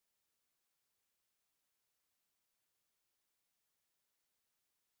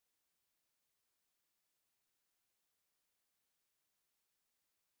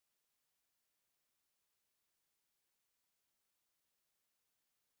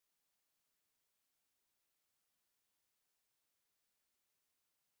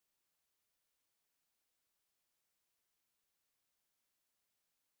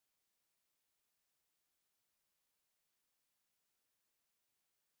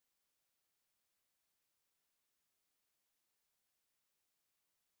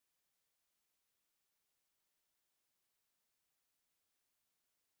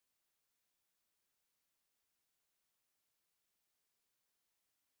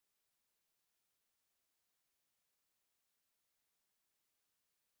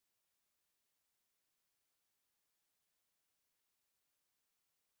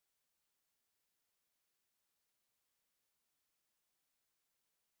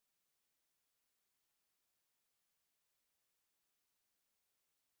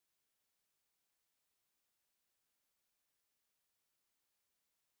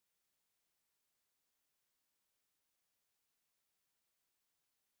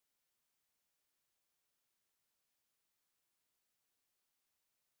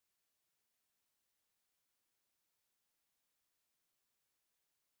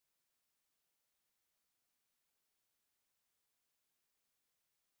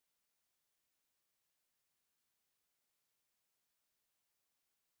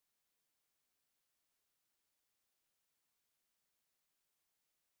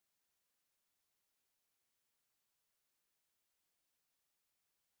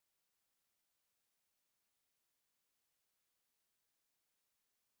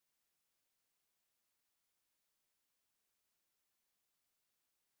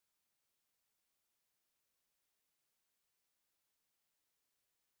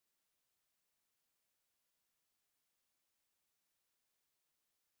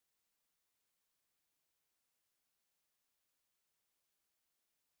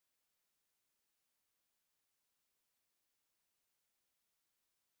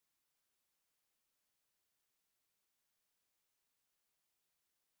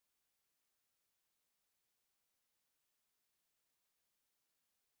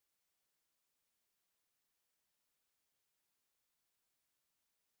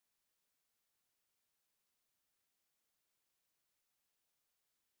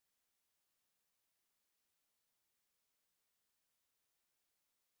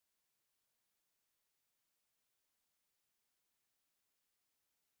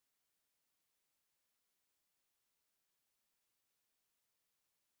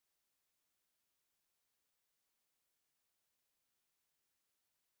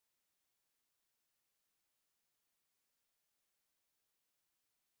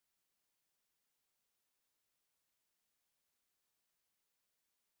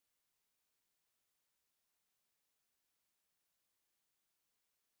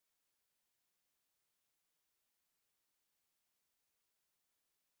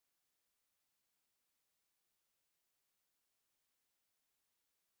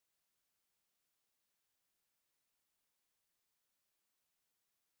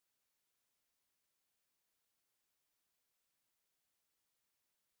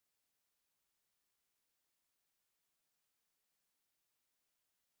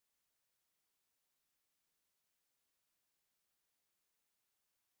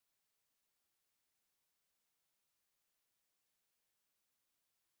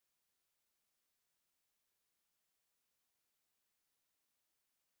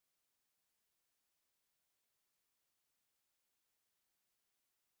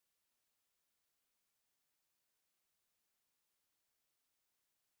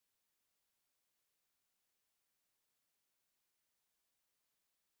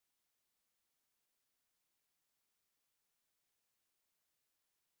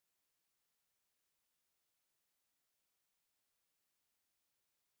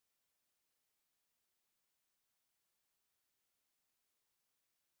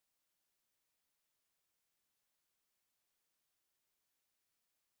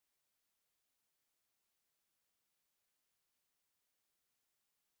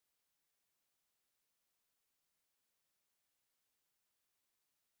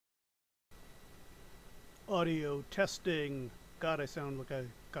Audio testing. God, I sound like I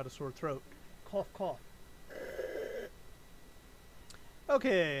got a sore throat. Cough, cough.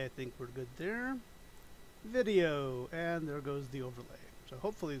 Okay, I think we're good there. Video, and there goes the overlay. So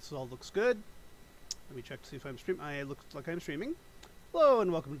hopefully this all looks good. Let me check to see if I'm streaming. It looks like I'm streaming. Hello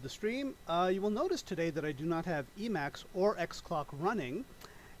and welcome to the stream. You will notice today that I do not have Emacs or xClock running.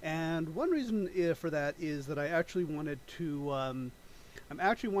 And one reason for that is that I actually wanted to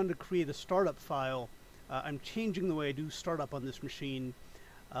create a startup file. I'm changing the way I do startup on this machine.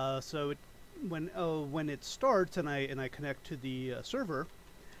 So when it starts and I connect to the server,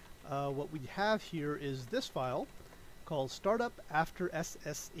 what we have here is this file called startup after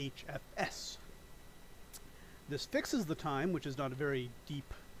SSHFS. This fixes the time, which is not a very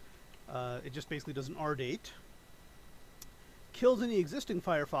deep, it just basically does an R date, kills any existing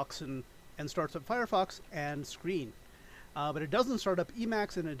Firefox and starts up Firefox and screen. But it doesn't start up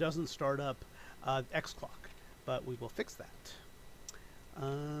Emacs and it doesn't start up xClock, but we will fix that.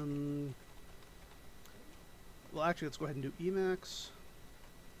 Well, actually, let's go ahead and do Emacs.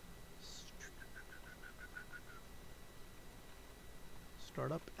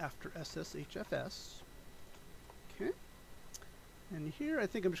 Startup after SSHFS. Okay. And here, I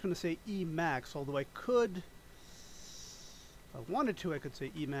think I'm just going to say Emacs, although I could, if I wanted to, I could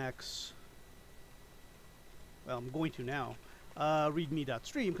say Emacs. Well, I'm going to now.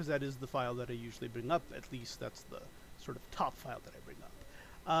 readme.stream, because that is the file that I usually bring up. At least that's the sort of top file that I bring up.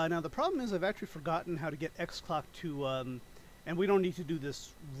 Now the problem is I've actually forgotten how to get xClock to, and we don't need to do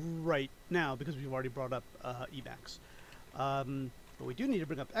this right now because we've already brought up Emacs. But we do need to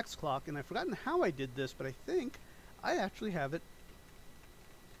bring up xClock, and I've forgotten how I did this, but I think I actually have it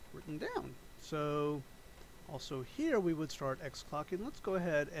written down. So also here we would start xClock, and let's go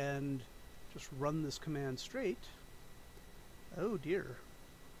ahead and just run this command straight. Oh dear.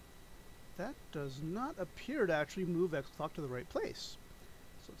 That does not appear to actually move xClock to the right place.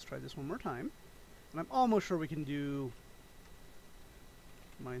 So let's try this one more time. And I'm almost sure we can do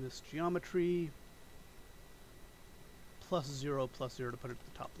minus geometry +0 +0 to put it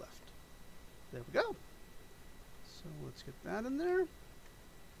at the top left. There we go. So let's get that in there.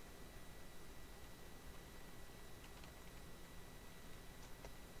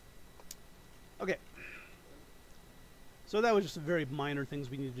 Okay. So that was just a very minor things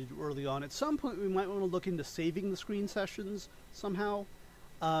we needed to do early on. At some point we might want to look into saving the screen sessions somehow,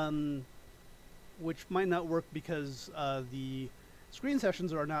 which might not work because the screen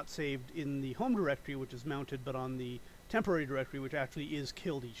sessions are not saved in the home directory, which is mounted, but on the temporary directory, which actually is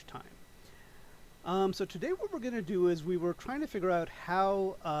killed each time. So today what we're going to do is we were trying to figure out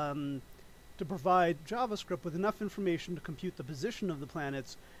how to provide JavaScript with enough information to compute the position of the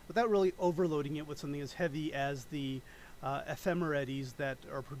planets without really overloading it with something as heavy as the ephemerides that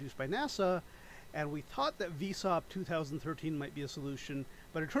are produced by NASA. And we thought that VSOP 2013 might be a solution,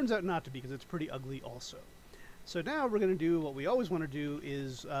 but it turns out not to be because it's pretty ugly also. So now we're going to do what we always want to do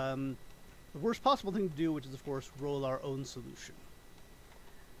is the worst possible thing to do, which is, of course, roll our own solution.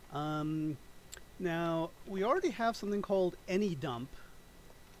 Now, we already have something called AnyDump.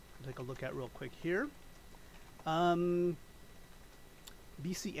 I'll take a look at real quick here. BC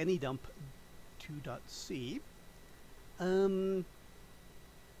AnyDump 2.c,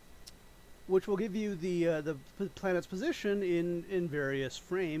 which will give you the planet's position in various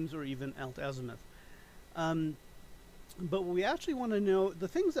frames or even alt-azimuth. But what we actually want to know, the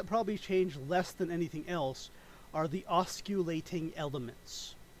things that probably change less than anything else are the osculating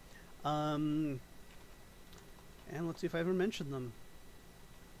elements. And let's see if I ever mentioned them.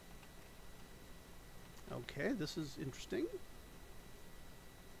 Okay, this is interesting.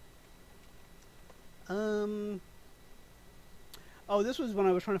 Oh, this was when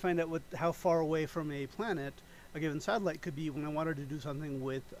I was trying to find out how far away from a planet a given satellite could be when I wanted to do something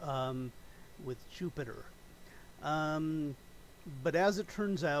with Jupiter. But as it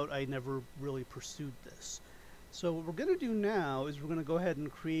turns out, I never really pursued this. So what we're going to do now is we're going to go ahead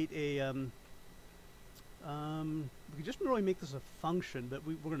and create a, we can just really make this a function, but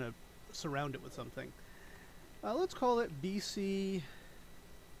we're going to surround it with something. Let's call it BC. Is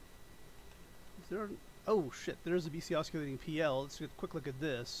there oh shit, there's a BC osculating PL. Let's get a quick look at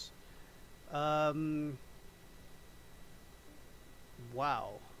this. Wow.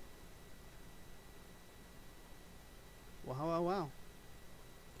 Wow, wow, wow.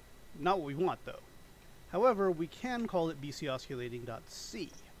 Not what we want, though. However, we can call it BC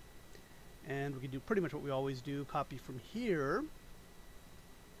osculating.c. And we can do pretty much what we always do. Copy from here.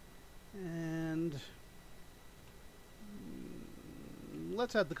 And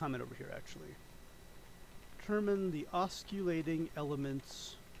let's add the comment over here, actually. Determine the osculating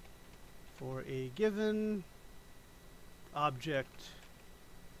elements for a given object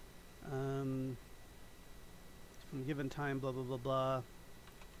from a given time, blah, blah, blah, blah,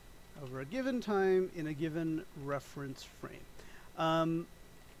 over a given time in a given reference frame.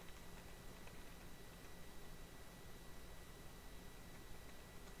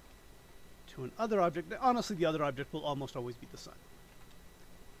 To an other object. Honestly, the other object will almost always be the sun.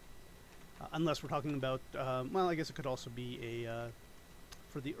 Unless we're talking about, well, I guess it could also be a,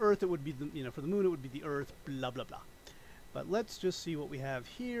 for the Earth it would be the, for the Moon it would be the Earth, blah, blah, blah. But let's just see what we have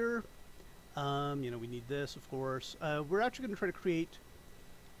here. We need this, of course. We're actually going to try to create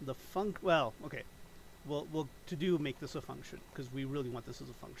the well, okay. We'll make this a function, because we really want this as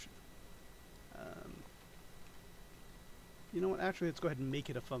a function. You know what, actually, let's go ahead and make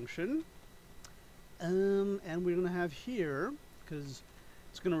it a function. And we're going to have here, because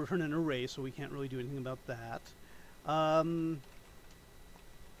it's going to return an array, so we can't really do anything about that.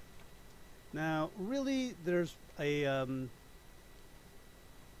 Now, really, there's a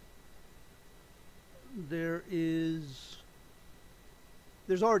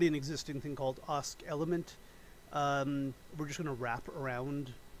there's already an existing thing called oscillate. We're just going to wrap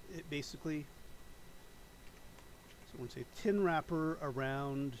around it, basically. So we're going to say tin wrapper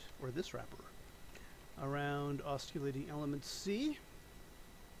around, or this wrapper, around osculating element C.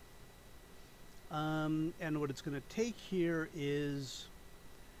 And what it's going to take here is,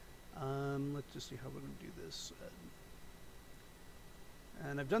 let's just see how we're going to do this.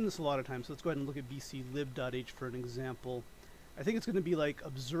 And I've done this a lot of times, so let's go ahead and look at bclib.h for an example. I think it's going to be like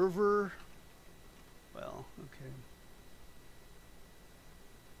observer. Well, okay.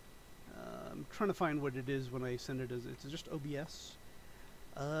 I'm trying to find what it is when I send it as, it's just OBS.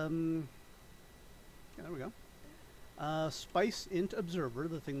 Yeah, there we go. Spice int observer,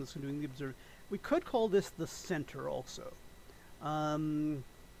 the thing that's doing the observer. We could call this the center also.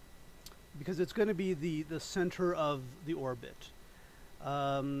 Because it's going to be the center of the orbit.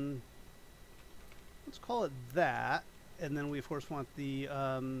 Let's call it that. And then we, of course, want the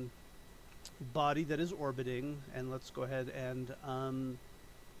body that is orbiting. And let's go ahead and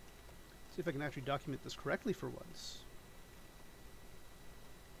see if I can actually document this correctly for once.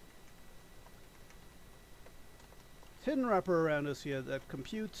 Tin wrapper around us here that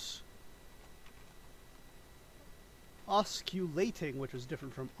computes osculating, which is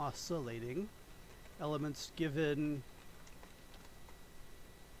different from oscillating, elements given.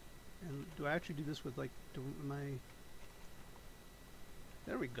 And do I actually do this with, like, am I?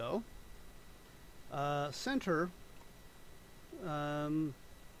 There we go. Center, the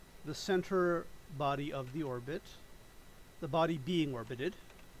center body of the orbit, the body being orbited.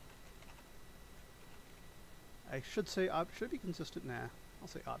 I should say, should be consistent. Nah, I'll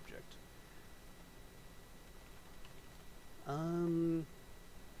say object.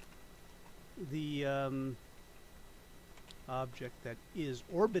 The object that is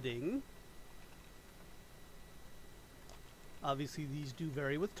orbiting. Obviously, these do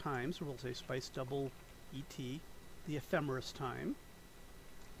vary with time, so we'll say spice double ET, the ephemeris time.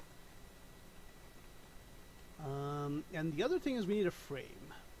 And the other thing is we need a frame.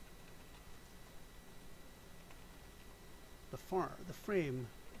 The frame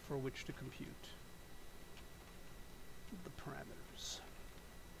for which to compute the parameters.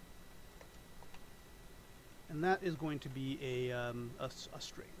 And that is going to be a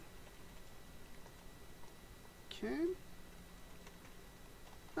string. Okay.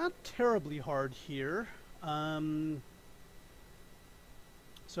 Not terribly hard here.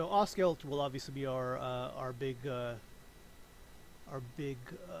 So oscillate will obviously be our big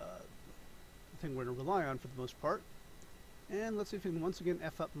thing we're going to rely on for the most part. And let's see if we can once again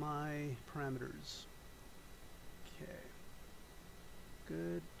F up my parameters. Okay.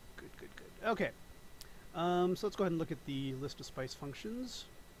 Good, good, good, good. Okay. So let's go ahead and look at the list of spice functions.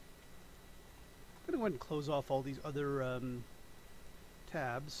 I'm going to go ahead and close off all these other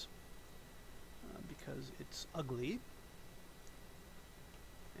tabs because it's ugly.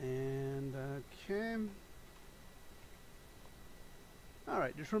 And okay. All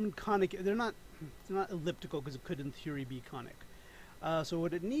right, determine conic. They're not elliptical because it could, in theory, be conic. So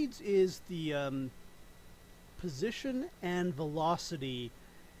what it needs is the position and velocity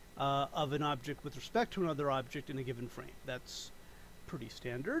of an object with respect to another object in a given frame. That's pretty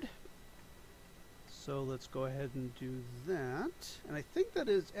standard. So let's go ahead and do that. And I think that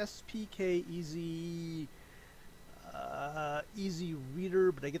is SPK easy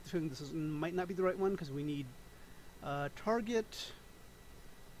reader, but I get the feeling this might not be the right one because we need target,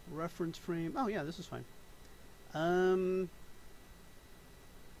 reference frame. Oh yeah, this is fine.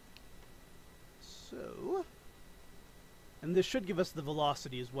 So And this should give us the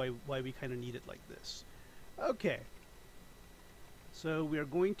velocity, is why we kind of need it like this. Okay. So we are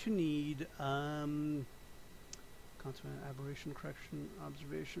going to need constant aberration, correction,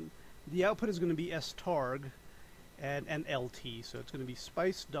 observation. The output is going to be starg and LT. So it's going to be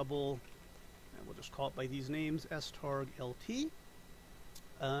spice double, and we'll just call it by these names, starg LT.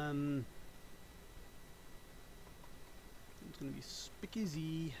 It's going to be spicky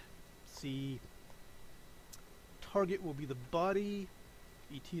Z, C. Target will be the body.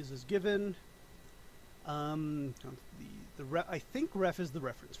 ET is as given. I think ref is the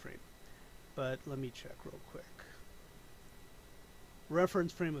reference frame, but let me check real quick.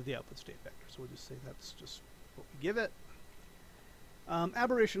 Reference frame of the output state vector. So we'll just say that's just what we give it.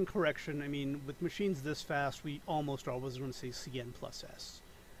 Aberration correction. I mean, with machines this fast, we almost always want to say Cn plus S.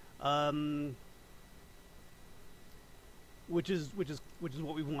 Which is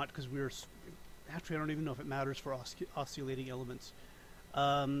what we want, because we're actually, I don't even know if it matters for oscillating elements.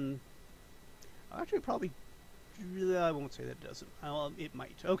 Actually, probably, I won't say that it doesn't. It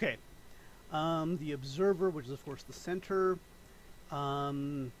might. Okay. The observer, which is of course the center.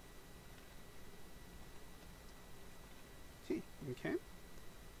 Okay.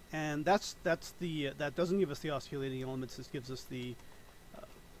 And that doesn't give us the oscillating elements. This gives us the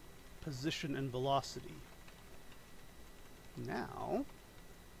position and velocity. Now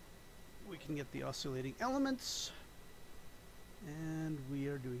we can get the oscillating elements, and we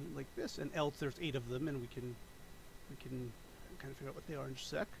are doing it like this. And else there's 8 of them, and we can kind of figure out what they are in just a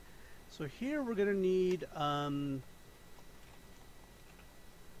sec. So here we're going to need no.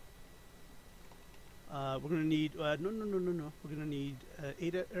 We're going to need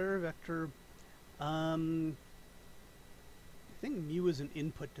eta error vector. I think mu is an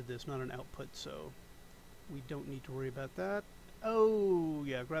input to this, not an output, so we don't need to worry about that. Oh,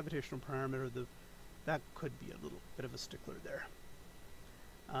 yeah, gravitational parameter. That could be a little bit of a stickler there.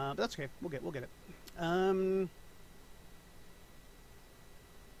 But that's okay. We'll get it.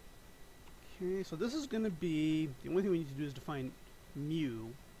 Okay, so this is going to be, the only thing we need to do is define mu.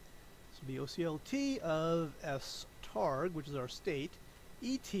 This will be OCLT of S targ, which is our state.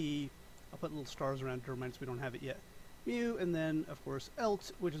 ET, I'll put little stars around to remind us we don't have it yet. Mu, and then, of course,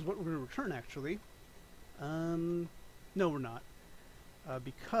 elt, which is what we're going to return, actually. No, we're not.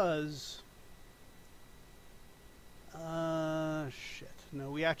 Because... shit. No,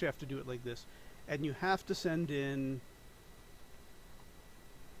 we actually have to do it like this. And you have to send in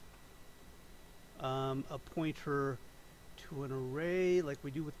a pointer to an array, like we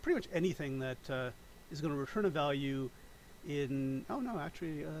do with pretty much anything that is going to return a value in... Oh, no,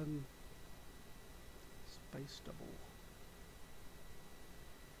 actually, spice double.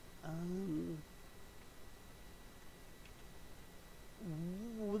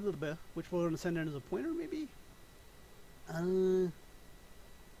 Which we're going to send in as a pointer, maybe?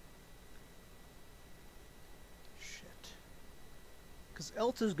 Shit. Because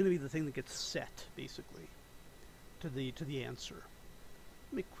else is going to be the thing that gets set, basically, to the answer.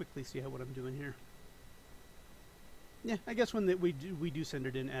 Let me quickly see what I'm doing here. Yeah, I guess when we do send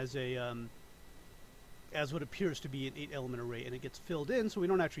it in as a as what appears to be an 8-element array, and it gets filled in, so we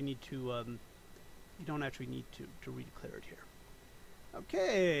don't actually need to redeclare it here.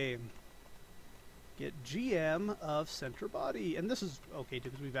 Okay. Get GM of center body, and this is okay too,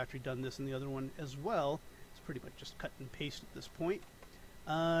 because we've actually done this in the other one as well. It's pretty much just cut and paste at this point,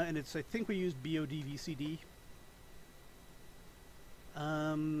 and it's, I think we used BOD VCD.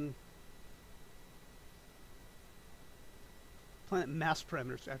 Planet mass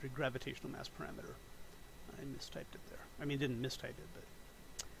parameters, actually gravitational mass parameter. I mistyped it there. I mean, didn't mistype it, but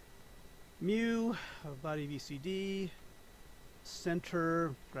mu of body VCD,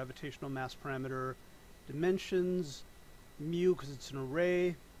 center, gravitational mass parameter, dimensions, mu because it's an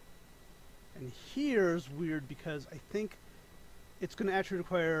array. And here's weird because I think it's going to actually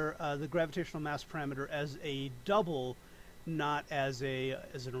require the gravitational mass parameter as a double, not as an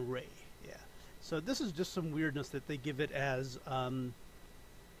array. Yeah. So this is just some weirdness that they give it as an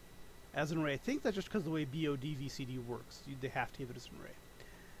array. I think that's just because of the way BOD VCD works. They have to give it as an array.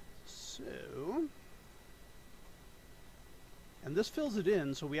 So, and this fills it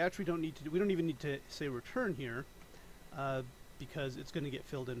in, so we actually don't need to. We don't even need to say return here, because it's going to get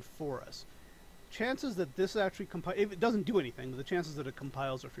filled in for us. Chances that this actually compiles, if it doesn't do anything, but the chances that it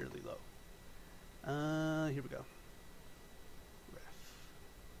compiles are fairly low. Here we go.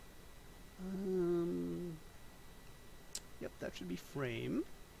 Yep, that should be frame.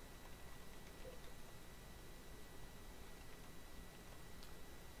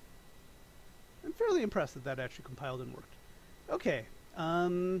 I'm fairly impressed that that actually compiled and worked. Okay,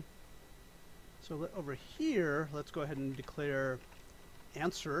 so So over here, let's go ahead and declare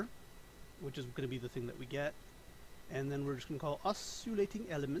answer, which is going to be the thing that we get. And then we're just going to call oscillating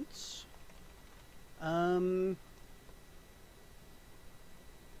elements. Why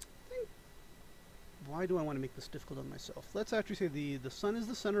do I want to make this difficult on myself? Let's actually say the sun is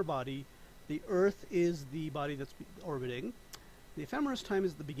the center body, the Earth is the body that's orbiting, the ephemeris time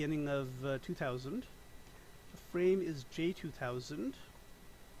is the beginning of 2000, the frame is J2000,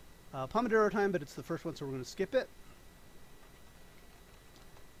 Pomodoro time, but it's the first one, so we're going to skip it.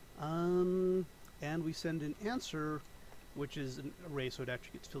 And we send an answer, which is an array, so it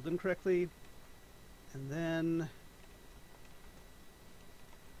actually gets filled in correctly. And then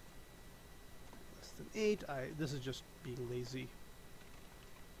less than 8. This is just being lazy.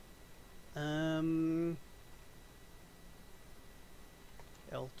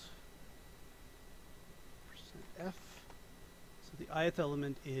 Elt %f. So the ith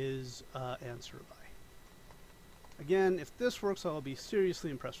element is answer by. Again, if this works, I'll be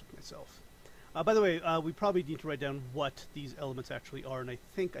seriously impressed with myself. By the way, we probably need to write down what these elements actually are, and I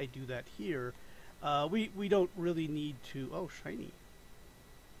think I do that here. We don't really need to... Oh, shiny.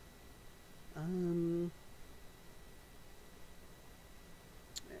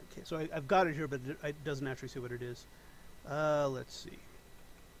 Okay, so I've got it here, but it doesn't actually say what it is. Let's see.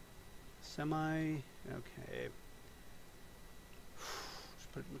 Semi... Okay.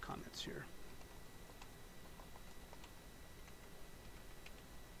 Just put it in the comments here.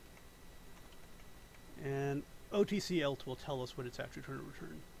 And OTC elt will tell us what it's actually trying to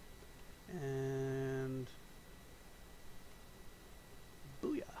return. And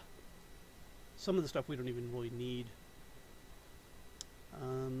booyah. Some of the stuff we don't even really need.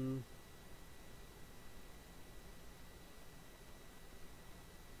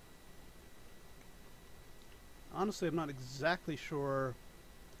 Honestly, I'm not exactly sure.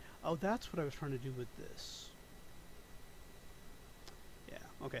 Oh, that's what I was trying to do with this. Yeah,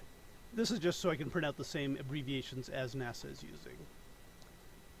 okay. This is just so I can print out the same abbreviations as NASA is using.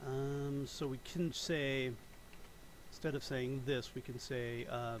 So we can say, instead of saying this, we can say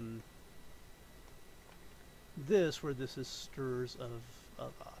this, where this is stirs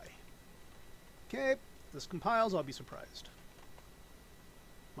of I. Okay, if this compiles, I'll be surprised.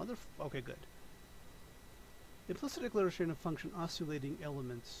 Okay, good. Implicit declaration of function oscillating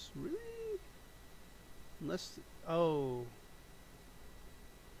elements. Really? Unless, oh.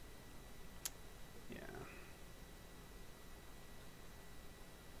 Yeah.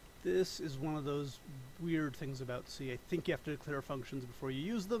 This is one of those weird things about C. I think you have to declare functions before you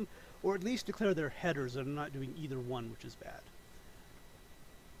use them, or at least declare their headers, and I'm not doing either one, which is bad.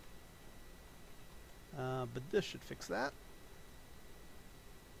 But this should fix that.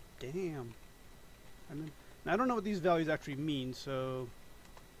 Damn. Now, I don't know what these values actually mean, so...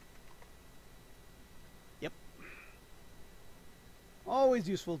 Yep. Always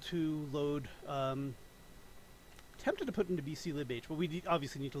useful to load... tempted to put into bclibh, but we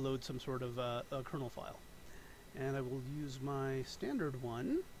obviously need to load some sort of a kernel file. And I will use my standard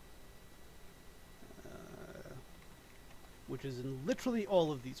one, which is in literally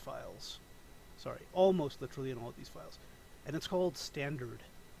all of these files. Sorry, almost literally in all of these files. And it's called standard,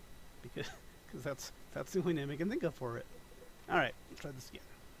 because that's the only name I can think of for it. Alright, let's try this again.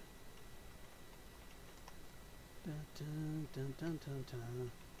 Dun, dun, dun, dun, dun,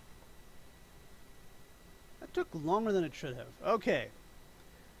 dun. That took longer than it should have. Okay.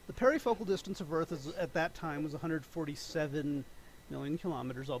 The perifocal distance of Earth at that time was 147 million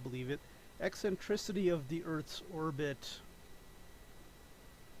kilometers, I'll believe it. Eccentricity of the Earth's orbit...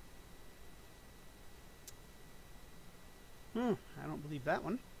 I don't believe that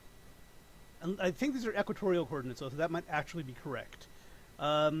one. And I think these are equatorial coordinates, so that might actually be correct.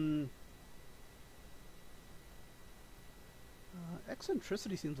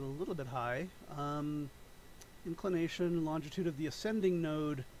 Eccentricity seems a little bit high. Inclination, longitude of the ascending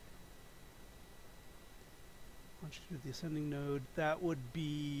node. Longitude of the ascending node, that would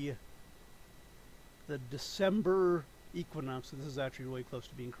be the December equinox, so this is actually really close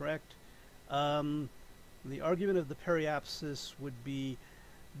to being correct. The argument of the periapsis would be,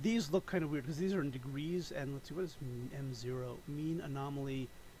 these look kind of weird because these are in degrees, and let's see, what is M0? Mean anomaly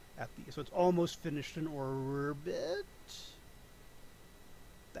at the, so it's almost finished in orbit.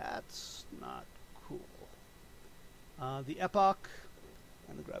 That's not cool. The epoch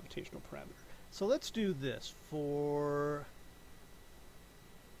and the gravitational parameter. So let's do this for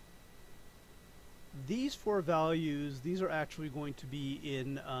these four values. These are actually going to be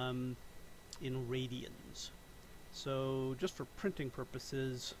in radians. So just for printing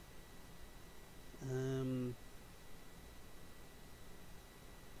purposes,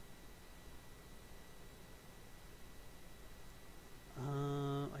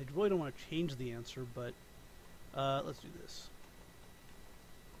 really don't want to change the answer, but let's do this.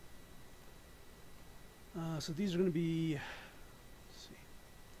 So these are going to be, let's see.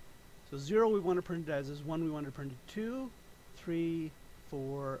 So 0 we want to print it as is, 1 we want to print it 2, 3,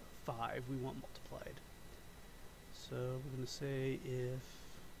 4, 5 we want multiplied. So we're going to say if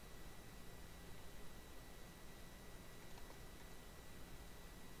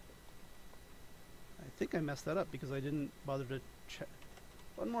I think I messed that up because I didn't bother to check.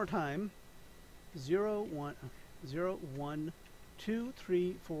 One more time. 0, 1, 0, 1, 2,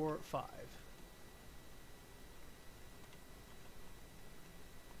 3, 4, 5.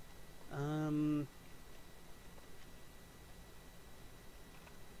 I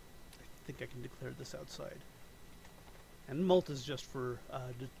think I can declare this outside. And mult is just for,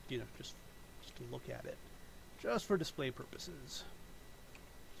 just to look at it. Just for display purposes.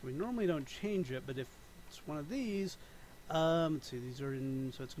 So we normally don't change it, but if it's one of these, let's see, these are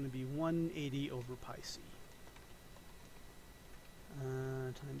in, so it's going to be 180 over pi c.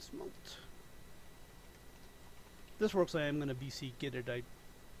 Times mult. This works. I am going to BC get it. I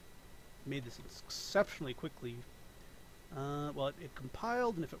made this exceptionally quickly. Well, it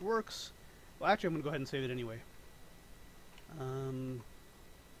compiled, and if it works, well, actually, I'm going to go ahead and save it anyway.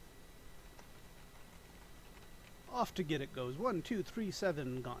 Off to get it goes. 1, 2, 3,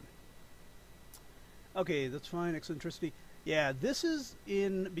 7, gone. Okay, that's fine. Eccentricity. Yeah, this is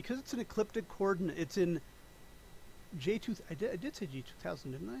in, because it's an ecliptic coordinate, it's in J2, I did say J2000,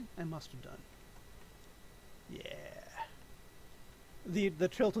 didn't I? I must have done. Yeah. The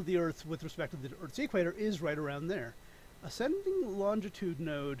tilt of the Earth with respect to the Earth's equator is right around there. Ascending longitude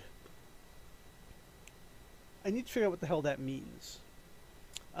node, I need to figure out what the hell that means.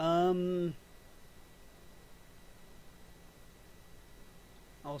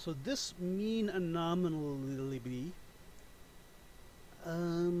 Also, this mean anomaly,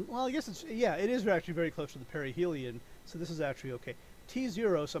 well, I guess it's, yeah, it is actually very close to the perihelion, so this is actually okay.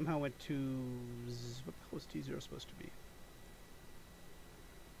 T0 somehow went to, what was T0 supposed to be?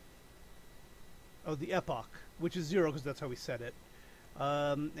 Oh, the epoch, which is 0 because that's how we set it.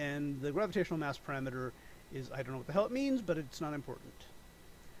 And the gravitational mass parameter is, I don't know what the hell it means, but it's not important.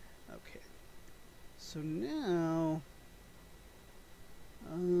 Okay. So now,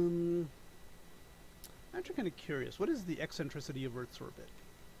 I'm actually kind of curious. What is the eccentricity of Earth's orbit?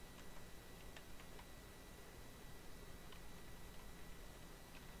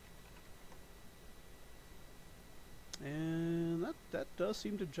 And that does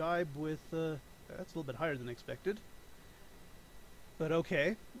seem to jibe with, that's a little bit higher than expected. But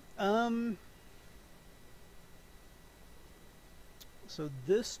okay. So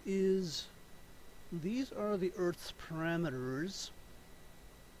this is, these are the Earth's parameters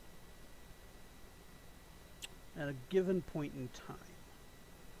at a given point in time.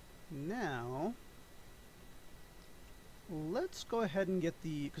 Now, let's go ahead and get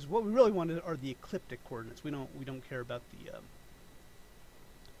the, because what we really wanted are the ecliptic coordinates. We don't care about the,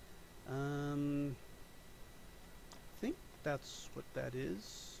 I think that's what that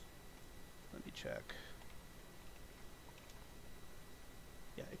is. Let me check.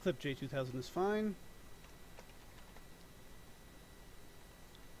 Yeah, eclipse J2000 is fine.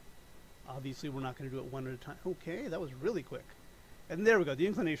 Obviously, we're not going to do it one at a time. Okay, that was really quick. And there we go. The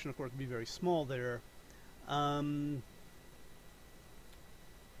inclination, of course, would be very small there.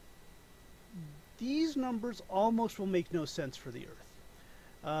 These numbers almost will make no sense for the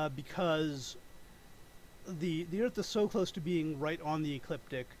Earth. Because the Earth is so close to being right on the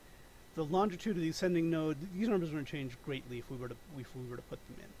ecliptic. The longitude of the ascending node, these numbers are going to change greatly if we were to put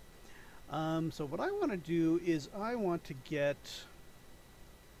them in. So what I want to do is I want to get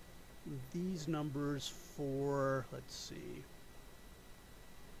these numbers for, let's see.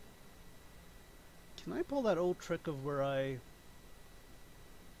 Can I pull that old trick of where I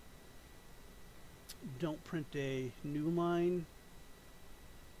don't print a new line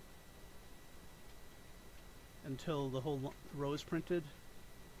until the whole row is printed?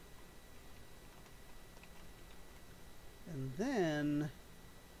 And then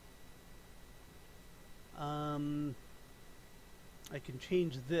I can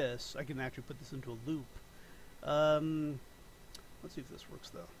change this. I can actually put this into a loop. Let's see if this works,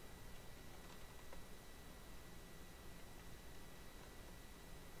 though.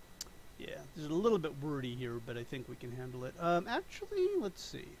 Yeah, there's a little bit wordy here, but I think we can handle it. Actually, let's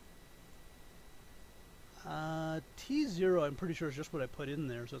see. T0, I'm pretty sure is just what I put in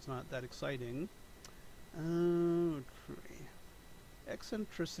there, so it's not that exciting.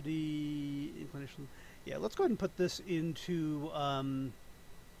 Eccentricity, inclination. Yeah, let's go ahead and put this into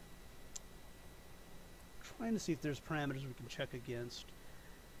trying to see if there's parameters we can check against.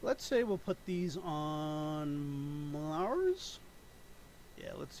 Let's say we'll put these on Mars.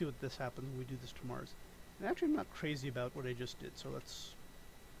 Yeah, let's see what this happens when we do this to Mars. And actually, I'm not crazy about what I just did, so let's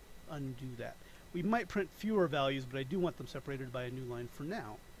undo that. We might print fewer values, but I do want them separated by a new line for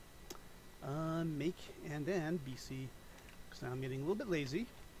now. Make and BC, because now I'm getting a little bit lazy.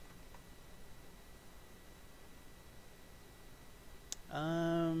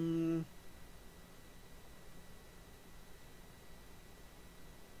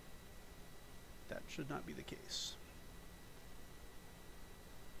 That should not be the case.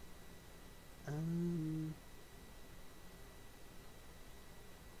 Let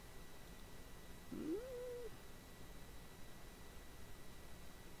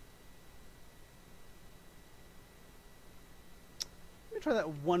me try that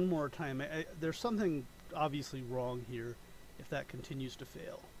one more time. There's something obviously wrong here if that continues to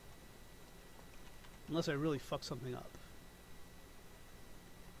fail. Unless I really fuck something up.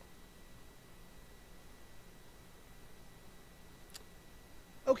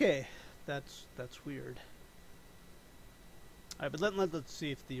 Okay, that's weird. Alright, but let's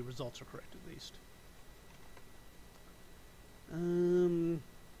see if the results are correct at least.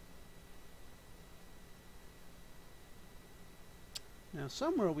 Now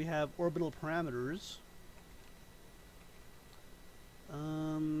somewhere we have orbital parameters. It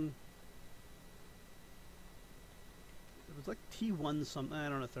was like T1 something. I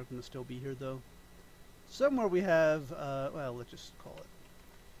don't know if they're going to still be here though. Somewhere we have, well, let's just call it.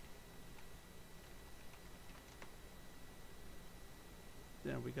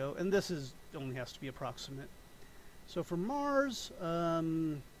 There we go. And this is only has to be approximate. So for Mars,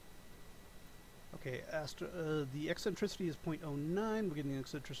 okay, the eccentricity is 0.09. We're getting an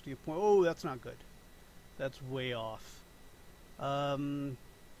eccentricity of oh, that's not good. That's way off.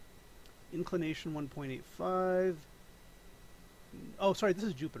 Inclination 1.85. Oh, sorry, this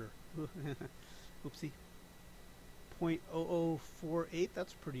is Jupiter. Oopsie. 0.0048,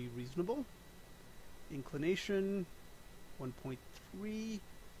 that's pretty reasonable. Inclination 1.3.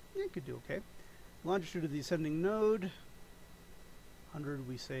 Yeah, could do okay. Longitude of the ascending node 100,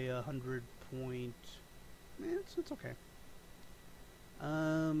 we say 100 point. It's okay.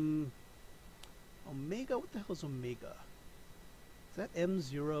 Omega, what the hell is omega? Is that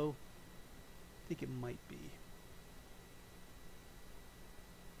M0? I think it might be.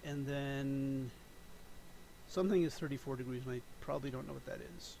 And then something is 34 degrees, and I probably don't know what that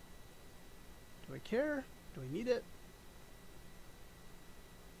is. Do I care? Do I need it?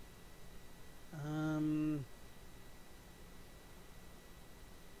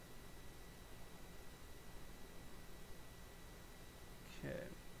 Okay.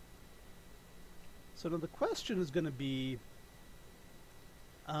 So now the question is going to be,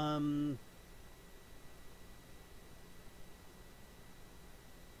 how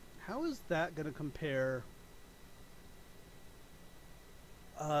is that going to compare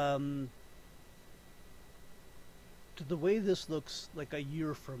to the way this looks like a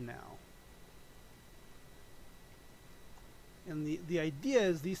year from now? And the idea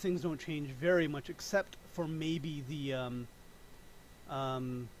is these things don't change very much, except for maybe the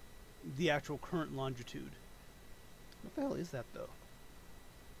actual current longitude. What the hell is that, though?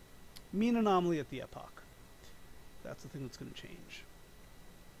 Mean anomaly at the epoch. That's the thing that's going to change.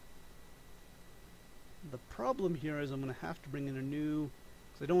 The problem here is I'm going to have to bring in a new,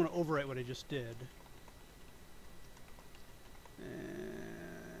 because I don't want to overwrite what I just did.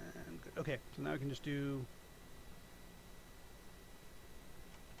 And good. Okay, so now I can just do.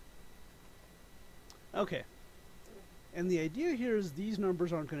 Okay. And the idea here is these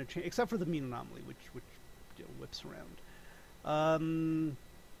numbers aren't going to change, except for the mean anomaly, which you know, whips around. And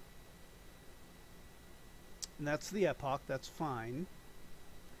that's the epoch. That's fine.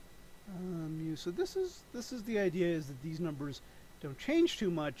 So this is the idea, is that these numbers don't change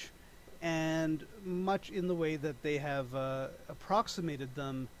too much, and much in the way that they have approximated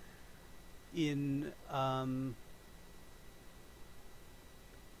them in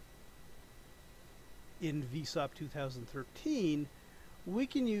VSOP 2013, we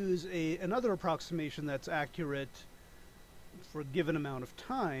can use another approximation that's accurate for a given amount of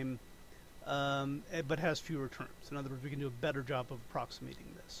time, but has fewer terms. In other words, we can do a better job of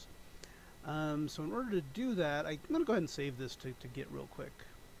approximating this. So in order to do that, I'm going to go ahead and save this to Git real quick.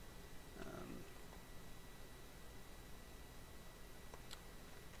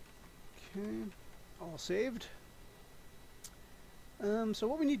 Okay, all saved. So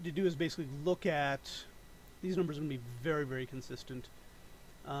what we need to do is basically look at, these numbers are going to be very, very consistent,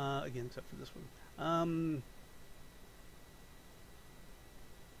 again, except for this one.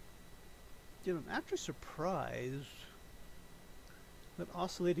 You know, I'm actually surprised But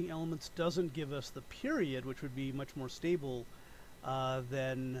oscillating elements doesn't give us the period, which would be much more stable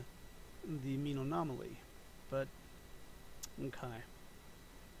than the mean anomaly. But, okay.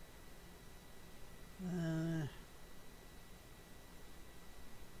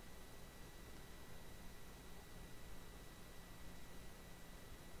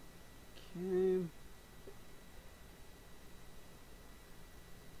 Okay.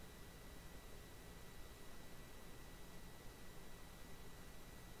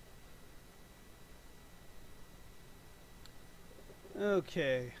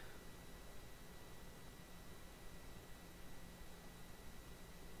 Okay.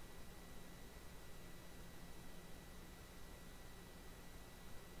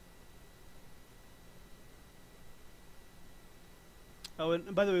 Oh,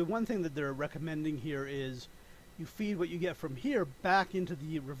 and by the way, one thing that they're recommending here is you feed what you get from here back into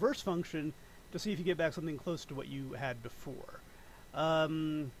the reverse function to see if you get back something close to what you had before.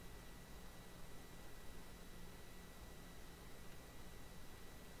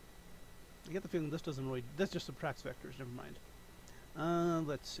 I get the feeling this doesn't really, this just subtracts vectors, never mind.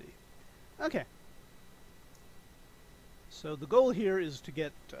 Let's see. Okay. So the goal here is to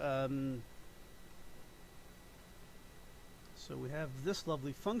get, so we have this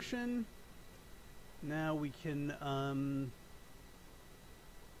lovely function. Now we can,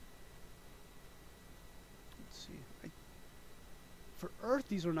 let's see. For Earth,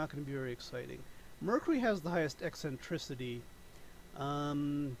 these are not going to be very exciting. Mercury has the highest eccentricity,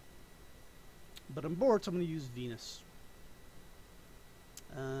 but I'm bored, so I'm going to use Venus.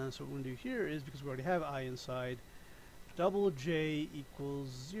 So what we're going to do here is, because we already have I inside, double J equals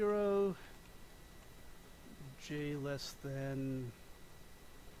 0, J less than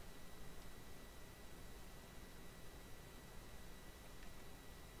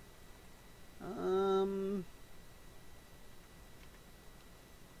I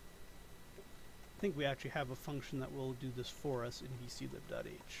think we actually have a function that will do this for us in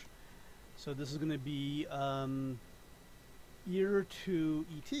vclib.h. So this is going to be ear to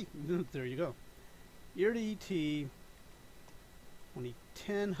ET. There you go. Ear to ET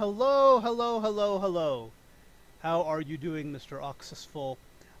 2010. Hello, hello, hello, hello. How are you doing, Mr. Oxusful?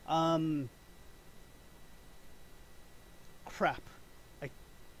 Crap. I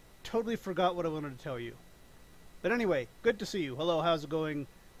totally forgot what I wanted to tell you. But anyway, good to see you. Hello, how's it going?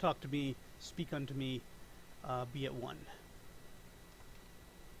 Talk to me, speak unto me, be at one.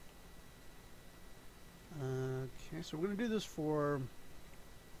 Okay, so we're going to do this for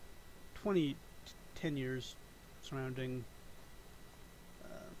 10 years surrounding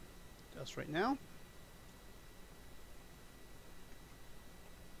us right now.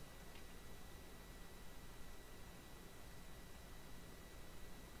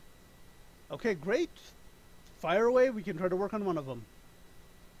 Okay, great. Fire away. We can try to work on one of them,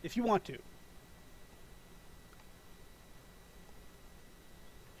 if you want to.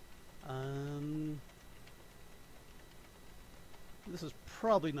 This is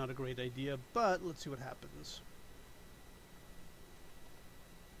probably not a great idea, but let's see what happens.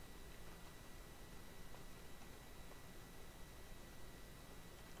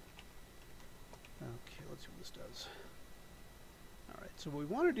 Okay, let's see what this does. Alright, so what we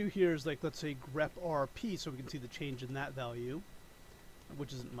want to do here is, like, let's say grep RP, so we can see the change in that value,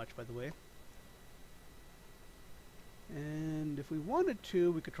 which isn't much, by the way. And if we wanted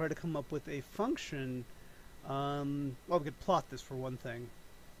to, we could try to come up with a function. Well, we could plot this for one thing. In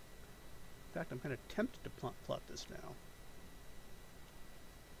fact, I'm kind of tempted to plot this now.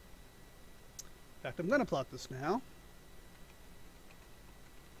 In fact, I'm going to plot this now.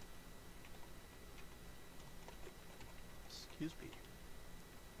 Excuse me.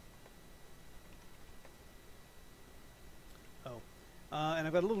 Oh. And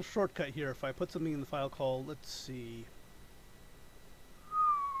I've got a little shortcut here. If I put something in the file called, let's see.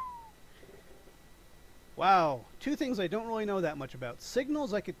 Wow, two things I don't really know that much about.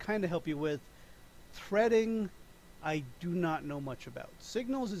 Signals I could kind of help you with. Threading, I do not know much about.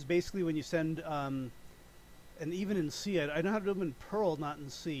 Signals is basically when you send, and even in C, I know how to do them in Perl, not in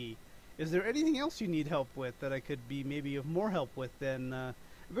C. Is there anything else you need help with that I could be maybe of more help with than,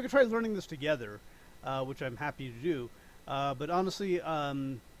 if we could try learning this together, which I'm happy to do. But honestly,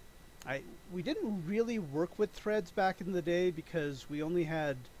 we didn't really work with threads back in the day because we only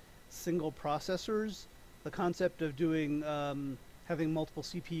had single processors. The concept of doing having multiple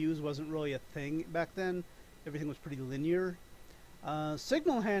CPUs wasn't really a thing back then. Everything was pretty linear.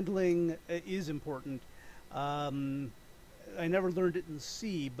 Signal handling is important. I never learned it in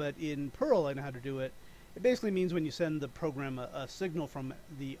C, but in Perl I know how to do it. It basically means when you send the program a signal from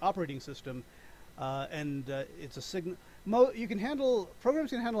the operating system, It's a signal. You can handle programs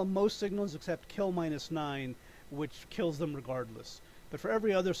can handle most signals except kill -9, which kills them regardless. But for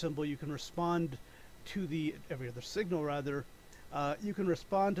every other symbol, you can respond to every other signal rather. You can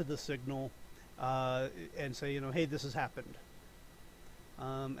respond to the signal and say, hey, this has happened.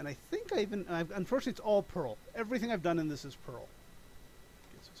 And I think unfortunately, it's all Perl. Everything I've done in this is Perl.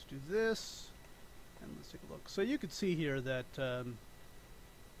 Okay, so let's do this, and let's take a look. So you could see here that.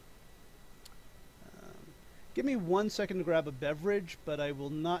 Give me 1 second to grab a beverage, but I will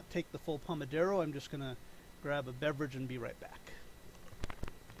not take the full Pomodoro. I'm just going to grab a beverage and be right back.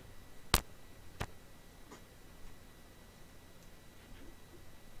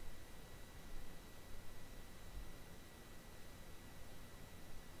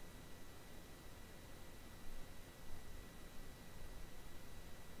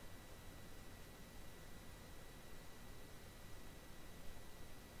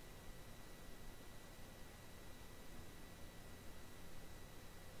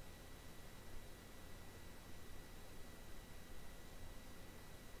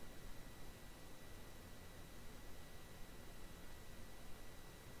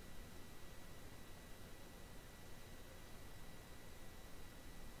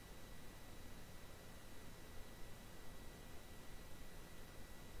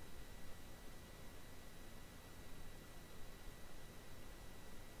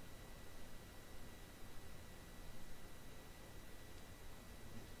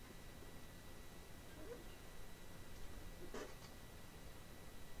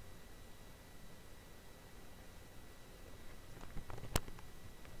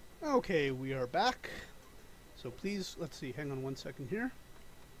 Okay, we are back. So please, let's see, hang on 1 second here.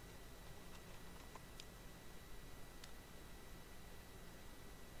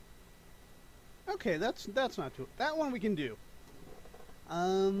 Okay, that's not too. That one we can do.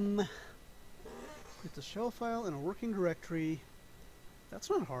 It's a shell file in a working directory. That's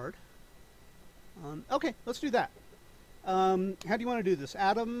not hard. Okay, let's do that. How do you want to do this?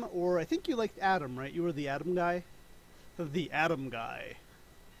 Atom, or I think you liked Atom, right? You were the Atom guy? The Atom guy.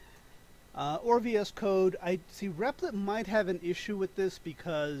 Or VS Code. I see Replit might have an issue with this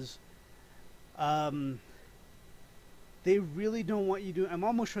because they really don't want you to. I'm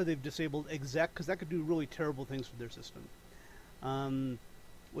almost sure they've disabled exec because that could do really terrible things for their system,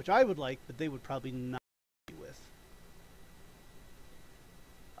 which I would like, but they would probably not be with.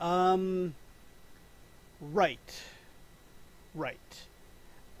 Right.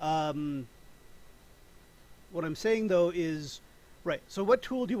 What I'm saying though is, right. So what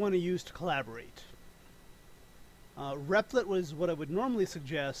tool do you want to use to collaborate? Replit was what I would normally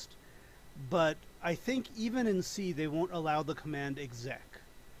suggest, but I think even in C they won't allow the command exec.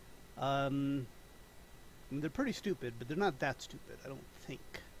 I mean, they're pretty stupid, but they're not that stupid, I don't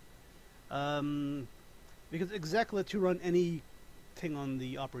think. Because exec lets you run anything on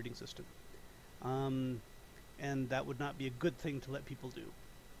the operating system. And that would not be a good thing to let people do.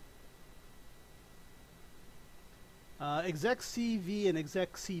 Exec CV and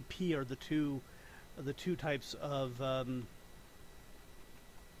exec CP are the two types of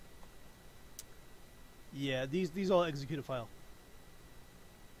yeah, these all execute a file.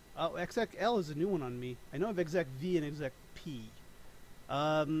 Oh, exec L is a new one on me. I know of exec V and exec P.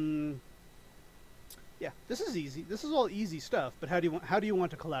 Yeah, this is easy. This is all easy stuff. But how do you want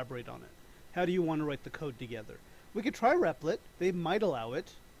to collaborate on it? How do you want to write the code together? We could try Replit. They might allow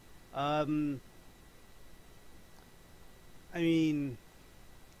it. I mean,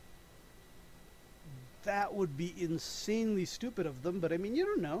 that would be insanely stupid of them, but I mean, you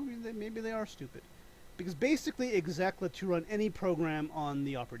don't know. Maybe they are stupid. Because basically, exec lets you run any program on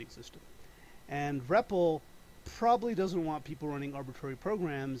the operating system. And REPL probably doesn't want people running arbitrary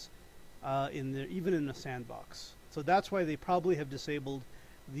programs even in a sandbox. So that's why they probably have disabled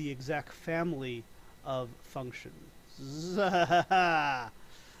the exec family of functions.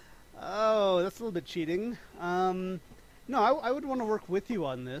 Oh, that's a little bit cheating. No, I would want to work with you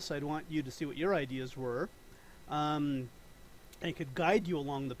on this. I'd want you to see what your ideas were. And could guide you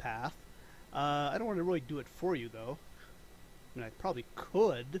along the path. I don't want to really do it for you, though. I mean, I probably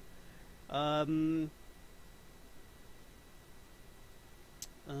could.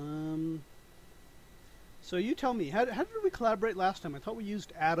 So you tell me, how did we collaborate last time? I thought we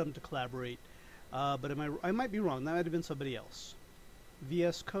used Atom to collaborate, but I might be wrong. That might have been somebody else.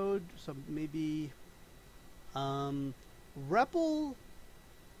 VS Code, maybe. REPL.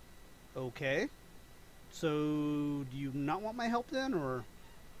 Okay. So do you not want my help then, or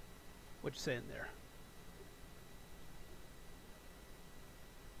what you saying there?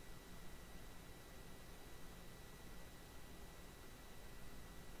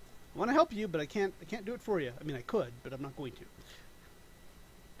 want to help you, but I can't do it for you. I mean, I could, but I'm not going to,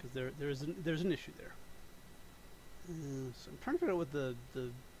 because there's an issue there. So I'm trying to figure out what the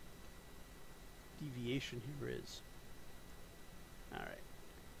deviation here is. All right.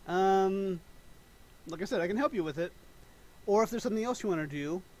 Like I said, I can help you with it, or if there's something else you want to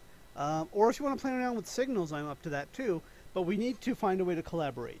do, or if you want to play around with signals, I'm up to that too. But we need to find a way to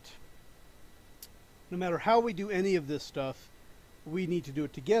collaborate. No matter how we do any of this stuff, we need to do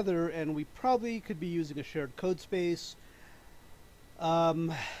it together, and we probably could be using a shared code space.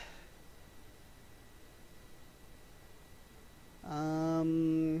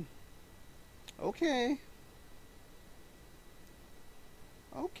 Okay.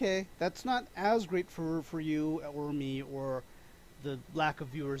 Okay, that's not as great for you or me or the lack of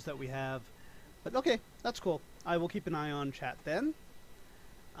viewers that we have. But okay, that's cool. I will keep an eye on chat then.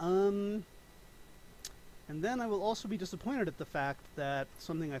 And then I will also be disappointed at the fact that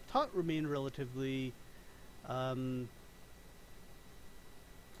something I've taught remained relatively constant,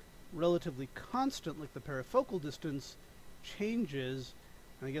 like the perifocal distance changes.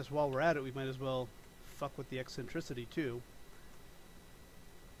 And I guess while we're at it, we might as well fuck with the eccentricity too.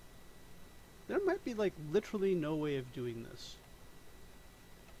 There might be like literally no way of doing this.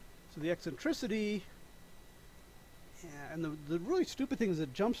 So the eccentricity, yeah, and the really stupid thing is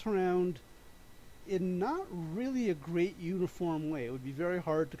it jumps around in not really a great uniform way. It would be very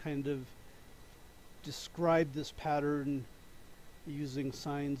hard to kind of describe this pattern using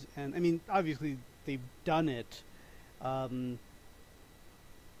signs, and I mean obviously they've done it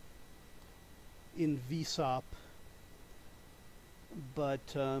in VSOP, but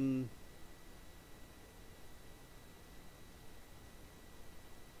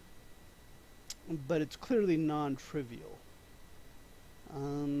it's clearly non-trivial.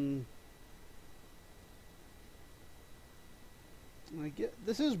 I get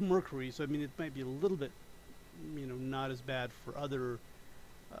this is Mercury, so I mean it might be a little bit, you know, not as bad for other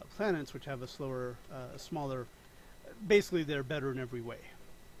planets which have a slower, smaller. Basically, they're better in every way.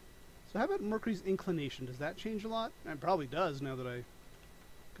 So how about Mercury's inclination? Does that change a lot? It probably does now that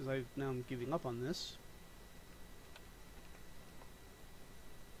now I'm giving up on this.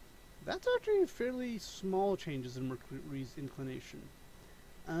 That's actually fairly small changes in Mercury's inclination.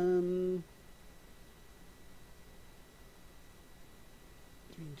 I mean,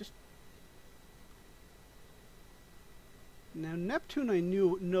 just now Neptune I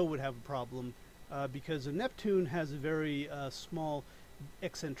know would have a problem because Neptune has a very small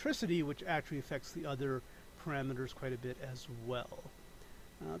eccentricity, which actually affects the other parameters quite a bit as well.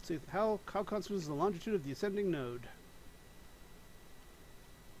 Let's see how constant is the longitude of the ascending node.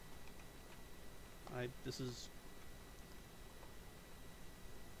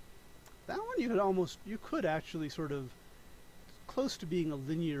 That one you could actually sort of close to being a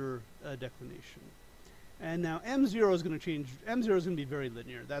linear declination. And now M0 is going to change. M0 is going to be very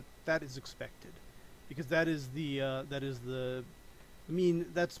linear. That is expected, because that is the mean.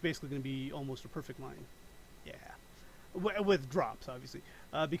 That's basically going to be almost a perfect line. Yeah, with drops obviously,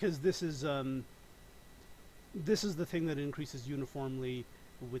 because this is the thing that increases uniformly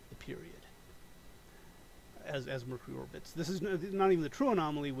with the period as Mercury orbits. This is not even the true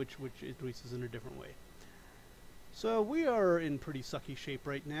anomaly, which increases in a different way. So we are in pretty sucky shape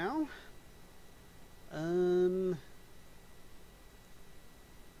right now. Let's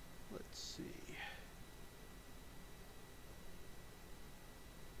see.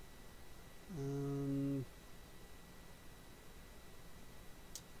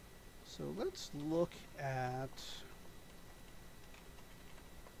 So let's look at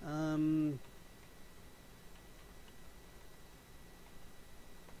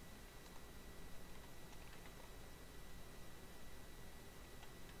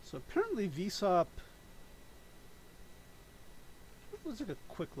so apparently VSOP. Let's take a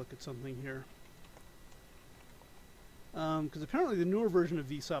quick look at something here. Because apparently the newer version of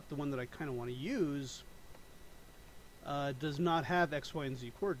VSOP, the one that I kind of want to use, does not have X, Y, and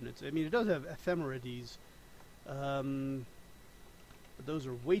Z coordinates. I mean, it does have ephemerides, but those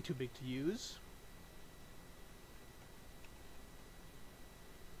are way too big to use.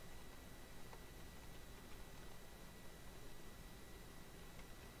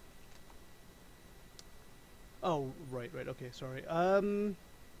 Oh, right, okay, sorry. Okay,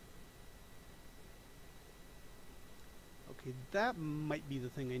 that might be the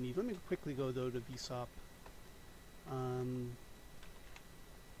thing I need. Let me quickly go, though, to VSOP.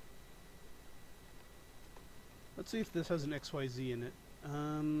 Let's see if this has an XYZ in it.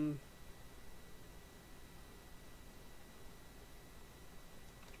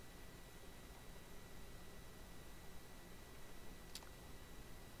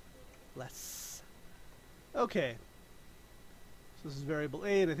 less. Okay. So this is variable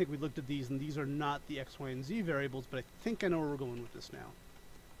A, and I think we looked at these, and these are not the x, y, and z variables, but I think I know where we're going with this now.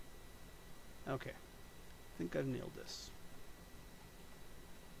 Okay. I think I've nailed this.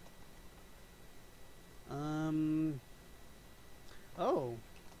 Oh.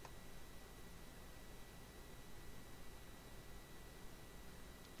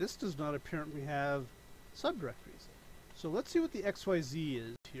 This does not apparently have subdirectories. So let's see what the XYZ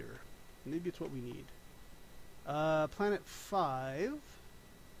is here. Maybe it's what we need. Planet 5,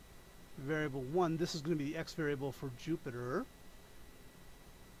 variable 1. This is going to be the X variable for Jupiter.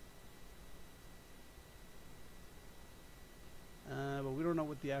 But we don't know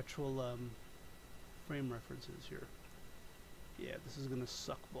what the actual frame reference is here. Yeah, this is going to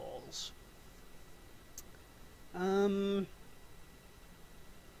suck balls.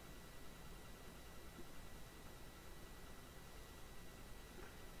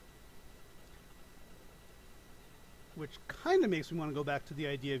 Which kind of makes me want to go back to the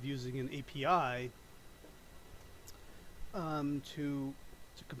idea of using an API to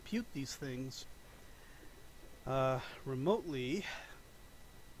compute these things remotely.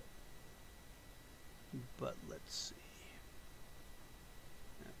 But let's see.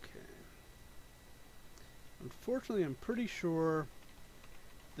 Okay. Unfortunately, I'm pretty sure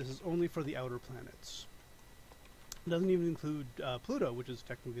this is only for the outer planets. It doesn't even include Pluto, which is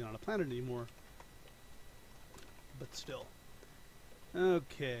technically not a planet anymore. But still.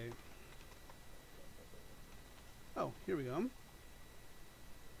 Okay. Oh, here we go.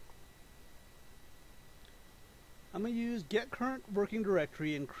 I'm going to use get current working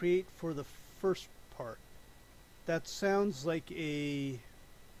directory and create for the first part. That sounds like a...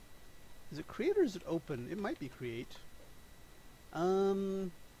 Is it create or is it open? It might be create.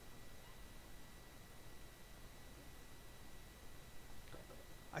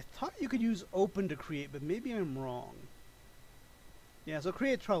 I thought you could use open to create, but maybe I'm wrong. Yeah, so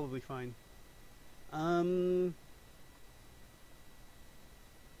create's probably fine. I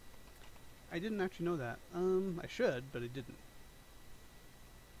didn't actually know that. I should, but I didn't.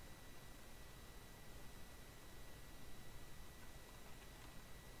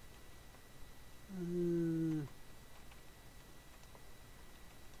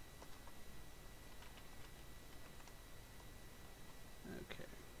 Okay.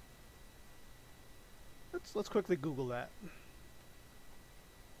 Let's quickly Google that.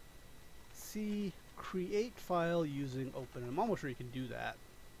 See, create file using open. I'm almost sure you can do that.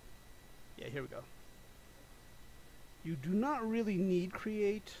 Yeah, here we go. You do not really need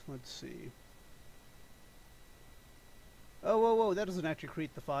create. Let's see. Oh, whoa, whoa, that doesn't actually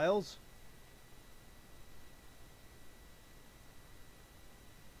create the files.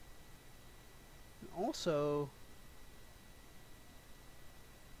 And also,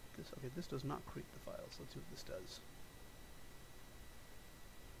 this does not create the files. Let's see what this does.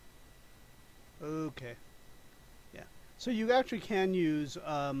 Okay. Yeah. So you actually can use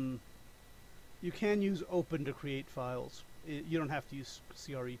open to create files. You don't have to use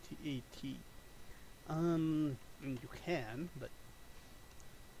CREAT. I mean, you can, but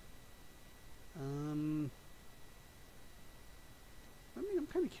I mean, I'm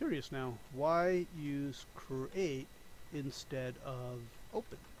kind of curious now. Why use create instead of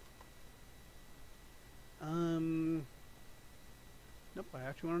open? Nope, I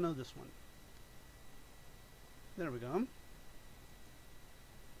actually want to know this one. There we go.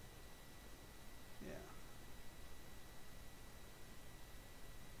 Yeah.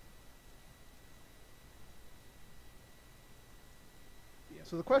 Yeah,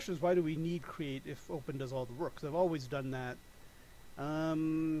 so the question is, why do we need create if open does all the work? Because I've always done that.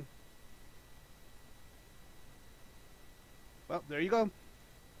 Well, there you go.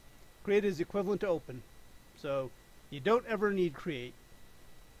 Create is equivalent to open. So you don't ever need create.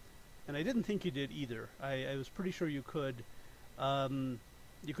 And I didn't think you did either. I was pretty sure you could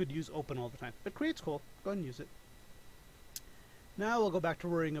use open all the time. But create's cool. Go ahead and use it. Now we'll go back to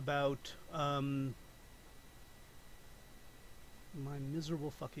worrying about my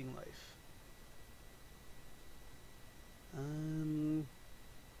miserable fucking life.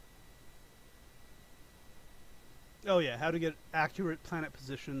 Oh yeah, how to get accurate planet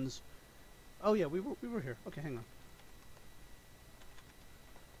positions. Oh yeah, we were here. Okay, hang on.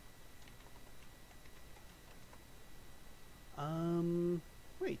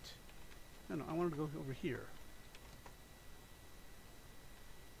 Wait. No, I wanted to go over here.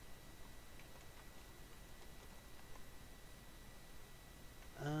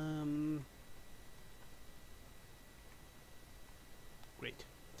 Great.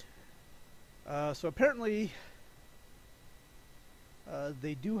 So apparently,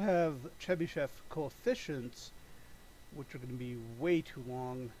 they do have Chebyshev coefficients, which are going to be way too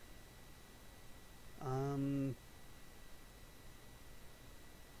long.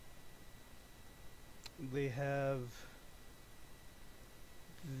 They have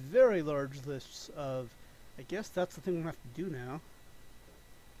very large lists of, I guess that's the thing we'll have to do now.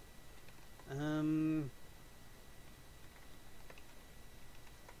 I'm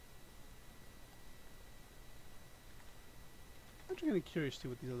actually kind of curious to see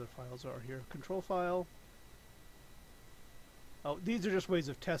what these other files are here. Control file. Oh, these are just ways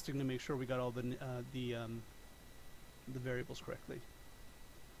of testing to make sure we got all the variables correctly.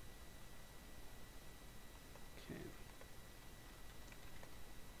 Okay.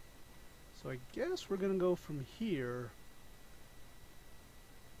 So I guess we're going to go from here.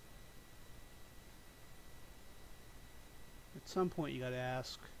 At some point, you got to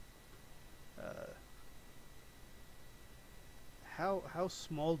ask, how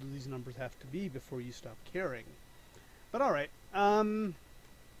small do these numbers have to be before you stop caring? But all right. So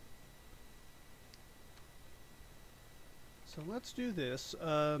let's do this.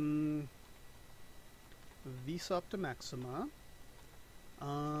 Vis up to maxima.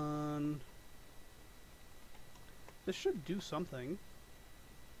 This should do something.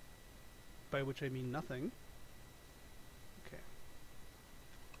 By which I mean nothing. Okay.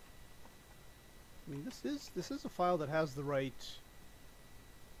 I mean, this is a file that has the right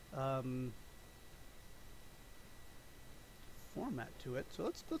format to it. So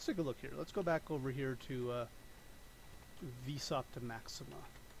let's take a look here. Let's go back over here to VSOP to maxima.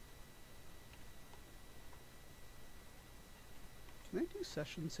 Can I do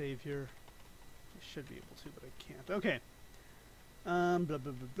session save here? I should be able to, but I can't. Okay. Blah blah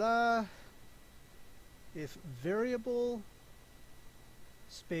blah blah. If variable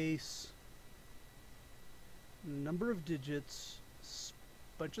space number of digits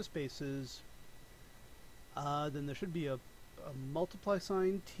bunch of spaces, then there should be a multiply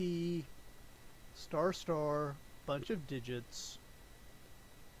sign T star star bunch of digits.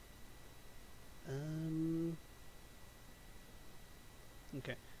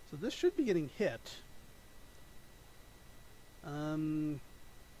 Okay, so this should be getting hit. I mean,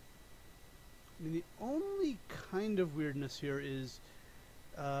 the only kind of weirdness here is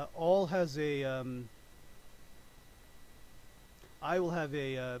all has a I will have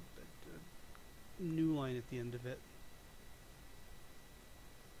a new line at the end of it.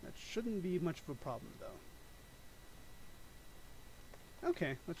 That shouldn't be much of a problem, though.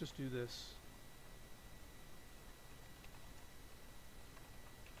 Okay, let's just do this.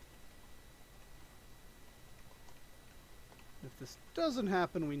 If this doesn't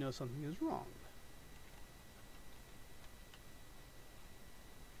happen, we know something is wrong.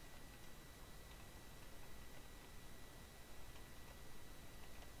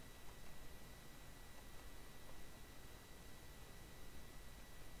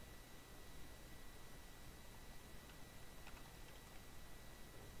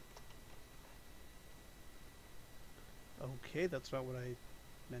 Okay, that's not what I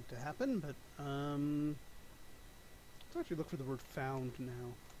meant to happen, but let's actually look for the word found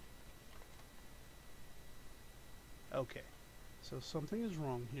now. Okay, so something is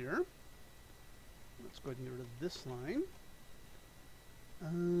wrong here. Let's go ahead and get rid of this line.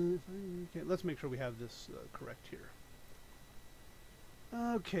 Okay, let's make sure we have this correct here.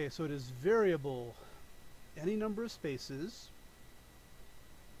 Okay, so it is variable any number of spaces.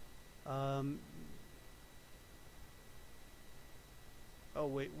 Oh,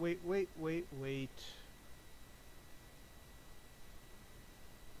 wait.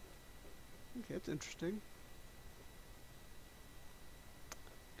 Okay, that's interesting.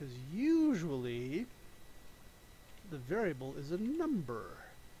 Because usually the variable is a number.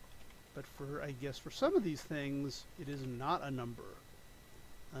 But for, I guess, for some of these things, it is not a number.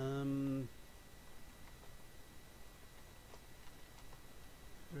 Variable.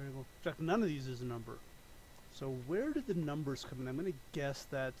 In fact, none of these is a number. So where did the numbers come in? I'm going to guess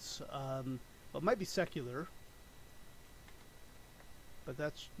that's, well, it might be secular. But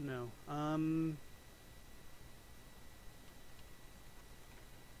that's, no.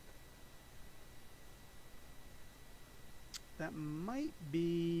 That might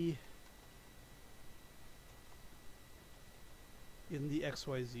be in the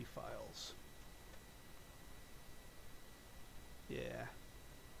XYZ files. Yeah.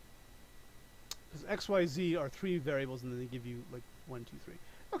 Because XYZ are 3 variables and then they give you like 1, 2, 3.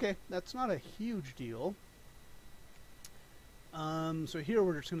 Okay, that's not a huge deal. So here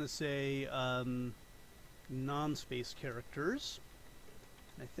we're just going to say non-space characters.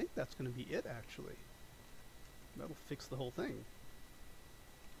 I think that's going to be it, actually. That'll fix the whole thing.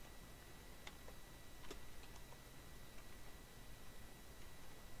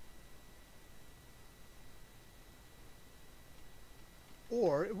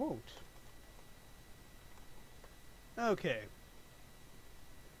 Okay.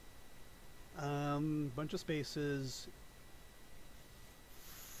 Bunch of spaces.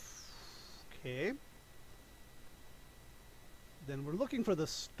 Okay. Then we're looking for the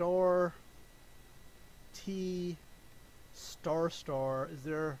star T star star. Is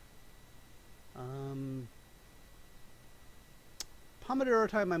there Pomodoro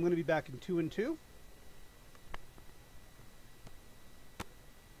time? I'm going to be back in 2 and 2.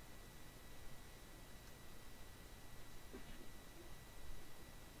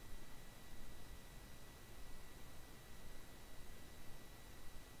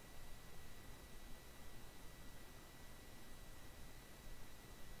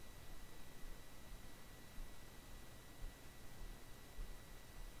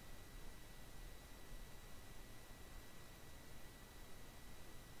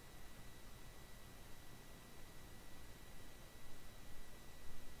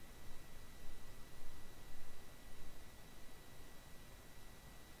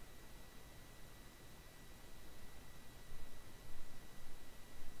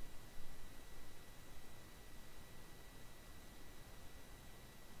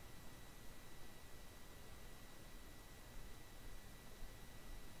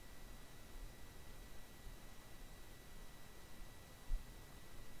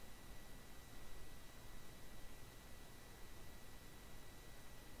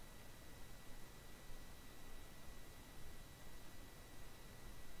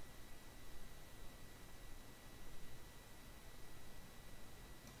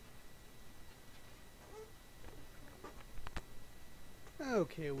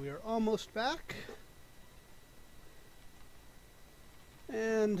 Okay, we are almost back.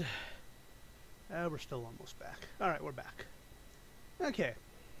 And we're still almost back. Alright, we're back. Okay.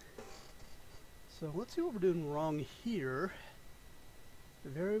 So let's see what we're doing wrong here. The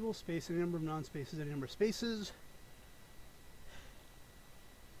variable space, any number of non-spaces, any number of spaces.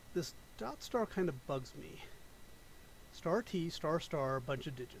 This dot star kind of bugs me. Star T, star star, bunch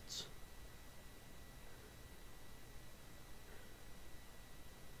of digits.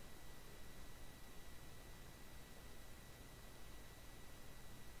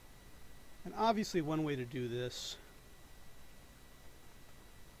 And obviously one way to do this,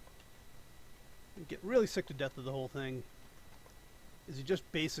 and get really sick to death of the whole thing, is you just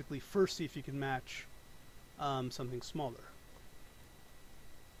basically first see if you can match something smaller.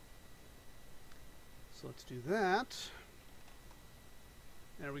 So let's do that.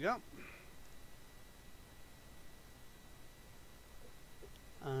 There we go.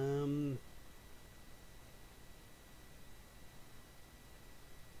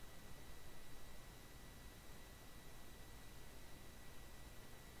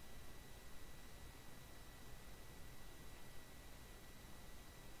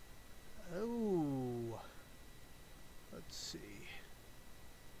 Oh, let's see.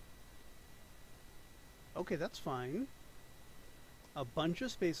 Okay, that's fine. A bunch of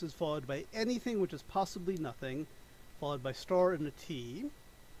spaces followed by anything which is possibly nothing, followed by star and a T.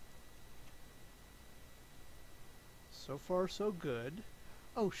 So far, so good.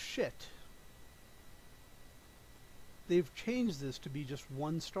 Oh, shit. They've changed this to be just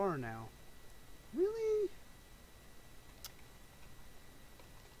one star now. Really?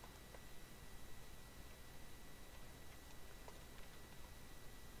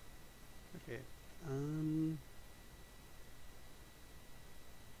 Okay.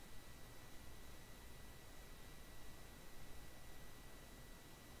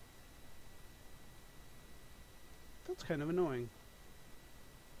 That's kind of annoying.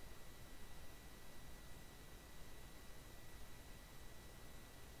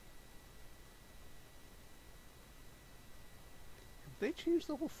 Have they changed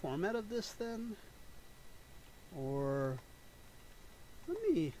the whole format of this then? Or let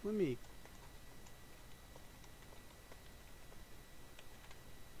me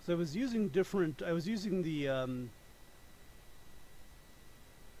because I was using different, I was using the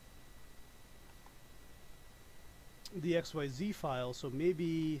XYZ file, so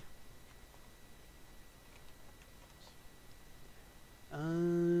maybe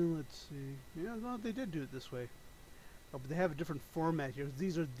let's see. Yeah, no, they did do it this way. Oh, but they have a different format here.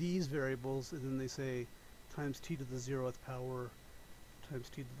 These are these variables, and then they say times t to the 0th power times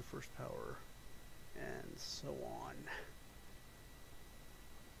t to the 1st power, and so on.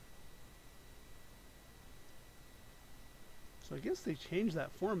 So I guess they changed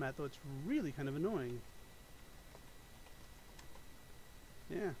that format, though it's really kind of annoying.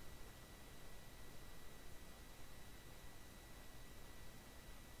 Yeah.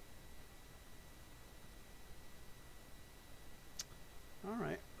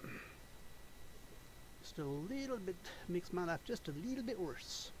 Alright. just a little bit, makes my life just a little bit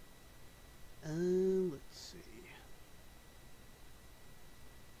worse. Let's see.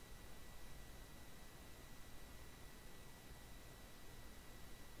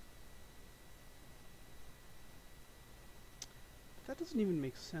 That doesn't even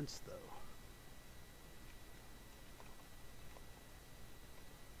make sense, though.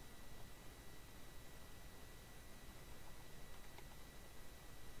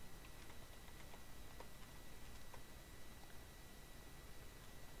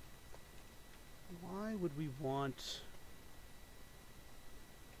 Why would we want...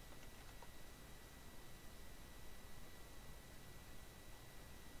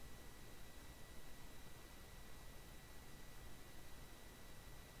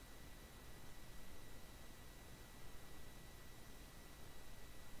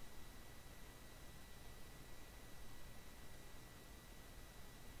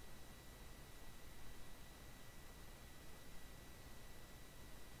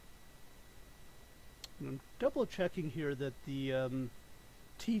 I'm double checking here that the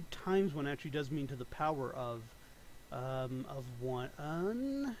t times 1 actually does mean to the power of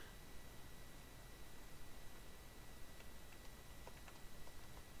 1.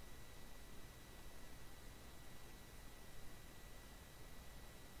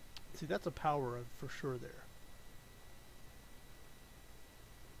 See, that's a power of for sure there.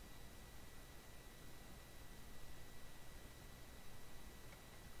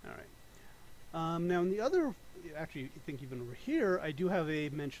 Now in the other, actually I think even over here, I do have a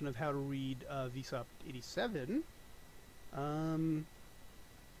mention of how to read VSOP87.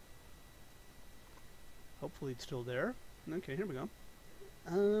 Hopefully it's still there. Okay, here we go.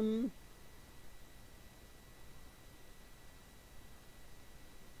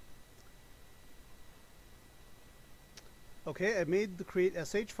 Okay, I made the create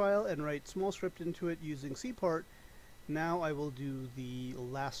sh file and write small script into it using cpart. Now I will do the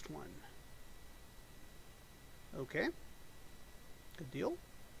last one. Okay, good deal.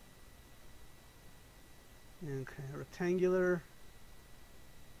 Okay, rectangular.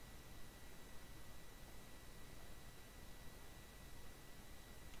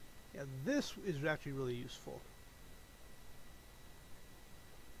 Yeah, this is actually really useful.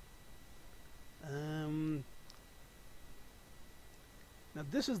 Now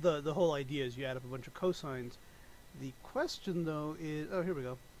this is the whole idea, is you add up a bunch of cosines. The question though is, oh, here we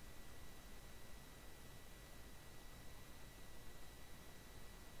go.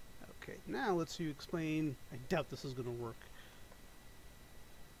 Okay, now let's see you explain. I doubt this is going to work.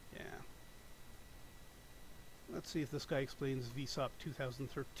 Yeah. Let's see if this guy explains VSOP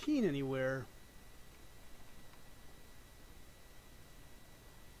 2013 anywhere.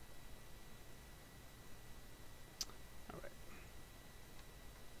 Alright.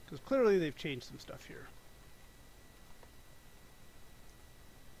 Because clearly they've changed some stuff here.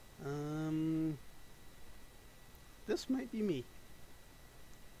 This might be me.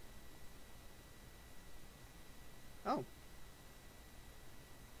 Oh.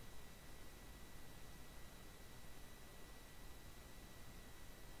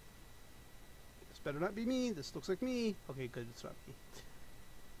 This better not be me. This looks like me. Okay, good. It's not me.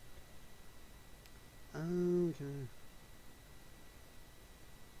 Okay.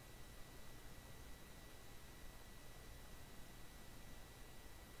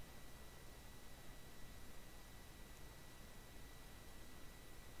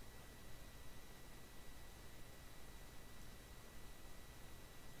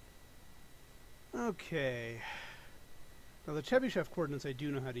 Okay. Now the Chebyshev coordinates I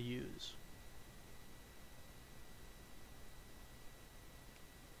do know how to use.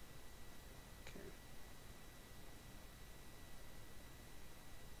 Okay.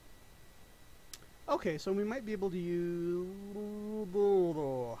 Okay, so we might be able to use...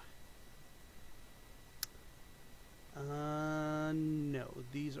 no,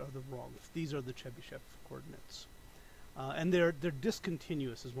 these are the wrong. These are the Chebyshev coordinates. And they're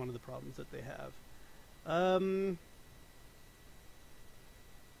discontinuous is one of the problems that they have.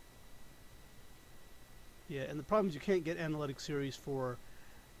 Yeah, and the problem is you can't get analytic series for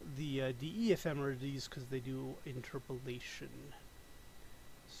the DE ephemerides because they do interpolation.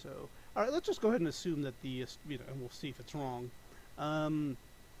 So, all right, let's just go ahead and assume that the, and we'll see if it's wrong.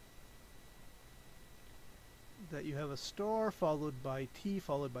 That you have a star followed by T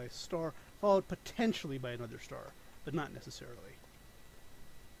followed by a star followed potentially by another star, but not necessarily.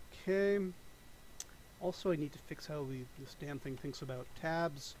 Okay. Also, I need to fix how this damn thing thinks about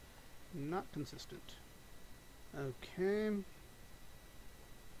tabs. Not consistent. Okay.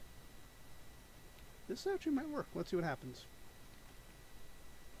 This actually might work. Let's see what happens.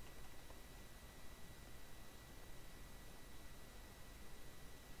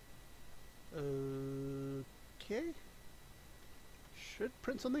 Okay. Should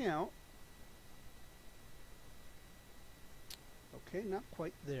print something out. Okay, not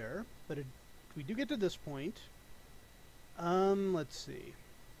quite there, but we do get to this point. Let's see.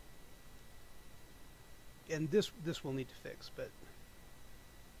 And this will need to fix, but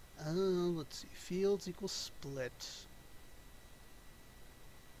let's see. Fields equals split.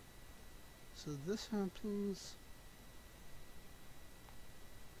 So this happens.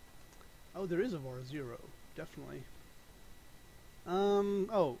 Oh, there is a var 0, definitely.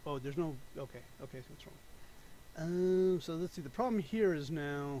 Oh, there's no. Okay, so what's wrong? So let's see. The problem here is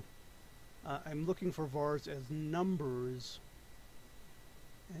now I'm looking for vars as numbers,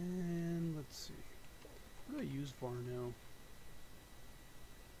 and let's see. What do I use var now?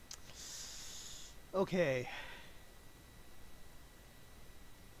 Okay.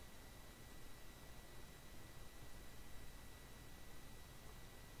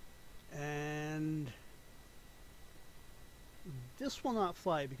 And this will not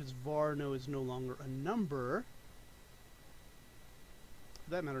fly because var no is no longer a number.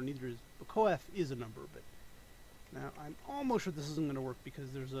 For that matter, neither is coef is a number, but now I'm almost sure this isn't going to work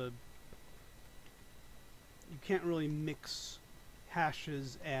because there's a you can't really mix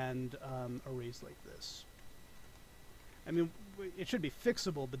hashes and arrays like this. I mean, it should be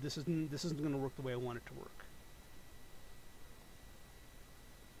fixable, but this isn't going to work the way I want it to work.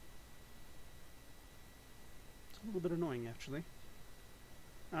 It's a little bit annoying, actually.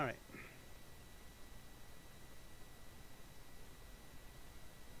 All right.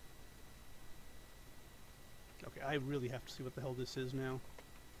 Okay, I really have to see what the hell this is now.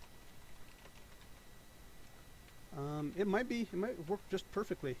 It might work just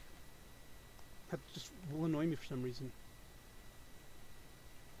perfectly. That just will annoy me for some reason.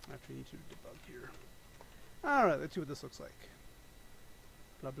 I actually need to debug here. Alright, let's see what this looks like.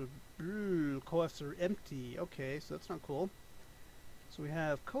 Blah, blah, blah. Coefs are empty. Okay, so that's not cool. So we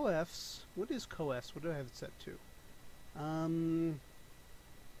have coefs. What is coefs? What do I have it set to?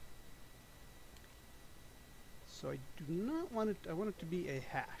 So I do not want it, I want it to be a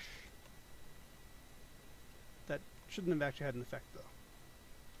hash. That shouldn't have actually had an effect, though.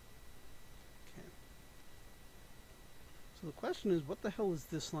 Okay. So the question is, what the hell is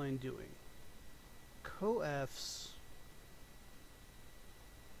this line doing? Coefs,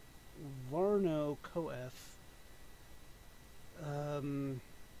 varno coef.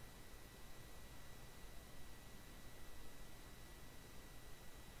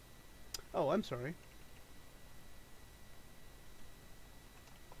 Oh, I'm sorry.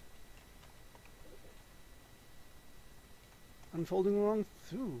 Unfolding wrong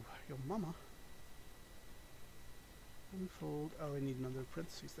through your mama. Unfold. Oh, I need another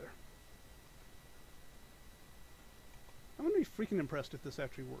parentheses there. I'm gonna be freaking impressed if this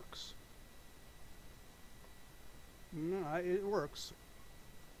actually works. No, it works.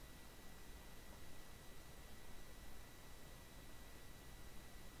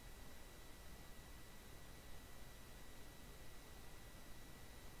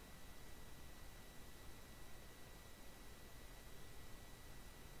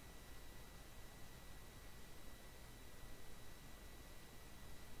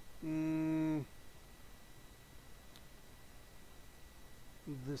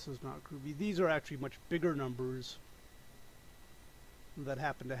 This is not groovy. These are actually much bigger numbers that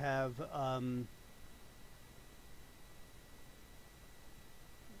happen to have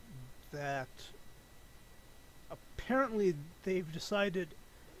that apparently they've decided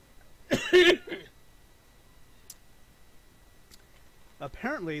to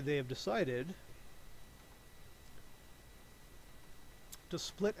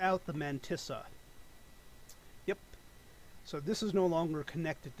split out the mantissa. Yep. So this is no longer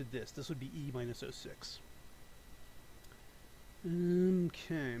connected to this. This would be E minus 06.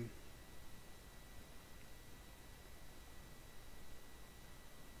 Okay.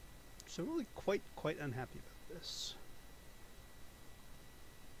 So really quite unhappy about this.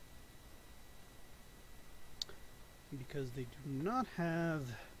 Because they do not have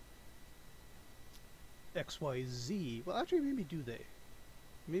XYZ. Well, actually, maybe do they?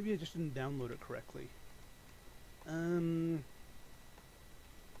 Maybe I just didn't download it correctly. Because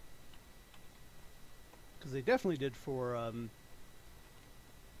they definitely did for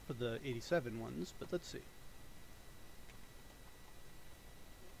the 87 ones, but let's see.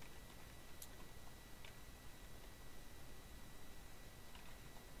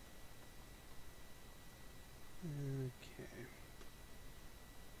 Okay.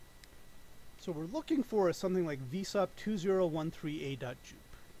 So we're looking for something like vsop2013a.jup.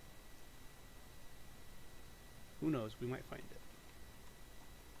 Who knows? We might find it.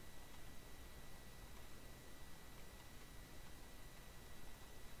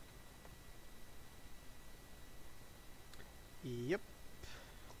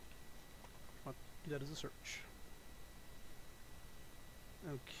 that as a search.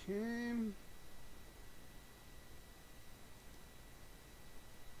 Okay.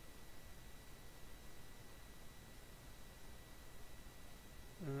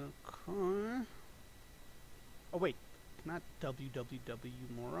 Okay. Oh wait, not www, you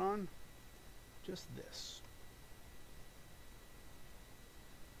moron. Just this.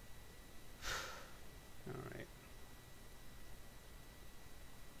 Alright.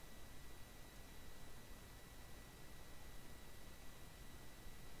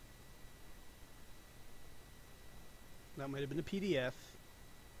 That might have been a PDF.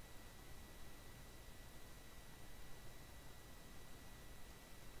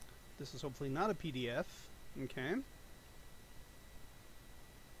 This is hopefully not a PDF. Okay.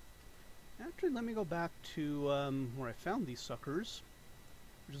 Actually, let me go back to where I found these suckers.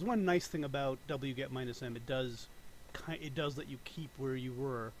 Which is one nice thing about wget-m. It does let you keep where you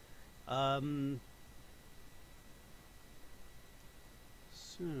were.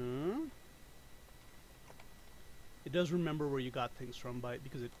 So it does remember where you got things from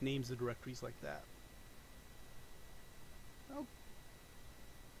because it names the directories like that. Oh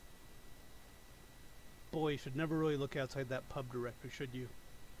boy, you should never really look outside that pub directory, should you?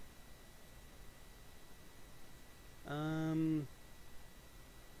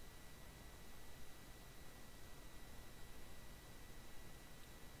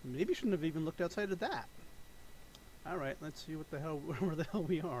 Maybe shouldn't have even looked outside of that. Alright, let's see what the hell, where the hell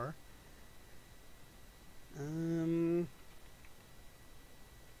we are. Is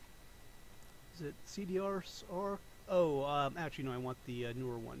it CDR or... Oh, actually no, I want the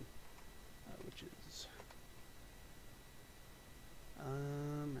newer one. Which is...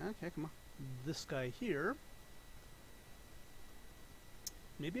 okay, come on. This guy here.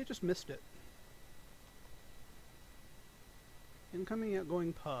 Maybe I just missed it. Incoming,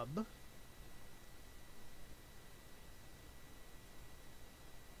 outgoing pub.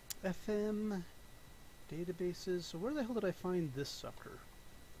 FM databases. So where the hell did I find this sucker?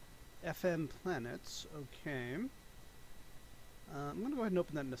 FM planets. Okay. I'm going to go ahead and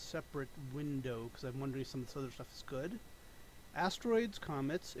open that in a separate window because I'm wondering if some of this other stuff is good. Asteroids,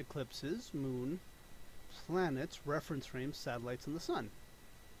 comets, eclipses, moon, planets, reference frames, satellites, and the sun.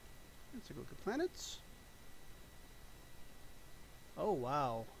 Let's take a look at planets. Oh,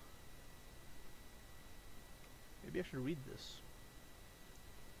 wow. Maybe I should read this.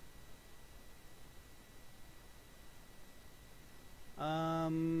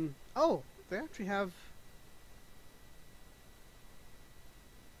 Oh, they actually have...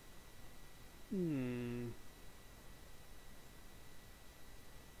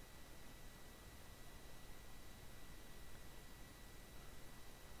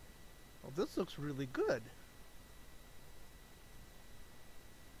 Well, this looks really good.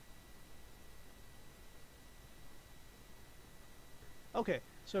 Okay,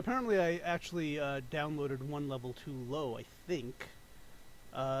 so apparently I actually downloaded one level too low, I think.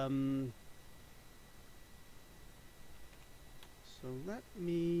 So let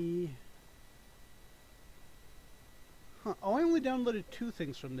me... Huh, oh, I only downloaded 2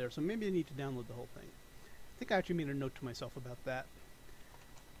 things from there, so maybe I need to download the whole thing. I think I actually made a note to myself about that.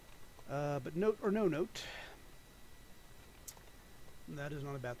 But note or no note, that is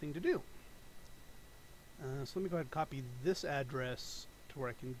not a bad thing to do. So let me go ahead and copy this address to where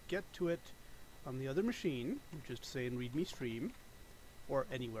I can get to it on the other machine, which is to say in README stream, or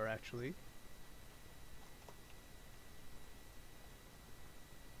anywhere actually.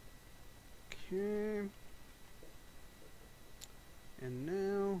 Okay. And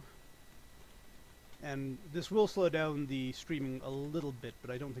now, and this will slow down the streaming a little bit,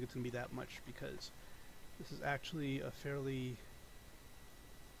 but I don't think it's going to be that much because this is actually a fairly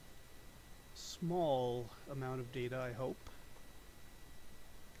small amount of data, I hope.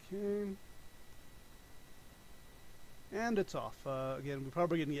 Okay. And it's off. Again, we're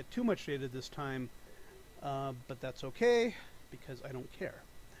probably going to get too much data this time, but that's okay because I don't care.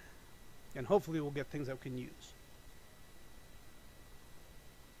 And hopefully we'll get things that we can use.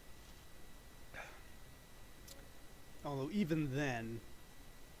 Although even then,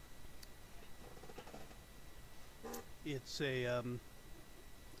 it's a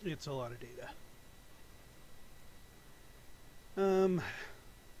lot of data.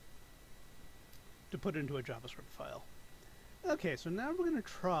 To put into a JavaScript file. Okay, so now we're going to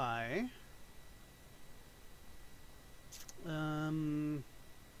try.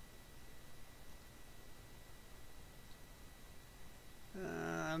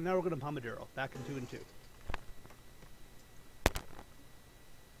 Now we're going to Pomodoro, back in 2 and 2.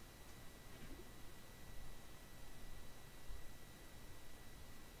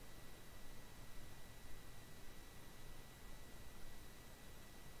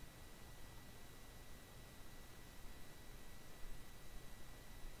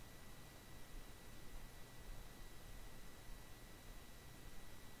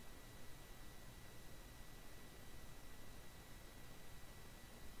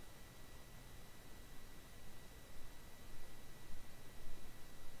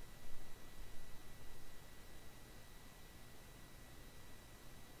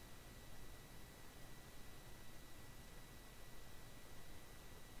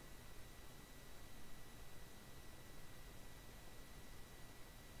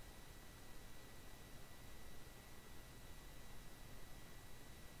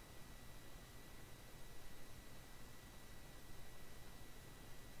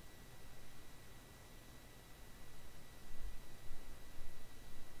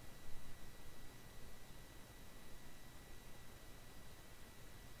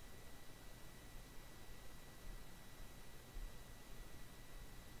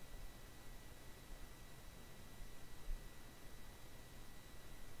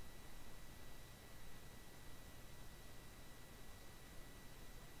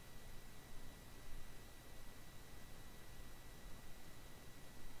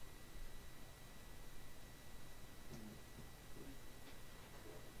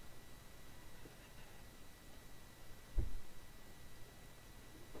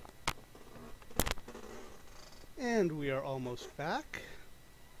 almost back.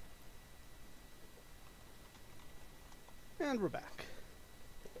 And we're back.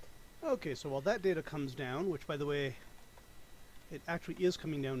 Okay, so while that data comes down, which by the way, it actually is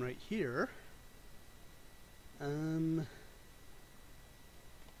coming down right here. The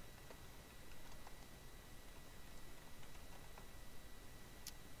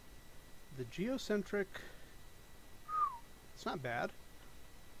geocentric, it's not bad.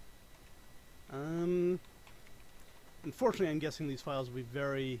 Unfortunately, I'm guessing these files will be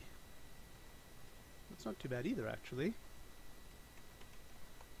very... It's not too bad either, actually.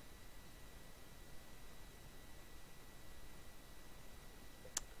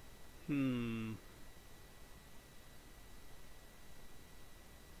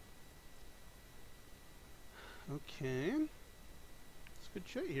 Okay. It's good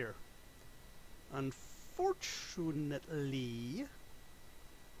shit here. Unfortunately...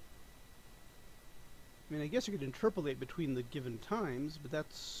 I mean, I guess you could interpolate between the given times, but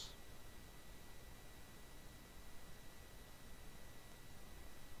that's...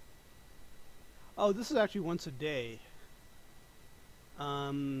 Oh, this is actually once a day.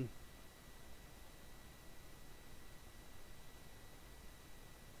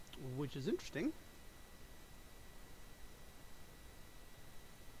 Which is interesting.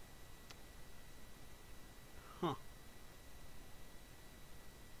 Huh.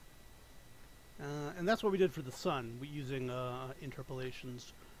 And that's what we did for the sun, using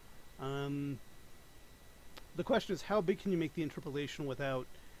interpolations. The question is, how big can you make the interpolation without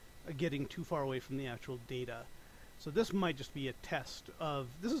getting too far away from the actual data? So this might just be a test of...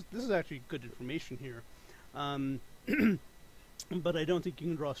 This is actually good information here. But I don't think you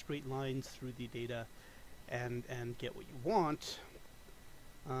can draw straight lines through the data and get what you want.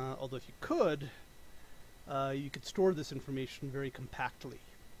 Although if you could store this information very compactly.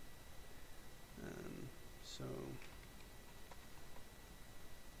 So,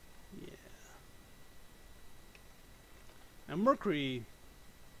 yeah. Now Mercury,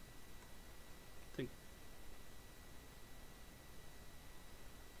 I think,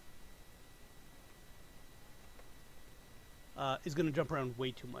 is going to jump around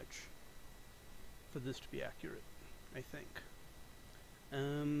way too much for this to be accurate, I think.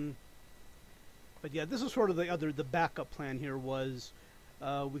 But yeah, this is sort of the backup plan here was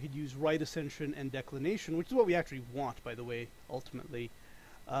we could use right ascension and declination, which is what we actually want, by the way, ultimately,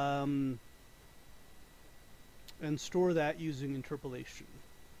 and store that using interpolation.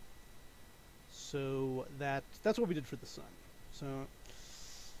 So that's what we did for the sun. So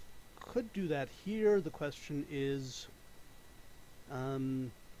could do that here. The question is, and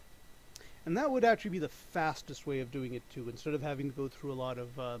that would actually be the fastest way of doing it too. Instead of having to go through a lot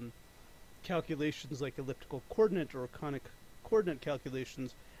of calculations like elliptical coordinate or conic coordinate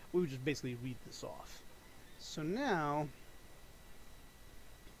calculations, we would just basically read this off. So now,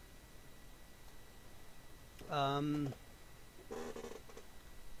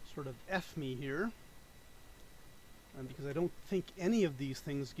 sort of F me here, because I don't think any of these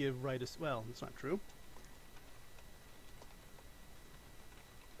things give right as well. That's not true.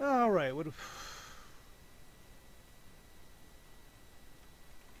 All right. What?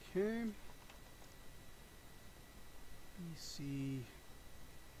 Okay. BC.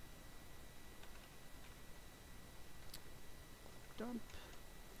 Dump.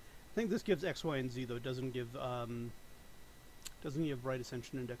 I think this gives X, Y, and Z though. It doesn't give right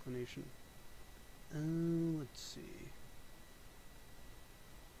ascension and declination. Let's see.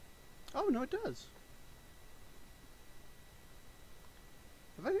 Oh no, it does.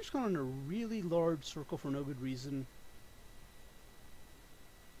 Have I just gone on a really large circle for no good reason?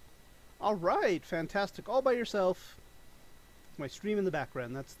 All right, fantastic, all by yourself. My stream in the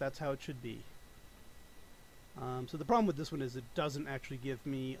background. That's how it should be. So the problem with this one is it doesn't actually give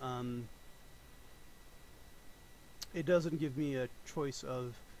me it doesn't give me a choice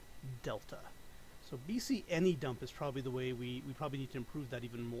of delta. So BC any dump is probably the way we probably need to improve that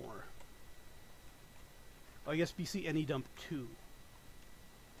even more. Oh, I guess BC any dump 2.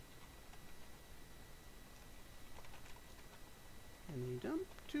 Any dump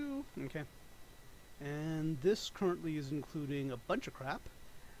 2. Okay. And this currently is including a bunch of crap,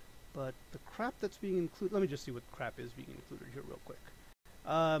 but the crap that's being included... Let me just see what crap is being included here real quick.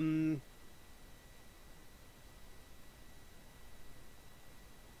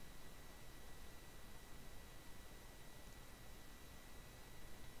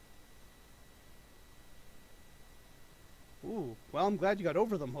 Ooh, well, I'm glad you got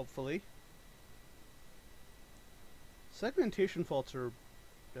over them, hopefully. Segmentation faults are...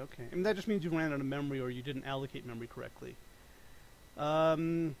 Okay. I mean, that just means you ran out of memory or you didn't allocate memory correctly.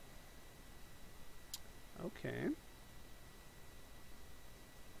 Okay.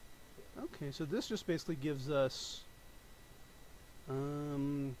 Okay, so this just basically gives us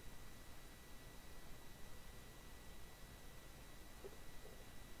let's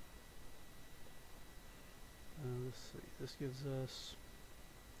see, this gives us,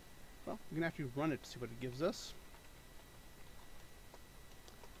 well, we can actually run it to see what it gives us.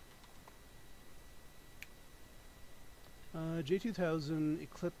 J2000,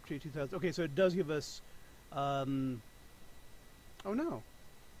 Eclipse J2000. Okay, so it does give us, oh no.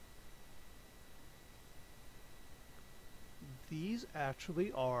 These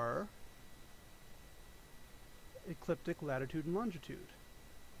actually are ecliptic latitude and longitude.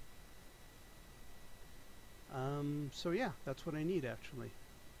 So yeah, that's what I need actually.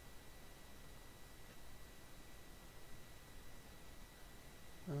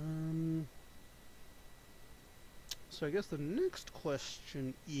 So I guess the next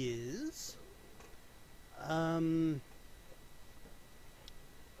question is, can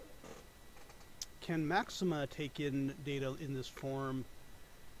Maxima take in data in this form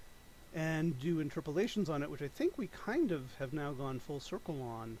and do interpolations on it, which I think we kind of have now gone full circle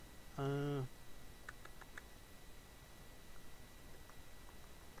on.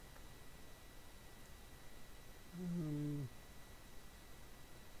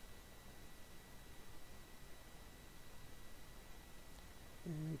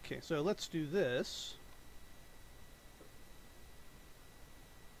 Okay, so let's do this.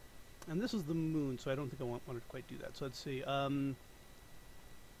 And this is the moon, so I don't think I want to quite do that. So let's see. So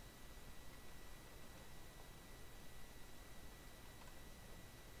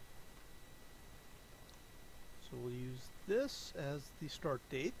we'll use this as the start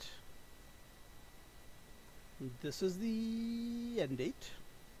date. This is the end date.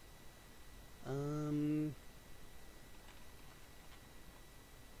 And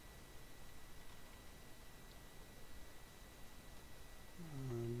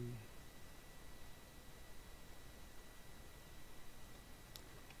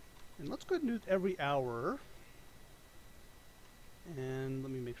let's go ahead and do it every hour. And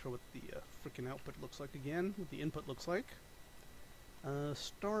let me make sure what the frickin' output looks like again, what the input looks like.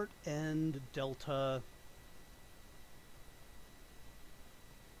 Start, end, delta.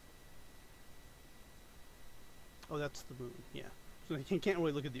 Oh, that's the moon, yeah. So you can't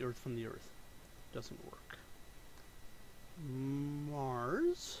really look at the Earth from the Earth. Doesn't work.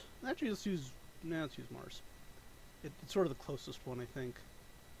 Mars. Actually, let's use Mars. It's sort of the closest one, I think.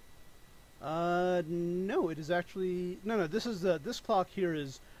 No, it is actually no. This is this clock here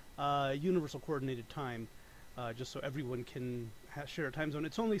is universal coordinated time, just so everyone can share a time zone.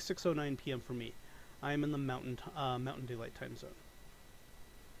 It's only 6:09 p.m. for me. I am in the Mountain Daylight Time Zone.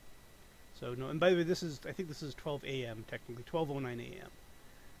 So no, and by the way, I think this is 12 a.m. technically, 12:09 a.m.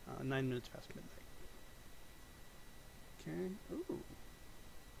 9 minutes past midnight. Okay. Ooh.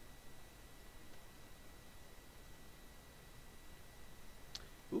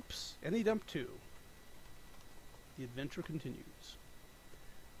 Oops. Any dump 2. The adventure continues.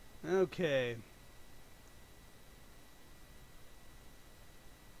 Okay.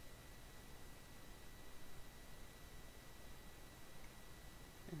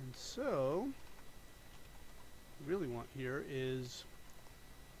 And so, what we really want here is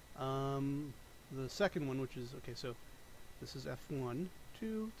the second one, which is, okay, so this is F1,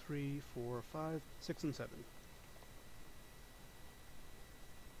 2, 3, 4, 5, 6, and 7.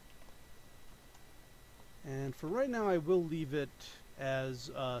 And for right now, I will leave it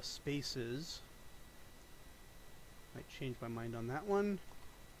as spaces. Might change my mind on that one.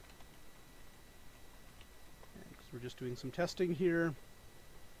 Because we're just doing some testing here.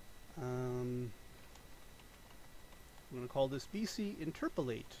 I'm going to call this BC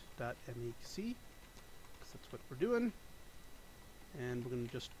interpolate.mec, because that's what we're doing. And we're going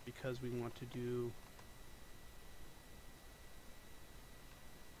to just, because we want to do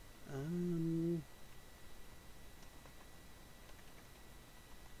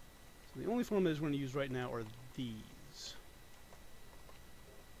so the only formulas we're going to use right now are these.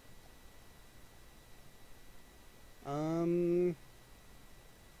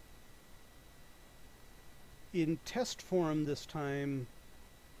 In test form this time,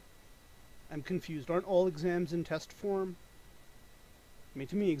 I'm confused. Aren't all exams in test form? I mean,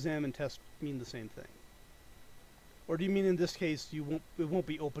 to me, exam and test mean the same thing. Or do you mean in this case it won't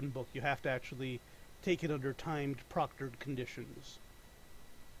be open book? You have to actually take it under timed, proctored conditions.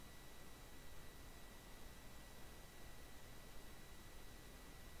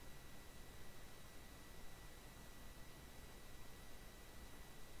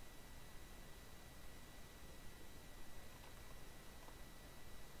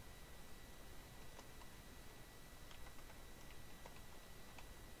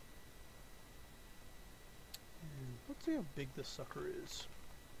 Let's see how big this sucker is.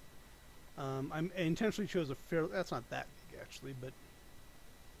 I intentionally chose a fair. That's not that big actually, but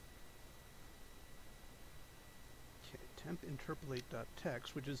okay. Temp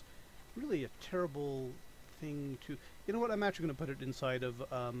interpolate.txt, which is really a terrible thing to. You know what? I'm actually going to put it inside of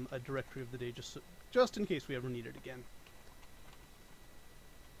a directory of the day, just in case we ever need it again.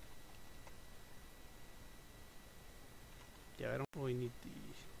 Yeah, I don't really need the.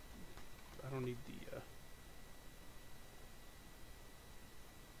 I don't need the.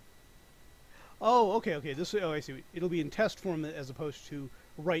 Oh, okay, okay. This. Oh, I see. It'll be in test form as opposed to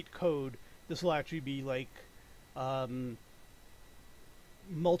write code. This will actually be like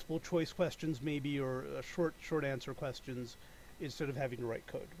multiple choice questions, maybe, or short answer questions, instead of having to write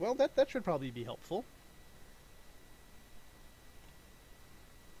code. Well, that should probably be helpful.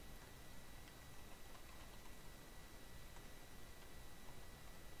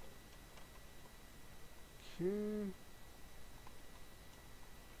 Okay.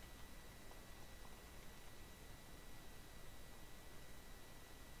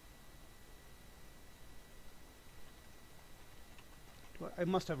 I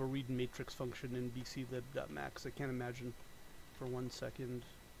must have a read matrix function in bclib.max. I can't imagine for 1 second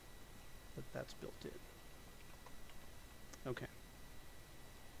that that's built in. Okay.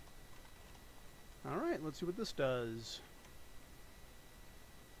 All right, let's see what this does.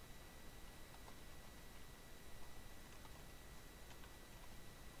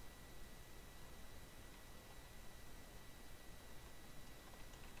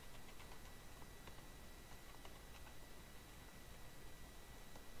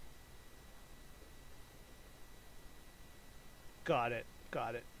 Got it.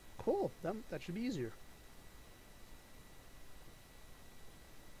 Got it. Cool. That should be easier.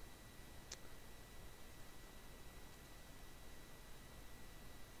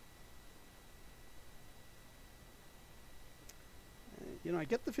 You know, I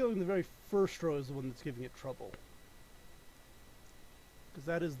get the feeling the very first row is the one that's giving it trouble. Because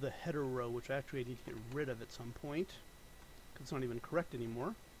that is the header row, which actually I need to get rid of at some point. Because it's not even correct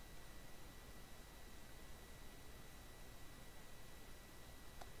anymore.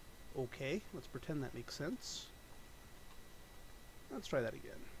 Okay, let's pretend that makes sense. Let's try that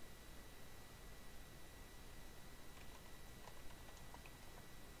again.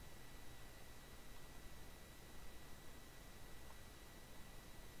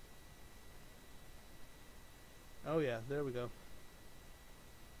 Oh yeah, there we go.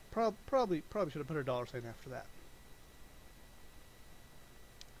 Probably should have put a $sign after that.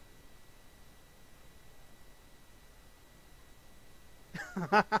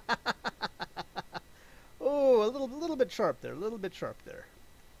 Oh, a little bit sharp there. A little bit sharp there.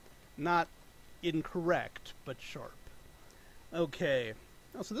 Not incorrect, but sharp. Okay.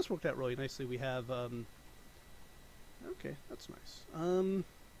 Oh, so this worked out really nicely. We have okay, that's nice.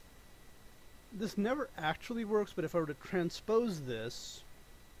 This never actually works, but if I were to transpose this,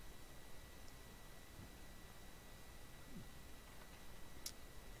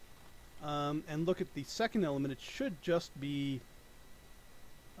 and look at the second element, it should just be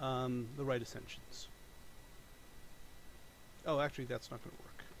the right ascensions. Oh, actually, that's not going to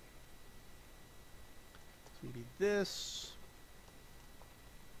work. It's going to be this.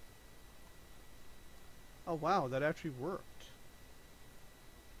 Oh, wow, that actually worked.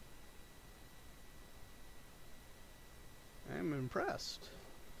 I'm impressed.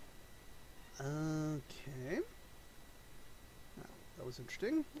 Okay. Oh, that was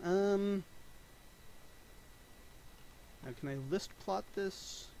interesting. Now, can I list plot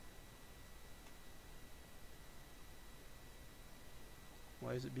this?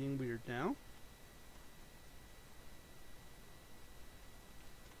 Why is it being weird now?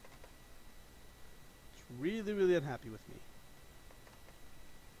 It's really, really unhappy with me.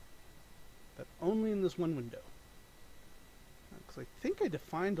 But only in this one window. Because I think I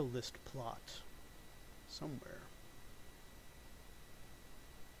defined a list plot somewhere.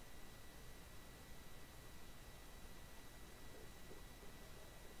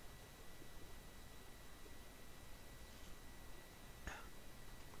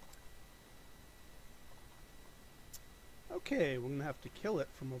 Okay, we're going to have to kill it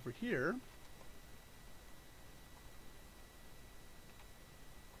from over here.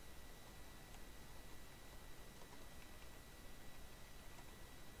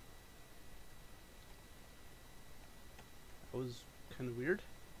 That was kind of weird.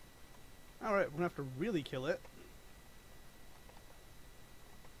 Alright, we're going to have to really kill it.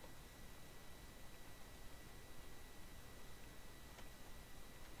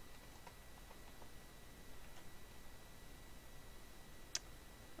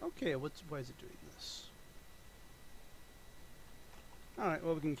 Okay, why is it doing this? Alright,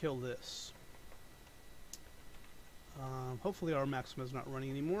 well, we can kill this. Hopefully our maxima is not running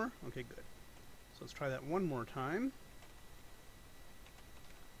anymore. Okay, good. So let's try that one more time.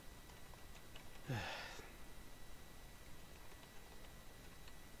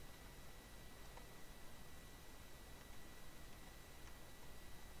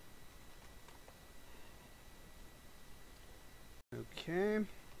 Okay.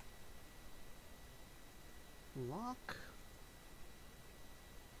 Lock.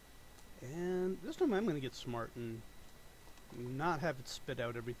 And this time I'm going to get smart and not have it spit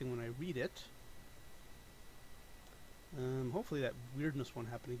out everything when I read it. Hopefully that weirdness won't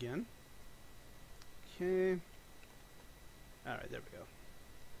happen again. Okay. Alright, there we go.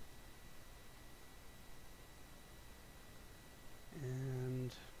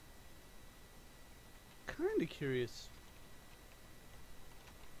 And kind of curious.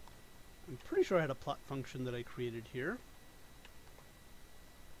 I'm pretty sure I had a plot function that I created here.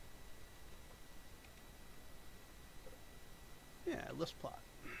 Yeah, list plot.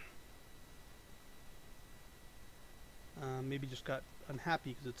 Maybe just got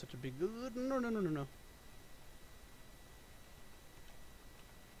unhappy because it's such a big... No.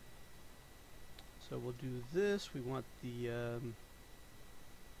 So we'll do this. We want the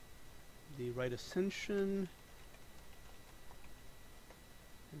right ascension.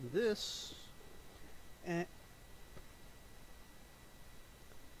 And this. And I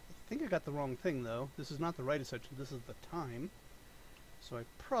think I got the wrong thing though. This is not the right ascension. This is the time. So I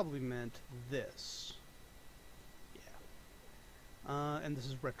probably meant this. Yeah. And this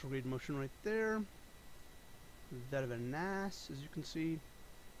is retrograde motion right there. That of a NAS, as you can see.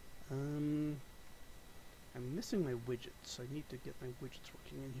 I'm missing my widgets. I need to get my widgets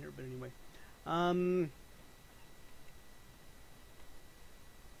working in here, but anyway.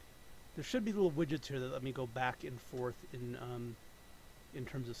 There should be little widgets here that let me go back and forth in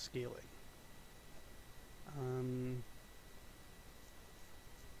terms of scaling.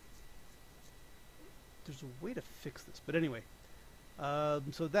 There's a way to fix this, but anyway.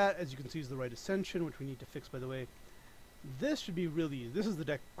 So that, as you can see, is the right ascension, which we need to fix, by the way. This should be really easy. This is the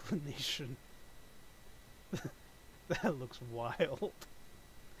declination. That looks wild.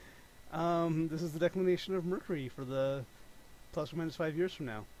 This is the declination of Mercury for the plus or minus 5 years from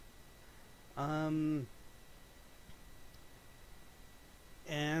now.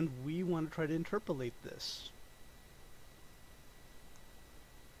 And we want to try to interpolate this.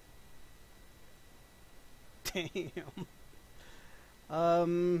 Damn. I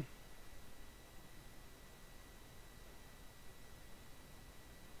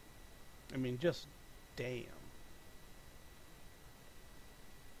mean, just damn.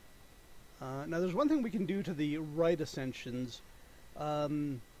 Now, there's one thing we can do to the right ascensions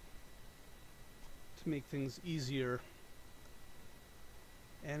to make things easier.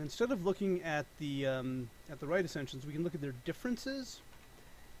 And instead of looking at the right ascensions, we can look at their differences.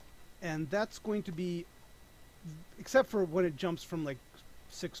 And that's going to be, except for when it jumps from like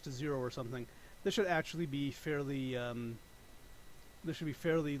 6 to 0 or something, this should actually be fairly, this should be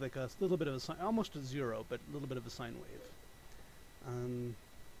fairly like a little bit of a sine, almost a 0, but a little bit of a sine wave.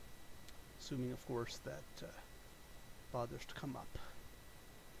 Assuming, of course, that bothers to come up.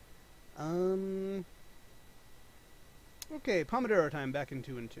 Okay, Pomodoro time, back in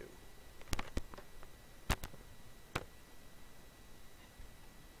 2 and 2.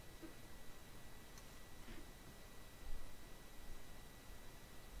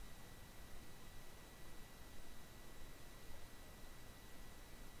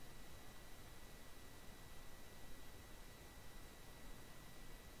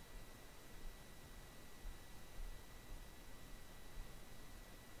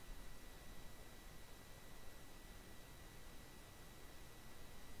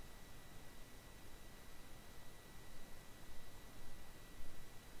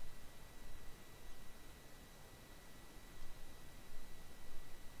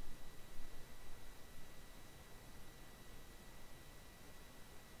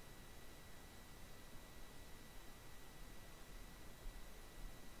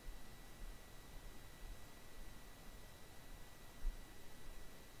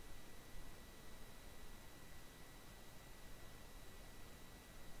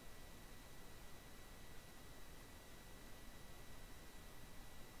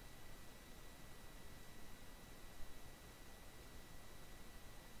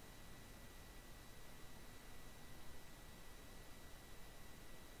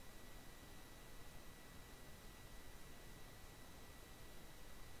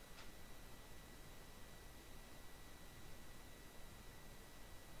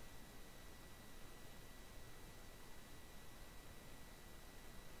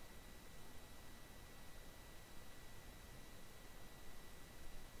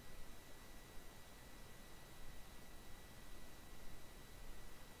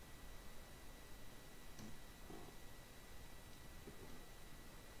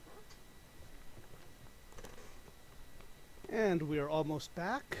 And we are almost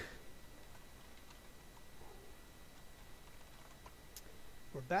back.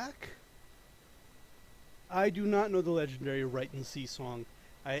 We're back. I do not know the legendary Write in C song.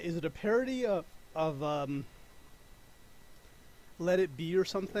 Is it a parody of Let It Be or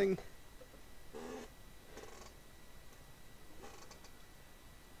something?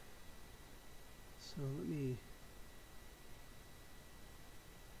 So let me...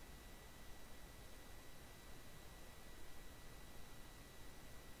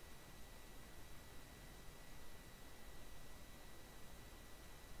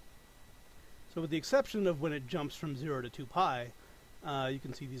 So with the exception of when it jumps from 0 to 2 pi, you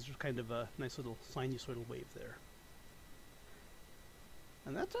can see these are kind of a nice little sinusoidal wave there.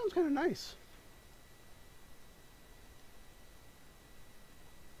 And that sounds kind of nice.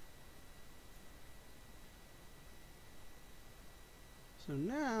 So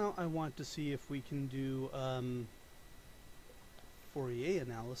now I want to see if we can do Fourier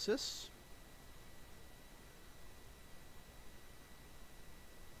analysis.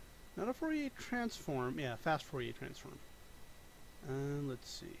 Not a Fourier transform, yeah, fast Fourier transform.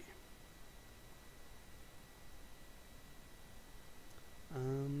 Let's see.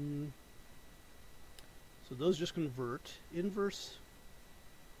 So those just convert. Inverse.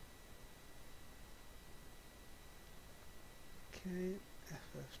 Okay,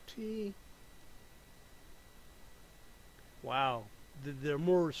 FFT. Wow, they're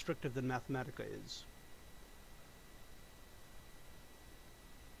more restrictive than Mathematica is.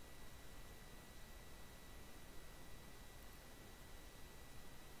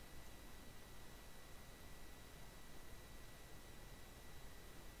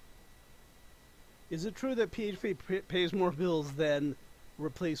 Is it true that PHP pays more bills than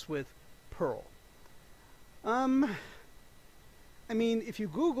replace with Perl? I mean, if you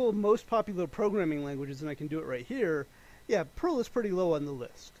Google most popular programming languages, and I can do it right here, yeah, Perl is pretty low on the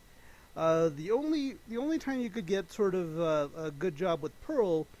list. The only time you could get sort of a good job with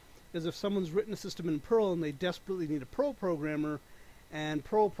Perl is if someone's written a system in Perl and they desperately need a Perl programmer, and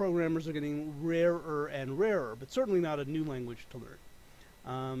Perl programmers are getting rarer and rarer, but certainly not a new language to learn.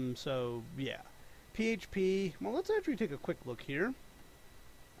 So, yeah. PHP, well, let's actually take a quick look here.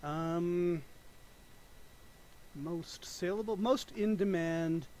 Most saleable, most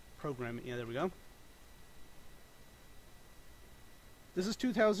in-demand programming. Yeah, there we go. This is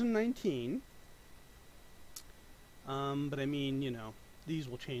 2019. But I mean, you know, these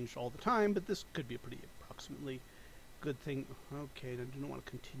will change all the time, but this could be a pretty approximately good thing. Okay, I do not want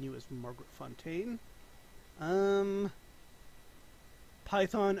to continue as Margaret Fontaine.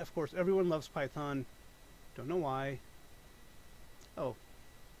 Python, of course, everyone loves Python. Don't know why. Oh.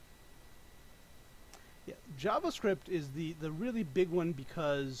 Yeah, JavaScript is the really big one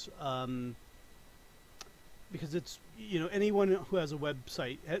because it's, you know, anyone who has a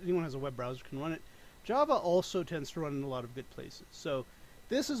website, anyone who has a web browser can run it. Java also tends to run in a lot of good places. So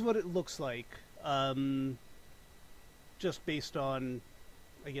this is what it looks like, just based on,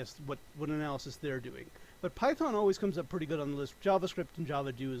 I guess, what analysis they're doing. But Python always comes up pretty good on the list. JavaScript and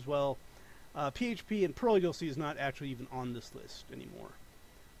Java do as well. PHP and Perl, you'll see, is not actually even on this list anymore.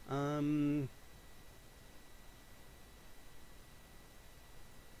 I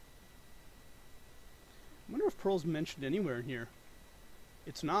wonder if Perl's mentioned anywhere in here.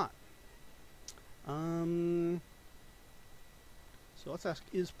 It's not. So let's ask,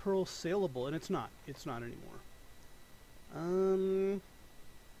 is Perl saleable? And it's not. It's not anymore.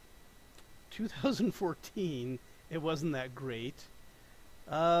 2014, it wasn't that great.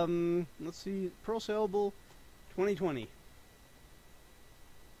 Let's see, Perl saleable, 2020.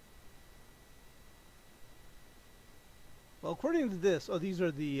 Well, according to this, oh, these are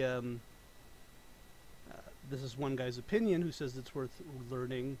the, this is one guy's opinion who says it's worth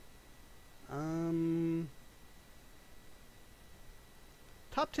learning.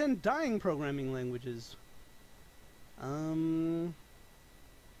 Top 10 dying programming languages.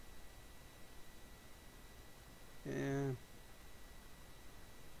 Yeah.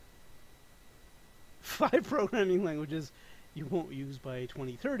 5 programming languages you won't use by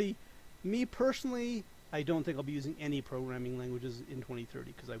 2030. Me personally, I don't think I'll be using any programming languages in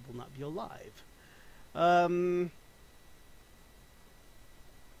 2030 because I will not be alive. So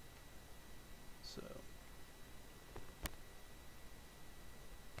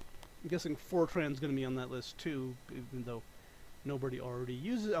I'm guessing Fortran's going to be on that list too, even though nobody already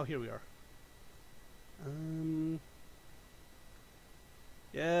uses. Oh, here we are.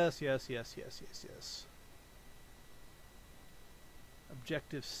 Yes.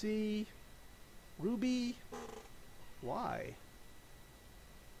 Objective-C, Ruby. Why?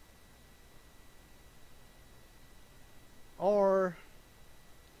 R,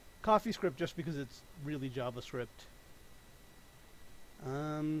 CoffeeScript just because it's really JavaScript.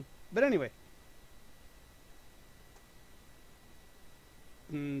 But anyway,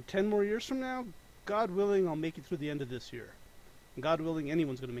 10 more years from now, God willing, I'll make it through the end of this year. God willing,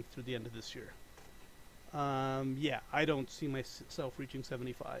 anyone's going to make it through the end of this year. Yeah, I don't see myself reaching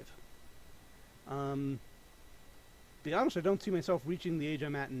 75. To be honest, I don't see myself reaching the age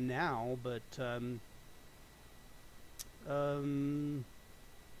I'm at now, but,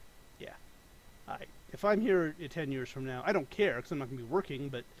 yeah. If I'm here 10 years from now, I don't care, because I'm not going to be working,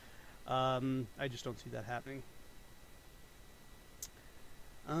 but, I just don't see that happening.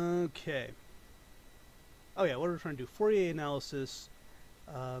 Okay. Oh yeah, what are we trying to do? Fourier analysis.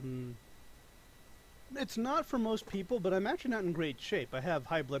 It's not for most people, but I'm actually not in great shape. I have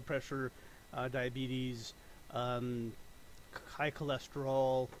high blood pressure, diabetes, high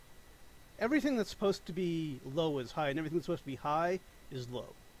cholesterol. Everything that's supposed to be low is high, and everything that's supposed to be high is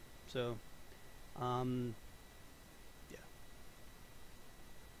low. So, yeah.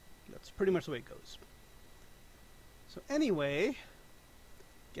 That's pretty much the way it goes. So anyway,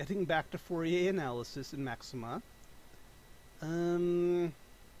 getting back to Fourier analysis in Maxima.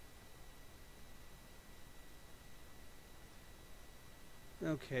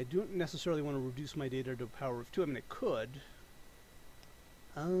 Okay, I don't necessarily want to reduce my data to a power of 2. I mean, I could.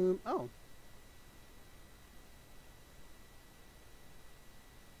 Oh.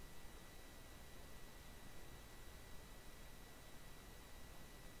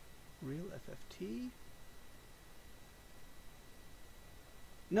 Real FFT?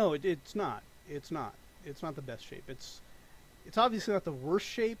 No, it's not. It's not. It's not the best shape. It's obviously not the worst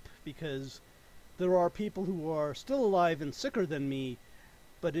shape, because there are people who are still alive and sicker than me,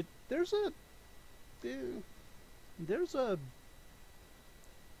 but there's a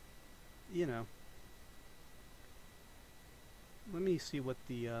you know, let me see what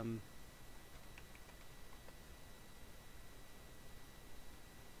the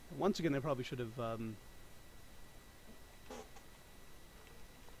once again I probably should have the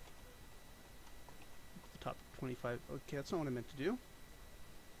top 25. Okay, that's not what I meant to do.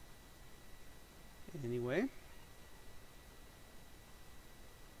 Anyway,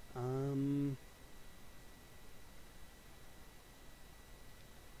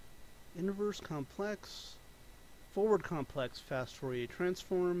 inverse complex, forward complex, fast Fourier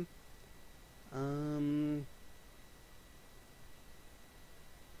transform.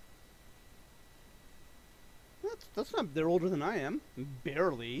 That's not. They're older than I am,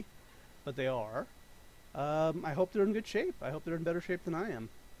 barely, but they are. I hope they're in good shape. I hope they're in better shape than I am.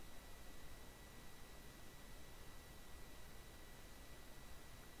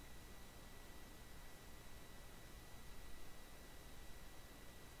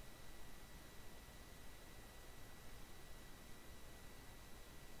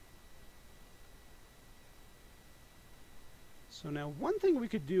 So now one thing we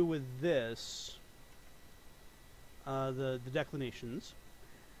could do with this, the declinations,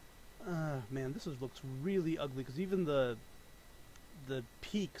 man, this looks really ugly, because even the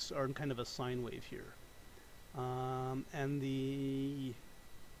peaks are in kind of a sine wave here. And I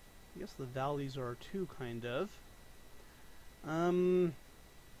guess the valleys are too, kind of. I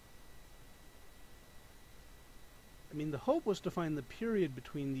mean, the hope was to find the period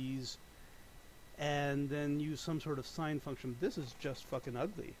between these and then use some sort of sine function. This is just fucking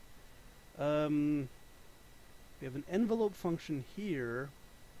ugly. We have an envelope function here.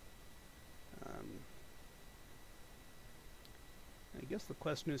 I guess the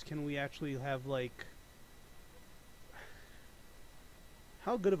question is, can we actually have, like,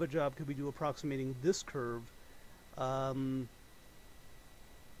 how good of a job could we do approximating this curve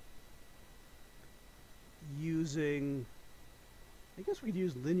using, I guess we could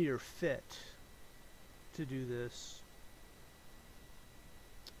use linear fit to do this.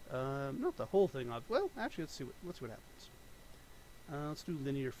 Not the whole thing. Well, actually, let's see what happens. Let's do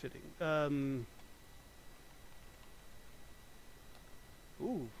linear fitting.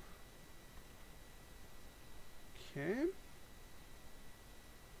 Ooh. Okay.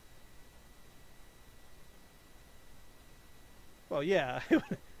 Well, yeah, I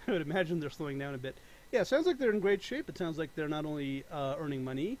would imagine they're slowing down a bit. Yeah, it sounds like they're in great shape. It sounds like they're not only earning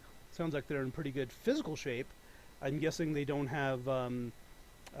money. It sounds like they're in pretty good physical shape. I'm guessing they don't have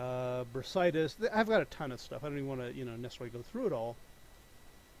bursitis. I've got a ton of stuff. I don't even want to, necessarily go through it all.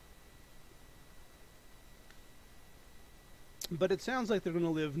 But it sounds like they're going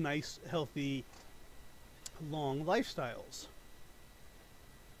to live nice, healthy, long lifestyles,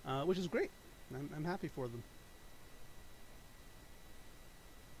 which is great. I'm happy for them.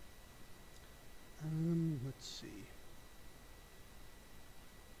 Let's see.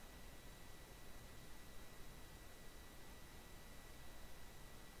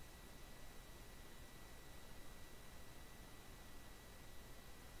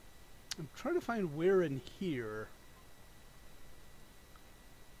 trying to find where in here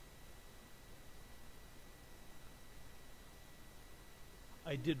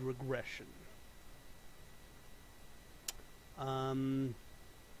I did regression.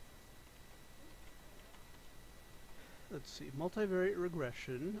 Let's see, multivariate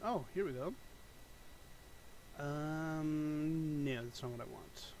regression. Oh, here we go. No, that's not what I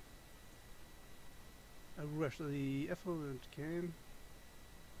want. Regression, the FO came.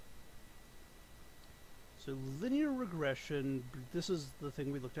 So linear regression, this is the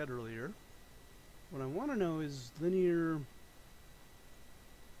thing we looked at earlier. What I want to know is linear.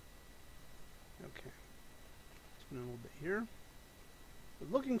 Okay, spin a little bit here. What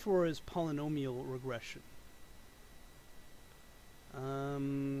we're looking for is polynomial regression.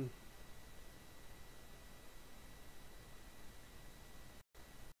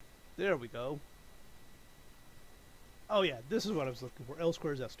 There we go. Oh yeah, this is what I was looking for. L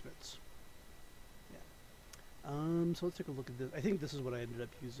squares estimates. Yeah. So let's take a look at this. I think this is what I ended up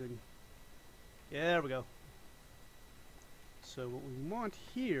using. Yeah, there we go. So what we want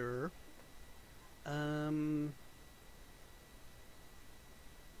here, so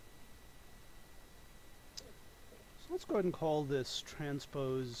let's go ahead and call this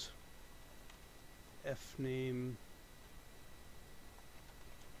transpose F name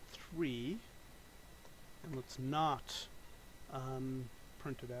 3, and let's not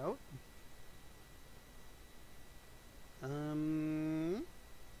print it out.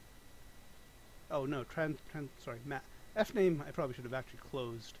 Oh no, sorry, F name I probably should have actually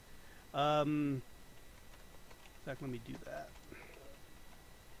closed. In fact, let me do that.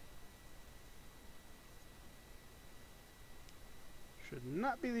 Should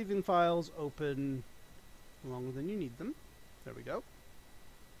not be leaving files open longer than you need them. There we go.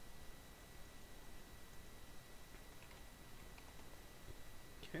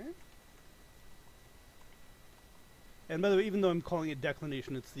 Okay. And by the way, even though I'm calling it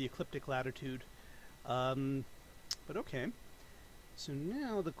declination, it's the ecliptic latitude. But okay. So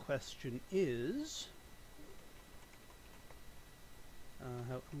now the question is,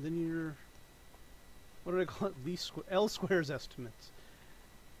 how linear, what did I call it? L squares estimates.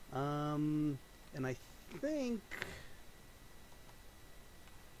 And I think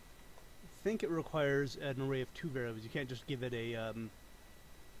it requires an array of 2 variables. You can't just give it a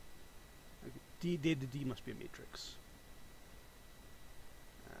D to D must be a matrix.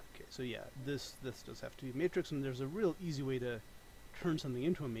 Okay, so yeah, this does have to be a matrix, and there's a real easy way to turn something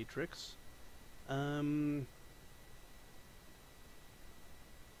into a matrix. Okay,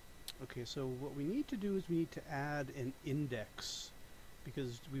 so what we need to do is we need to add an index,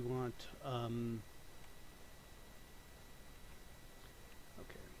 because we want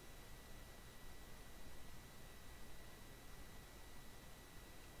okay.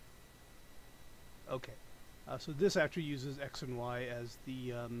 Okay, so this actually uses X and Y as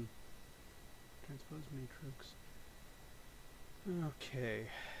the transpose matrix. Okay.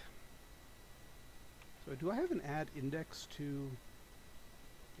 So do I have an add index to?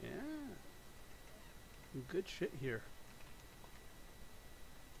 Yeah. Good shit here.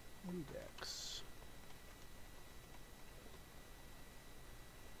 Index.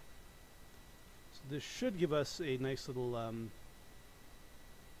 So this should give us a nice little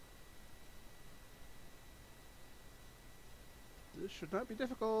this should not be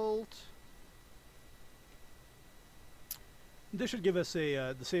difficult. This should give us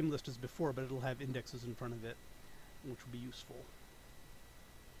a the same list as before, but it'll have indexes in front of it, which will be useful.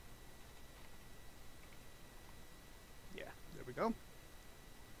 Yeah, there we go.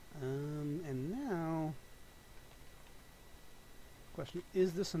 And now, question,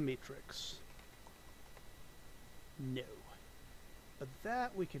 is this a matrix? No. But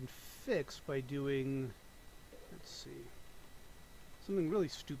that we can fix by doing, let's see, something really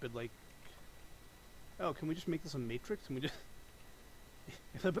stupid like, oh, can we just make this a matrix? Can we just,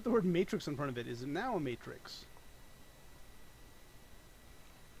 if I put the word matrix in front of it, is it now a matrix?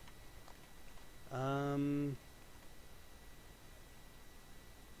 Okay.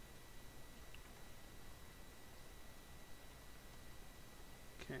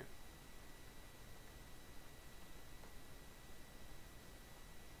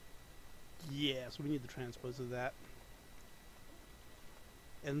 Yeah, so we need the transpose of that.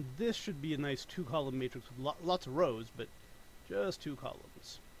 And this should be a nice 2-column matrix with lots of rows, but just 2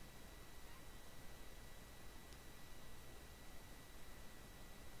 columns.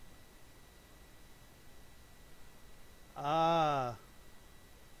 Ah,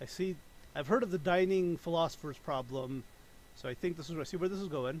 I see. I've heard of the dining philosopher's problem, so I think this is. I see where this is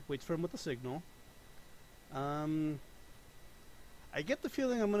going. Waits for him with the signal. I get the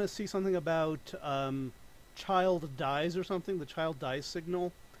feeling I'm going to see something about child dies or something, the child dies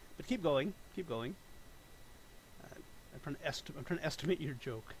signal. But keep going, keep going. I'm trying to estimate your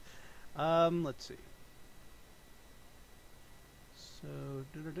joke. Let's see. So,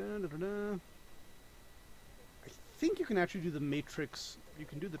 I think you can actually do the matrix. You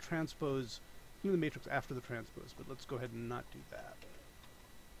can do the transpose. You can do the matrix after the transpose, but let's go ahead and not do that.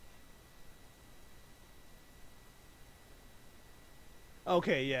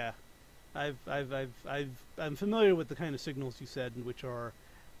 Okay, yeah. I'm familiar with the kind of signals you said, which are,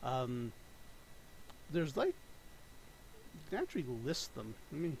 there's like, you can actually list them.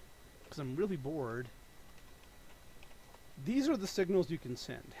 I mean, because I'm really bored. These are the signals you can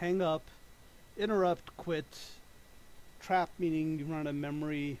send. Hang up, interrupt, quit, trap meaning you run out of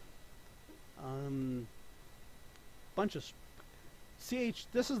memory, bunch of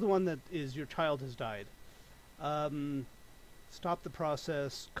this is the one that is your child has died. Stop the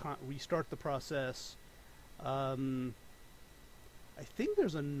process, restart the process. I think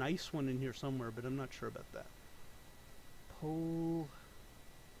there's a nice one in here somewhere, but I'm not sure about that. Poll.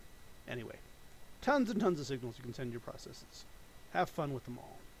 Anyway, tons and tons of signals you can send your processes. Have fun with them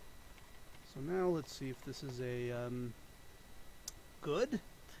all. So now let's see if this is a good.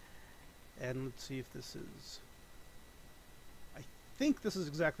 And let's see if this is... I think this is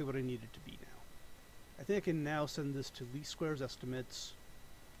exactly what I need it to be now. I think I can now send this to least squares estimates,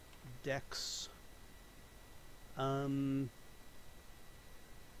 dex,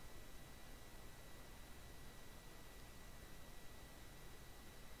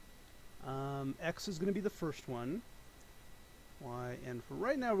 x is going to be the first one, y, and for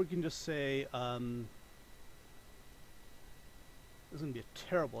right now we can just say, this is going to be a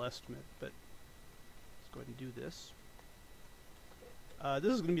terrible estimate, but let's go ahead and do this.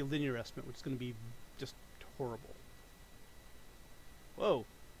 This is going to be a linear estimate, which is going to be just horrible. Whoa.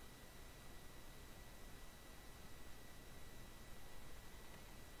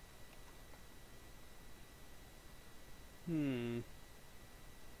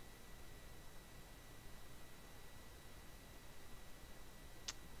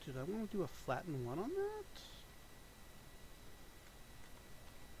 Did I want to do a flatten one on that?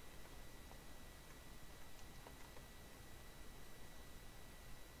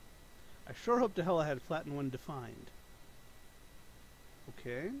 I sure hope to hell I had flatten one defined.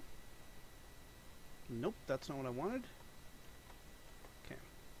 Okay. Nope, that's not what I wanted. Okay.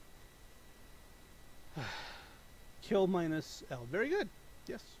 Kill minus L. Very good.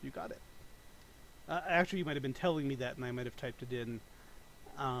 Yes, you got it. Actually, you might have been telling me that, and I might have typed it in,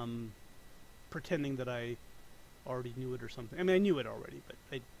 pretending that I already knew it or something. I mean, I knew it already, but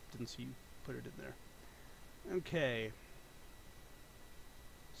I didn't see you put it in there. Okay.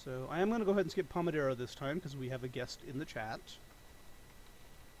 So I am going to go ahead and skip Pomodoro this time because we have a guest in the chat.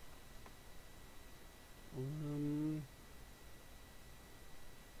 Let's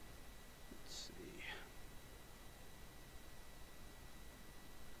see.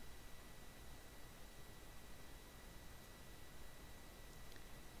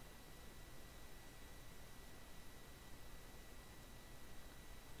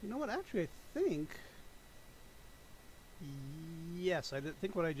 You know what? Actually, I think... Yes, I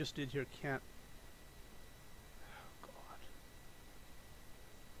think what I just did here can't... Oh, God.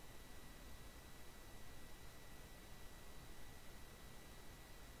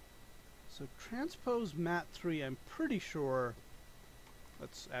 So transpose mat3, I'm pretty sure...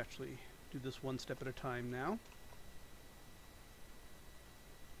 Let's actually do this one step at a time now.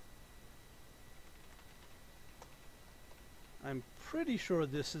 I'm pretty sure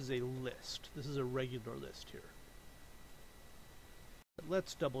this is a list. This is a regular list here.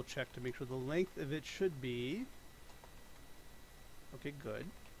 Let's double check to make sure the length of it should be... Okay, good.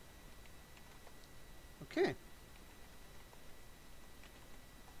 Okay.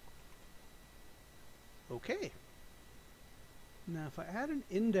 Okay. Now if I add an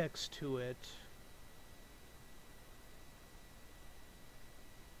index to it...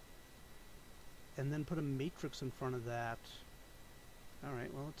 and then put a matrix in front of that...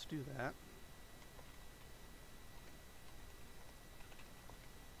 Alright, well, let's do that.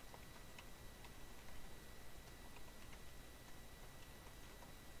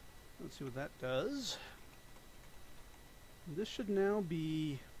 Let's see what that does. This should now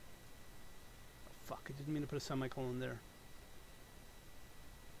be... Oh, fuck, I didn't mean to put a semicolon there.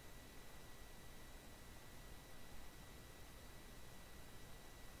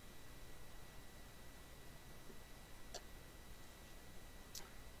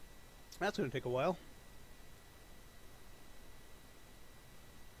 That's going to take a while.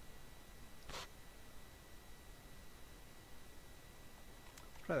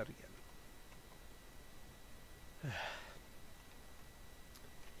 try that again.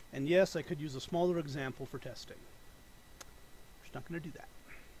 And yes, I could use a smaller example for testing. I'm just not going to do that.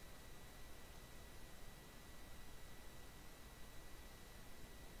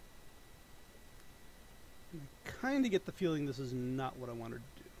 And I kind of get the feeling this is not what I wanted to do.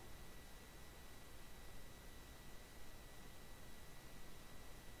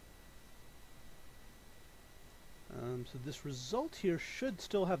 So this result here should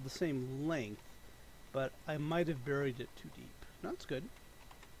still have the same length, but I might have buried it too deep. No, that's good.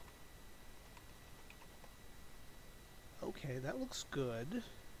 Okay, that looks good.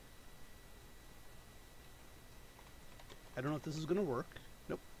 I don't know if this is going to work.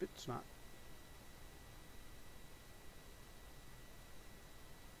 Nope, it's not.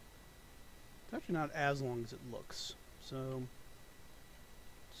 It's actually not as long as it looks. So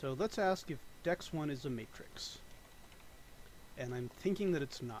let's ask if dex1 is a matrix. And I'm thinking that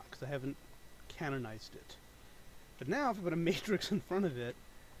it's not, because I haven't canonized it. But now, if I put a matrix in front of it,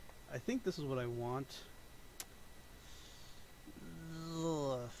 I think this is what I want.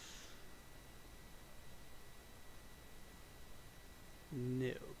 Ugh.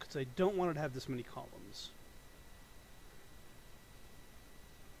 No, because I don't want it to have this many columns.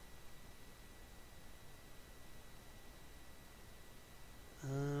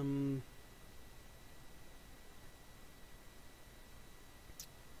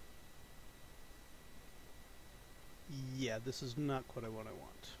 Yeah, this is not what I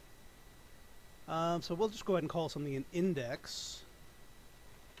want. So we'll just go ahead and call something an index.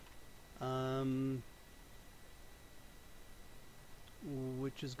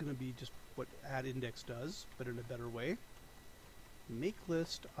 Which is going to be just what add index does, but in a better way. Make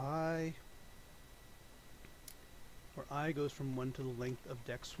list I, where I goes from 1 to the length of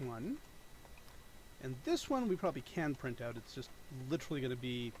dex1. And this one we probably can print out. It's just literally going to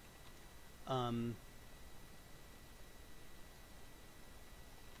be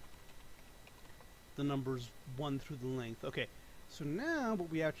the numbers 1 through the length. Okay, so now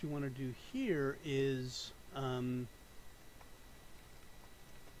what we actually want to do here is I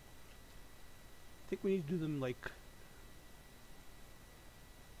think we need to do them like,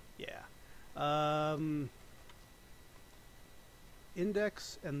 yeah,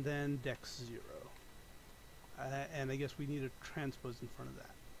 index and then dex 0. And I guess we need a transpose in front of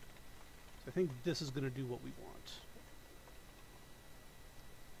that. So I think this is going to do what we want.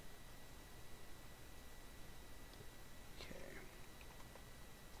 Okay.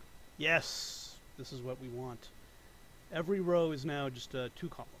 Yes, this is what we want. Every row is now just 2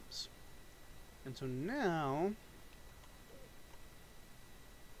 columns. And so now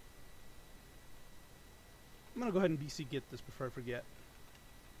I'm going to go ahead and BC git this before I forget.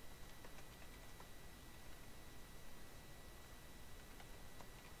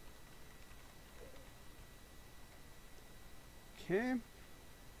 Okay.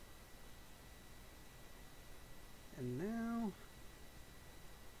 And now,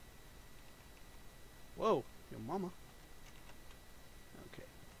 whoa, yo mama. Okay.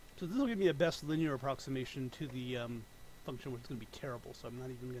 So this will give me a best linear approximation to the function, which is going to be terrible, so I'm not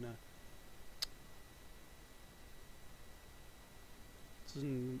even going to. This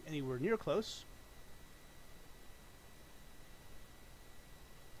isn't anywhere near close.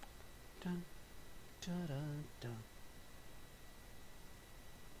 Dun, da, da, da.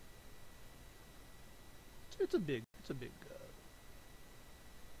 It's a big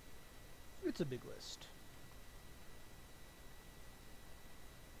list.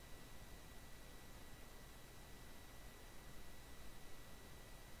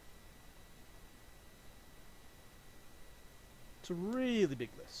 It's a really big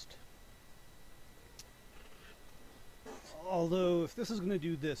list. Although, if this is going to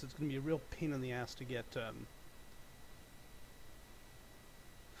do this, it's going to be a real pain in the ass to get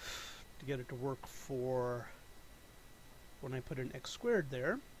it to work for when I put an x squared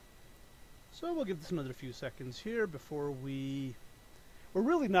there. So we'll give this another few seconds here before we're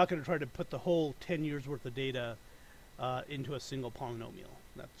really not going to try to put the whole 10 years worth of data into a single polynomial.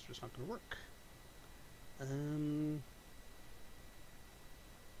 That's just not going to work.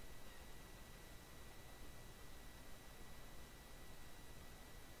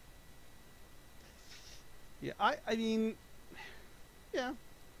 Yeah, I mean, yeah.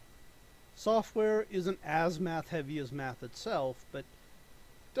 Software isn't as math heavy as math itself, but it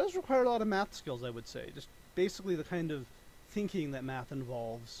does require a lot of math skills, I would say. Just basically the kind of thinking that math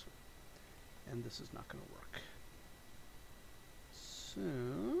involves. And this is not going to work. So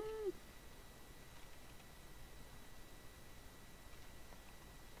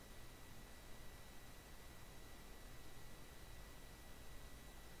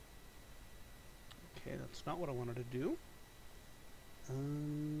That's not what I wanted to do.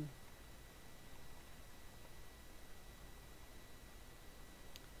 And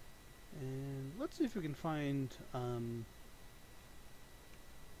let's see if we can find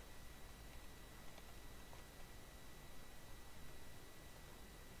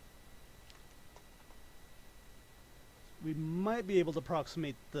we might be able to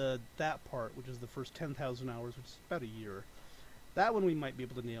approximate that part, which is the first 10,000 hours, which is about a year. That one we might be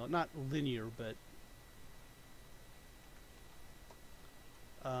able to nail. Not linear, but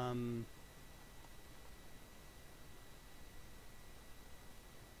now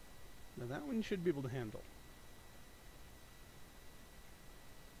that one you should be able to handle.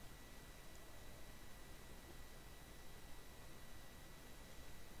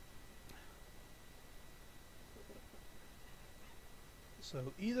 So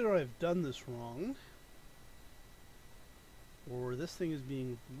either I've done this wrong, or this thing is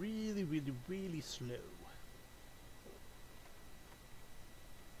being really, really, really slow.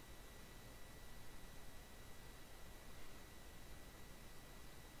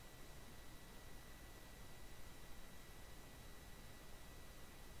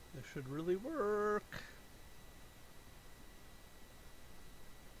 This should really work.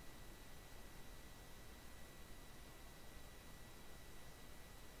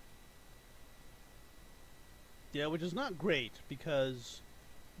 Yeah, which is not great, because,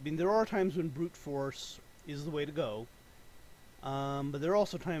 I mean, there are times when brute force is the way to go, but there are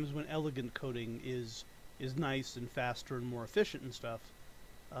also times when elegant coding is nice and faster and more efficient and stuff.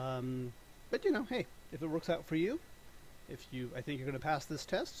 But, you know, hey, if it works out for you, I think you're going to pass this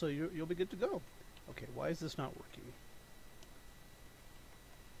test, so you'll be good to go. Okay, why is this not working?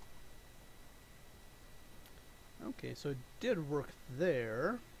 Okay, so it did work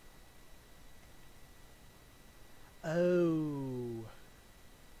there. Oh.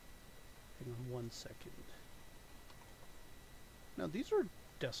 Hang on 1 second. Now these are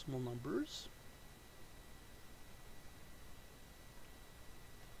decimal numbers.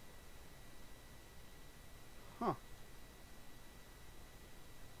 Huh.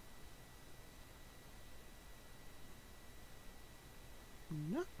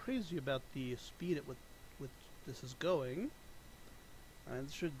 I'm not crazy about the speed at which this is going. And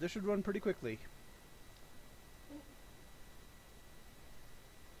this should run pretty quickly.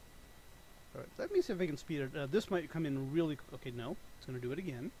 Alright, let me see if I can speed it. This might come in really... Okay, no. It's going to do it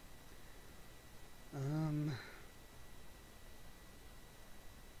again.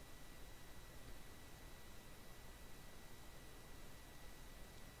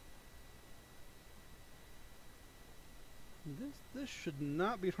 This should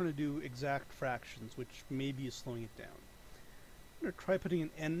not be trying to do exact fractions, which maybe is slowing it down. I'm going to try putting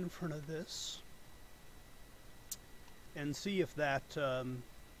an n in front of this and see if that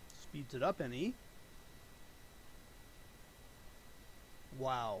speeds it up any.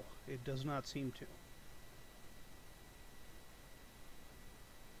 Wow, it does not seem to.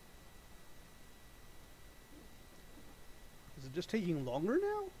 Is it just taking longer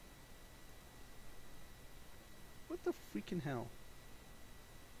now? What the freaking hell?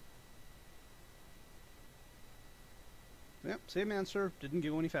 Yep, same answer. Didn't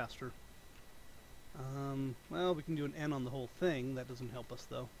go any faster. Well, we can do an n on the whole thing. That doesn't help us,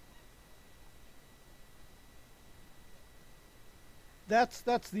 though. That's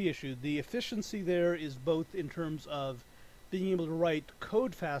the issue. The efficiency there is both in terms of being able to write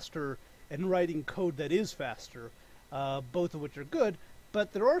code faster and writing code that is faster, both of which are good.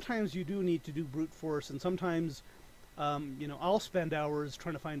 But there are times you do need to do brute force, and sometimes, you know, I'll spend hours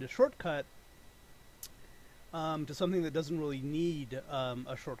trying to find a shortcut to something that doesn't really need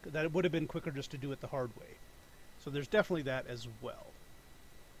a shortcut. That it would have been quicker just to do it the hard way. So there's definitely that as well.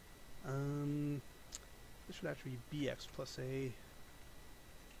 This should actually be bx plus a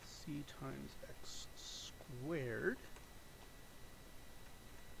c times x squared.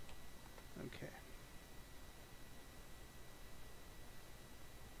 Okay.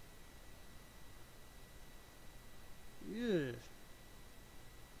 Yeah.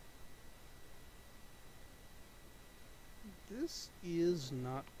 This is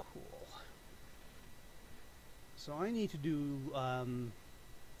not cool. So I need to do,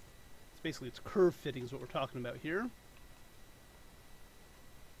 it's curve fitting is what we're talking about here.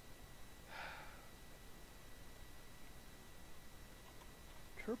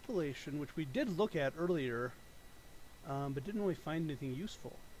 Interpolation, which we did look at earlier, but didn't really find anything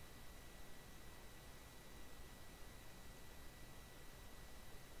useful.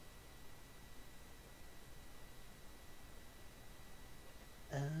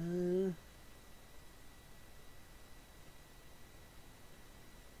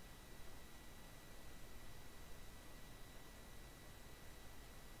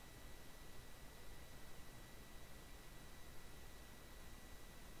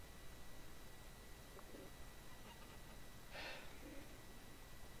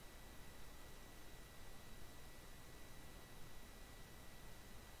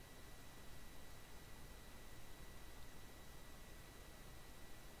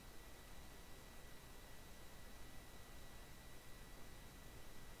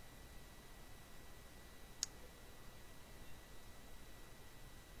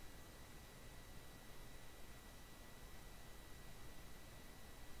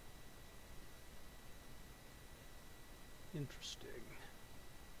 Interesting.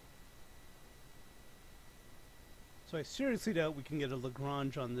 So I seriously doubt we can get a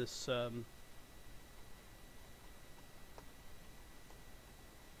Lagrange on this. I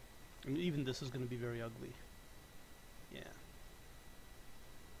mean, even this is going to be very ugly. Yeah.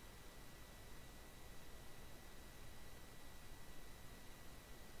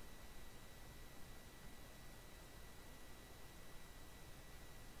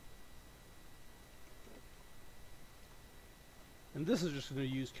 And this is just going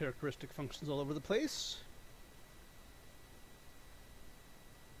to use characteristic functions all over the place.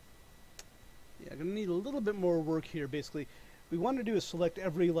 Yeah, I'm going to need a little bit more work here, basically. We want to do is select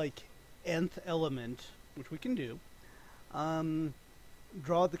every, like, nth element, which we can do. Get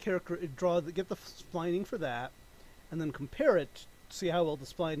the splining for that, and then compare it to see how well the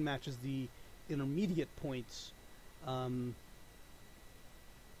spline matches the intermediate points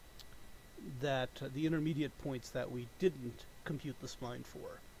that we didn't compute the spline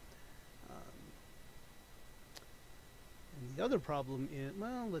for. And the other problem is,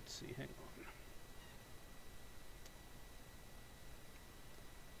 well, let's see, hang on.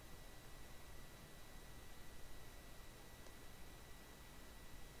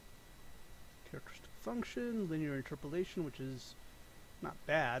 Characteristic function, linear interpolation, which is not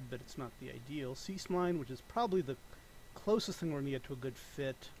bad, but it's not the ideal. C-spline, which is probably the closest thing we're going to get to a good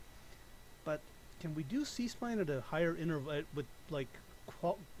fit. But can we do C-spline at a higher interval with, like,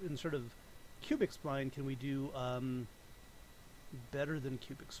 in sort of cubic spline? Can we do better than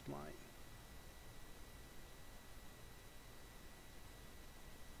cubic spline?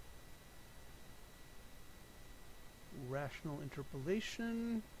 Rational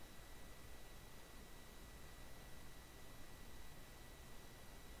interpolation.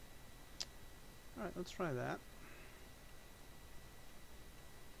 Alright, let's try that.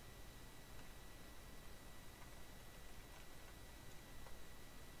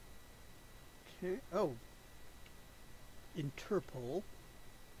 Okay, oh. Interpol.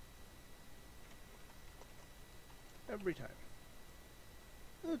 Every time.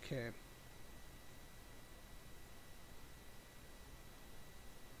 Okay.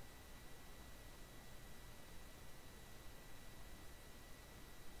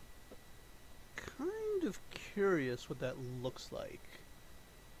 Kind of curious what that looks like.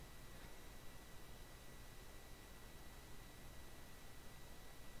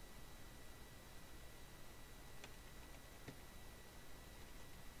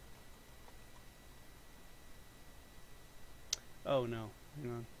 Oh no,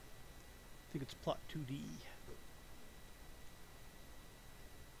 hang on. I think it's plot 2D.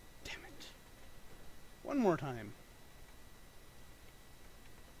 Damn it. One more time.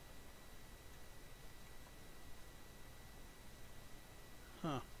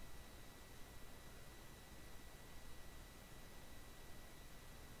 Huh.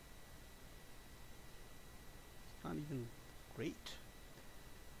 It's not even great.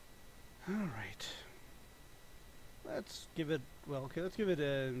 Alright. Let's give it, well, okay, let's give it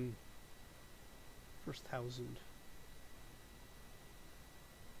a first 1,000.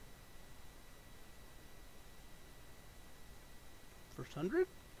 First 100?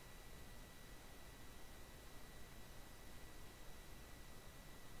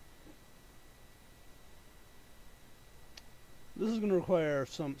 This is going to require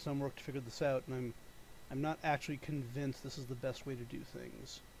some work to figure this out, and I'm not actually convinced this is the best way to do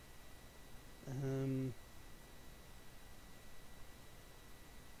things.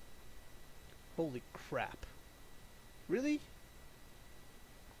 Holy crap. Really?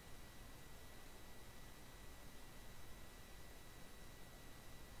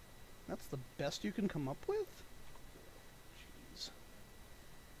 That's the best you can come up with? Jeez.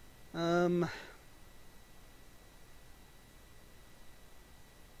 I'm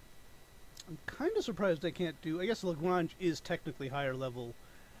kind of surprised I can't do... I guess Lagrange is technically higher level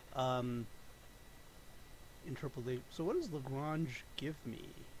interpolation. So what does Lagrange give me?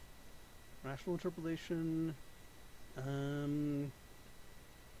 Rational interpolation,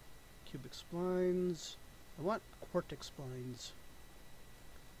 cubic splines. I want quartic splines.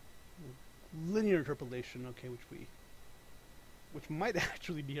 Linear interpolation, okay, which might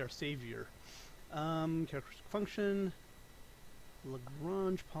actually be our savior. Characteristic function,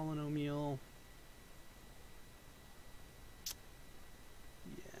 Lagrange polynomial.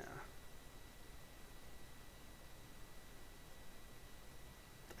 Yeah.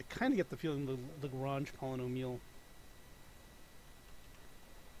 I kind of get the feeling the Lagrange polynomial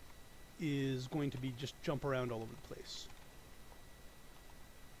is going to be just jump around all over the place.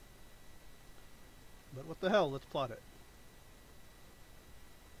 But what the hell, let's plot it.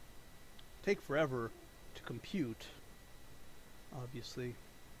 Take forever to compute. obviously.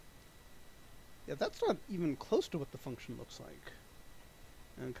 Yeah, that's not even close to what the function looks like.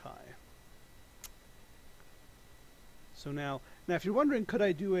 Okay. So now if you're wondering, could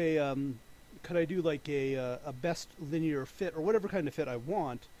I do like a best linear fit or whatever kind of fit I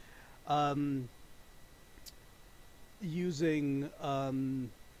want, using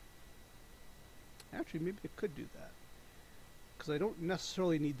actually maybe I could do that because I don't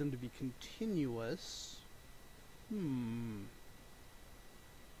necessarily need them to be continuous.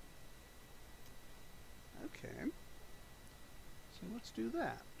 Okay. So let's do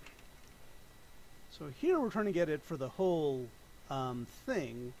that. So here we're trying to get it for the whole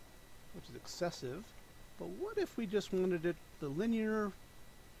thing, which is excessive. But what if we just wanted it the linear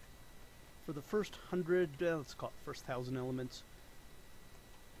for the first 100, let's call it first 1,000 elements.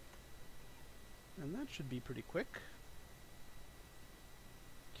 And that should be pretty quick.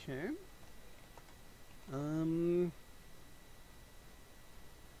 Okay. Okay.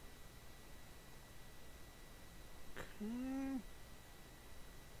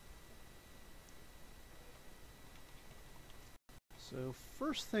 So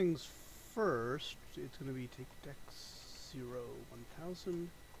first things first, it's going to be take dex 0, 1000.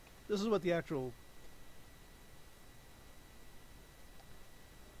 This is what the actual...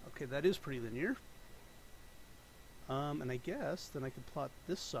 Okay, that is pretty linear. And I guess then I could plot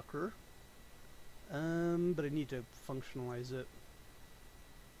this sucker. But I need to functionalize it.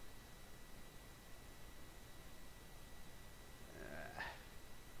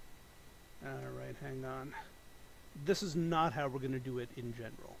 Alright, hang on. This is not how we're going to do it in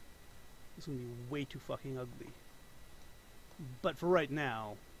general. It's going to be way too fucking ugly. But for right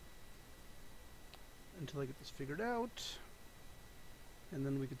now, until I get this figured out, and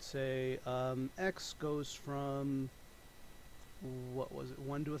then we could say x goes from, what was it,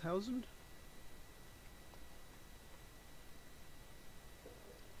 1 to 1,000?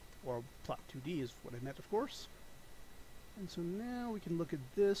 Or plot 2D is what I meant, of course. And so now we can look at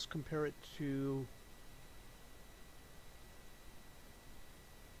this, compare it to...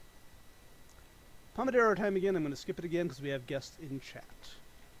 Pomodoro time again. I'm going to skip it again because we have guests in chat.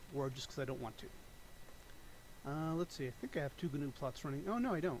 Or just because I don't want to. Let's see. I think I have 2 GNU plots running. Oh,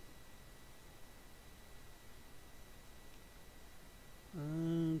 no, I don't.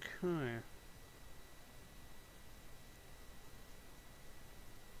 Okay.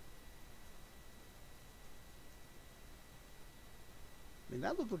 I mean,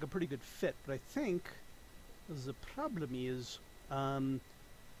 that looked like a pretty good fit, but I think the problem is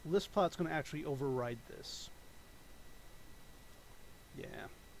list plot's going to actually override this. Yeah.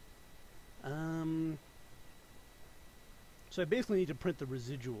 So I basically need to print the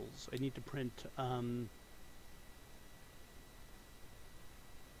residuals. I need to print, yeah.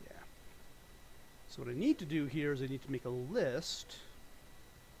 So what I need to do here is I need to make a list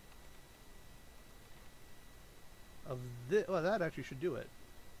of this. Well, that actually should do it.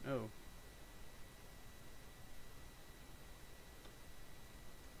 Oh.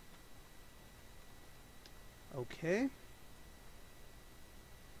 Okay.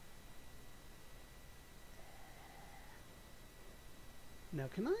 Now,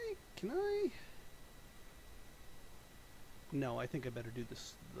 can I? No, I think I better do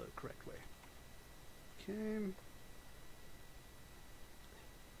this the correct way. Okay.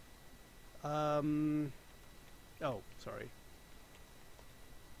 Oh, sorry.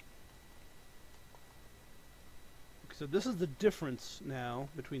 Okay, so this is the difference now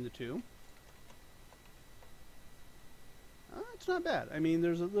between the two. It's not bad. I mean,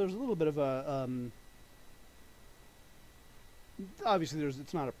 there's a little bit of a obviously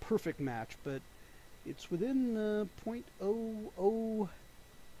it's not a perfect match, but it's within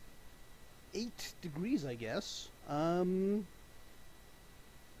 0.008 degrees, I guess.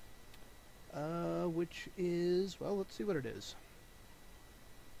 Which is, well, let's see what it is.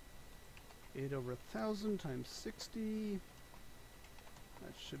 8 over 1,000 times 60.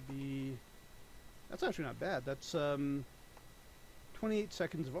 That should be. That's actually not bad. That's 28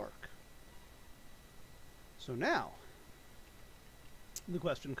 seconds of arc. So now, the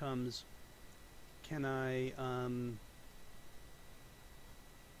question comes, can I,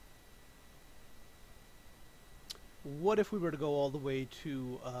 what if we were to go all the way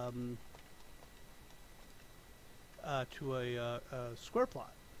to a square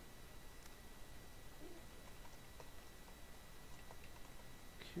plot?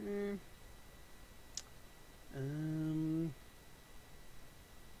 Okay.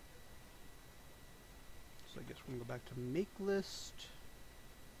 So I guess we're going to go back to make list.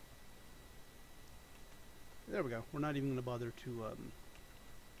 There we go. We're not even going to bother to...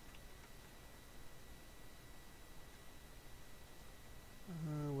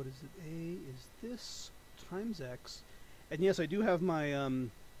 times x. And yes, I do have my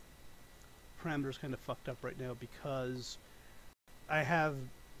parameters kind of fucked up right now because I have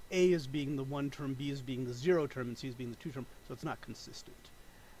a as being the 1 term, b as being the 0 term, and c as being the 2 term, so it's not consistent.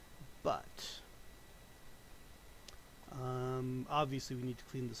 But obviously we need to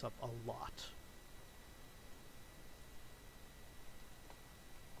clean this up a lot.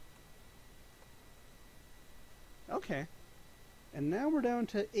 Okay, and now we're down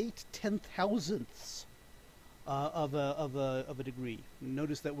to 8/10,000ths of a degree.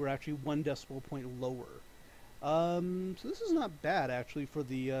 Notice that we're actually 1 decimal point lower. So this is not bad actually for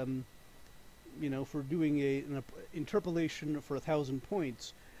the you know, for doing an interpolation for 1,000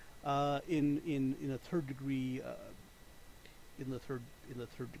 points in a third degree in the third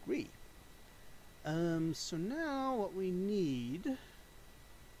degree. So now what we need.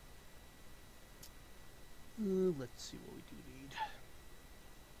 Let's see what we do need.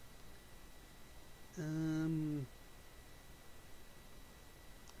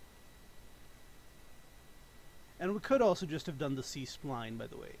 And we could also just have done the C-spline, by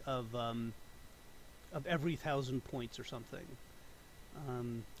the way, of every 1,000 points or something,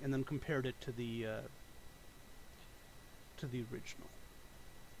 and then compared it to the original.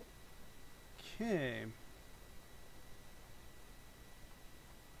 Okay.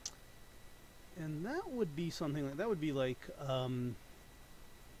 And that would be something like, that would be like, let's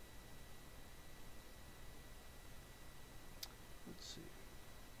see.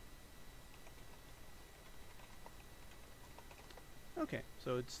 Okay,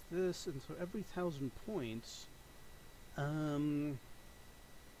 so it's this, and so every 1,000 points,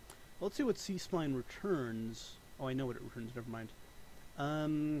 let's see what C-spline returns. Oh, I know what it returns, never mind.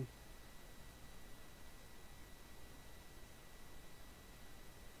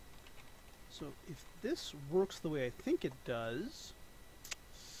 So if this works the way I think it does,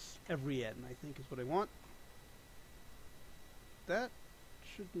 every n, I think is what I want. That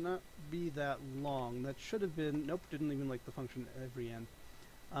should not be that long. That should have been, nope, didn't even like the function every n.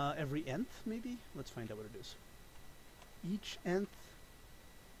 Every nth, maybe? Let's find out what it is. Each nth,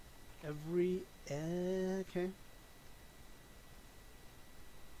 every, okay.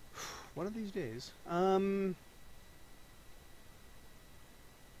 One of these days.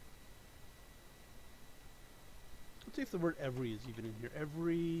 Let's see if the word every is even in here.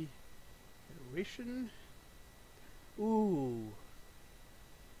 Every iteration. Ooh.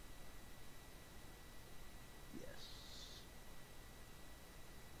 Yes.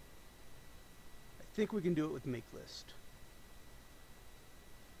 I think we can do it with make list.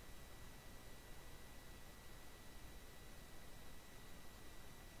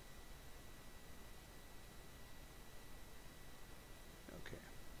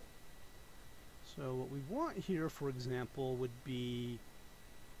 So what we want here, for example, would be,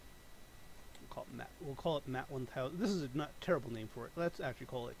 we'll call it mat 1000. This is a not terrible name for it. Let's actually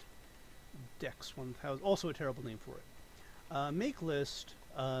call it dex 1000. Also a terrible name for it. Make list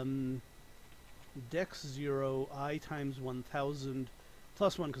dex 0 I times 1000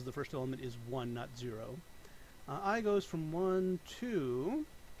 plus 1 because the first element is 1, not 0. I goes from 1 to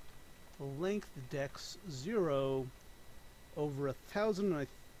length dex 0 over 1,000. And I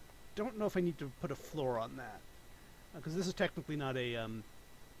don't know if I need to put a floor on that because this is technically not a an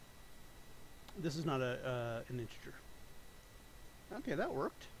integer. Okay, that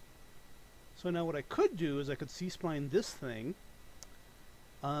worked. So now what I could do is I could C-spline this thing.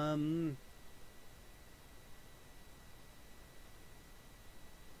 Gotta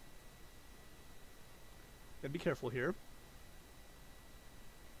be careful here.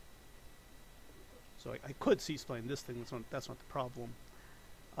 So I could C-spline this thing. That's not the problem.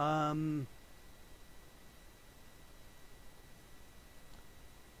 And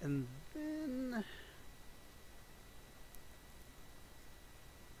then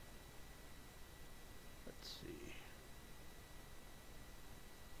let's see.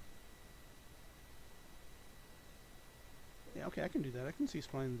 Yeah, okay, I can do that. I can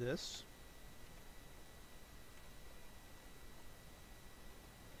C-spline this.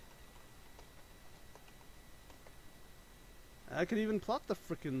 I could even plot the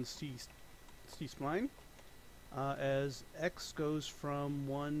frickin' C-spline as x goes from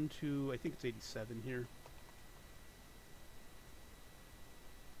 1 to, I think it's 87 here.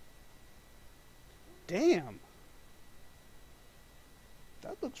 Damn!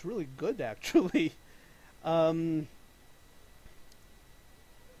 That looks really good, actually. Okay.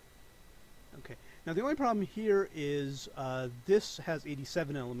 Now, the only problem here is this has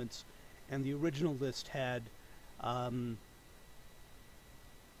 87 elements, and the original list had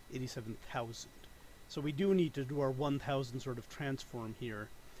 87,000. So we do need to do our 1,000 sort of transform here.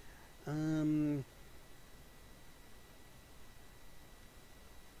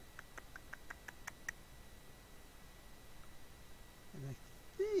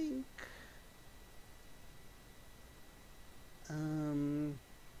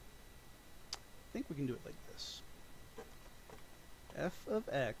 can do it like this. F of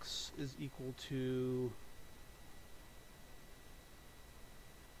x is equal to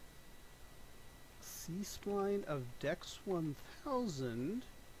C-spline of dex 1000.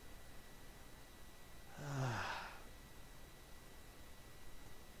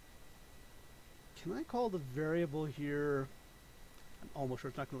 Can I call the variable here? I'm almost sure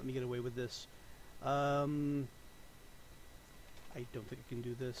it's not going to let me get away with this. I don't think I can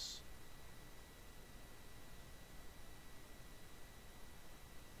do this.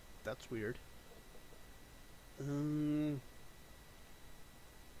 That's weird. Okay.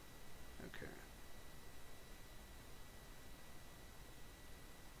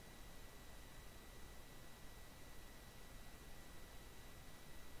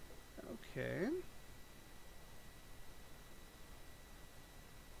 Okay.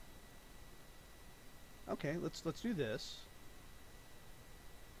 Okay, let's do this.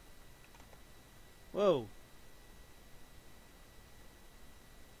 Whoa.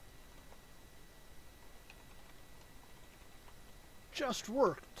 Just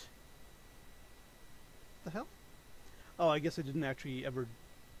worked. The hell? Oh, I guess I didn't actually ever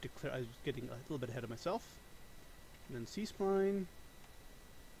declare. I was getting a little bit ahead of myself. And then C-spline.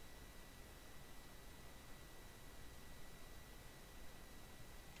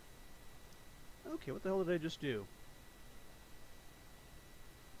 Okay, what the hell did I just do?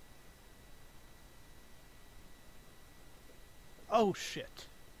 Oh, shit.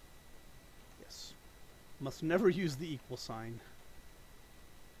 Yes. Must never use the equal sign.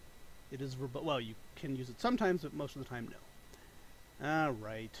 It is verbose. Well, you can use it sometimes, but most of the time, no.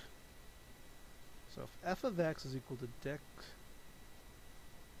 Alright. So if f of x is equal to dex...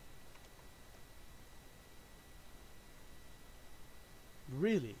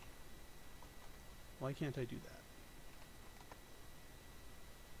 Really? Why can't I do that?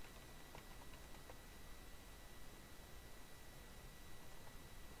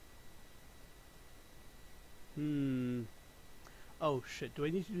 Oh shit, do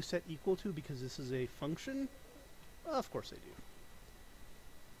I need to do set equal to because this is a function? Of course I do.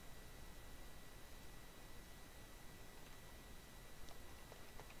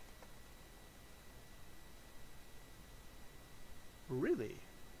 Really?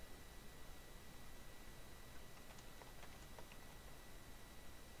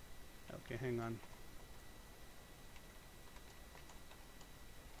 Okay, hang on.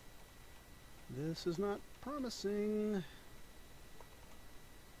 This is not promising.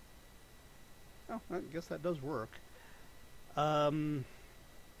 Oh, I guess that does work. Okay.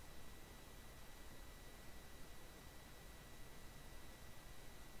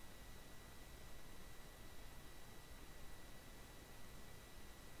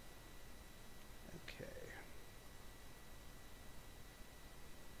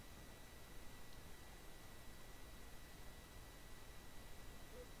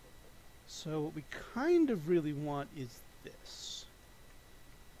 So what we kind of really want is this.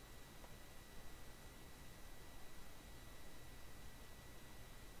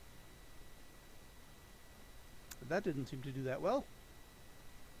 That didn't seem to do that well.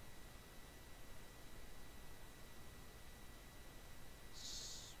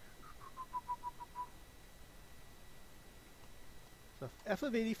 So f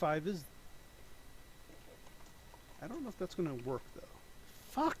of 85 is... I don't know if that's going to work, though.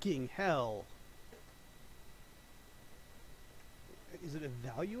 Fucking hell! Is it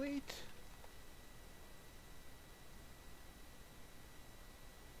evaluate?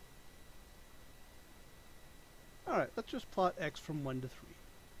 Alright, let's just plot x from 1 to 3.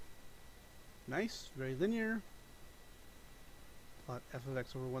 Nice, very linear. Plot f of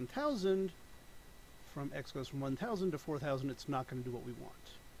x over 1000. From x goes from 1000 to 4000, it's not going to do what we want.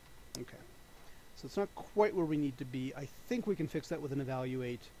 Okay. So it's not quite where we need to be. I think we can fix that with an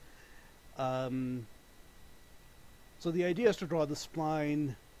evaluate. So the idea is to draw the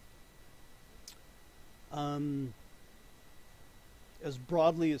spline as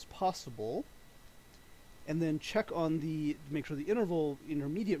broadly as possible, and then check on the, make sure the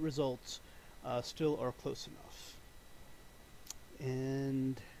intermediate results still are close enough.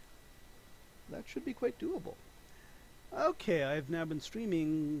 And that should be quite doable. Okay, I've now been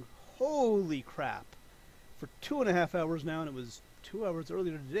streaming, holy crap, for 2.5 hours now, and it was 2 hours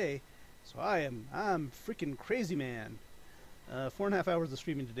earlier today, so I'm freaking crazy, man. 4.5 hours of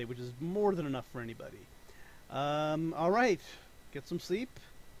streaming today, which is more than enough for anybody. Alright, get some sleep.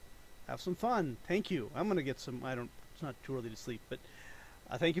 Have some fun. Thank you. I'm going to get some, it's not too early to sleep, but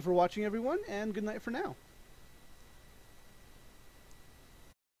thank you for watching, everyone, and good night for now.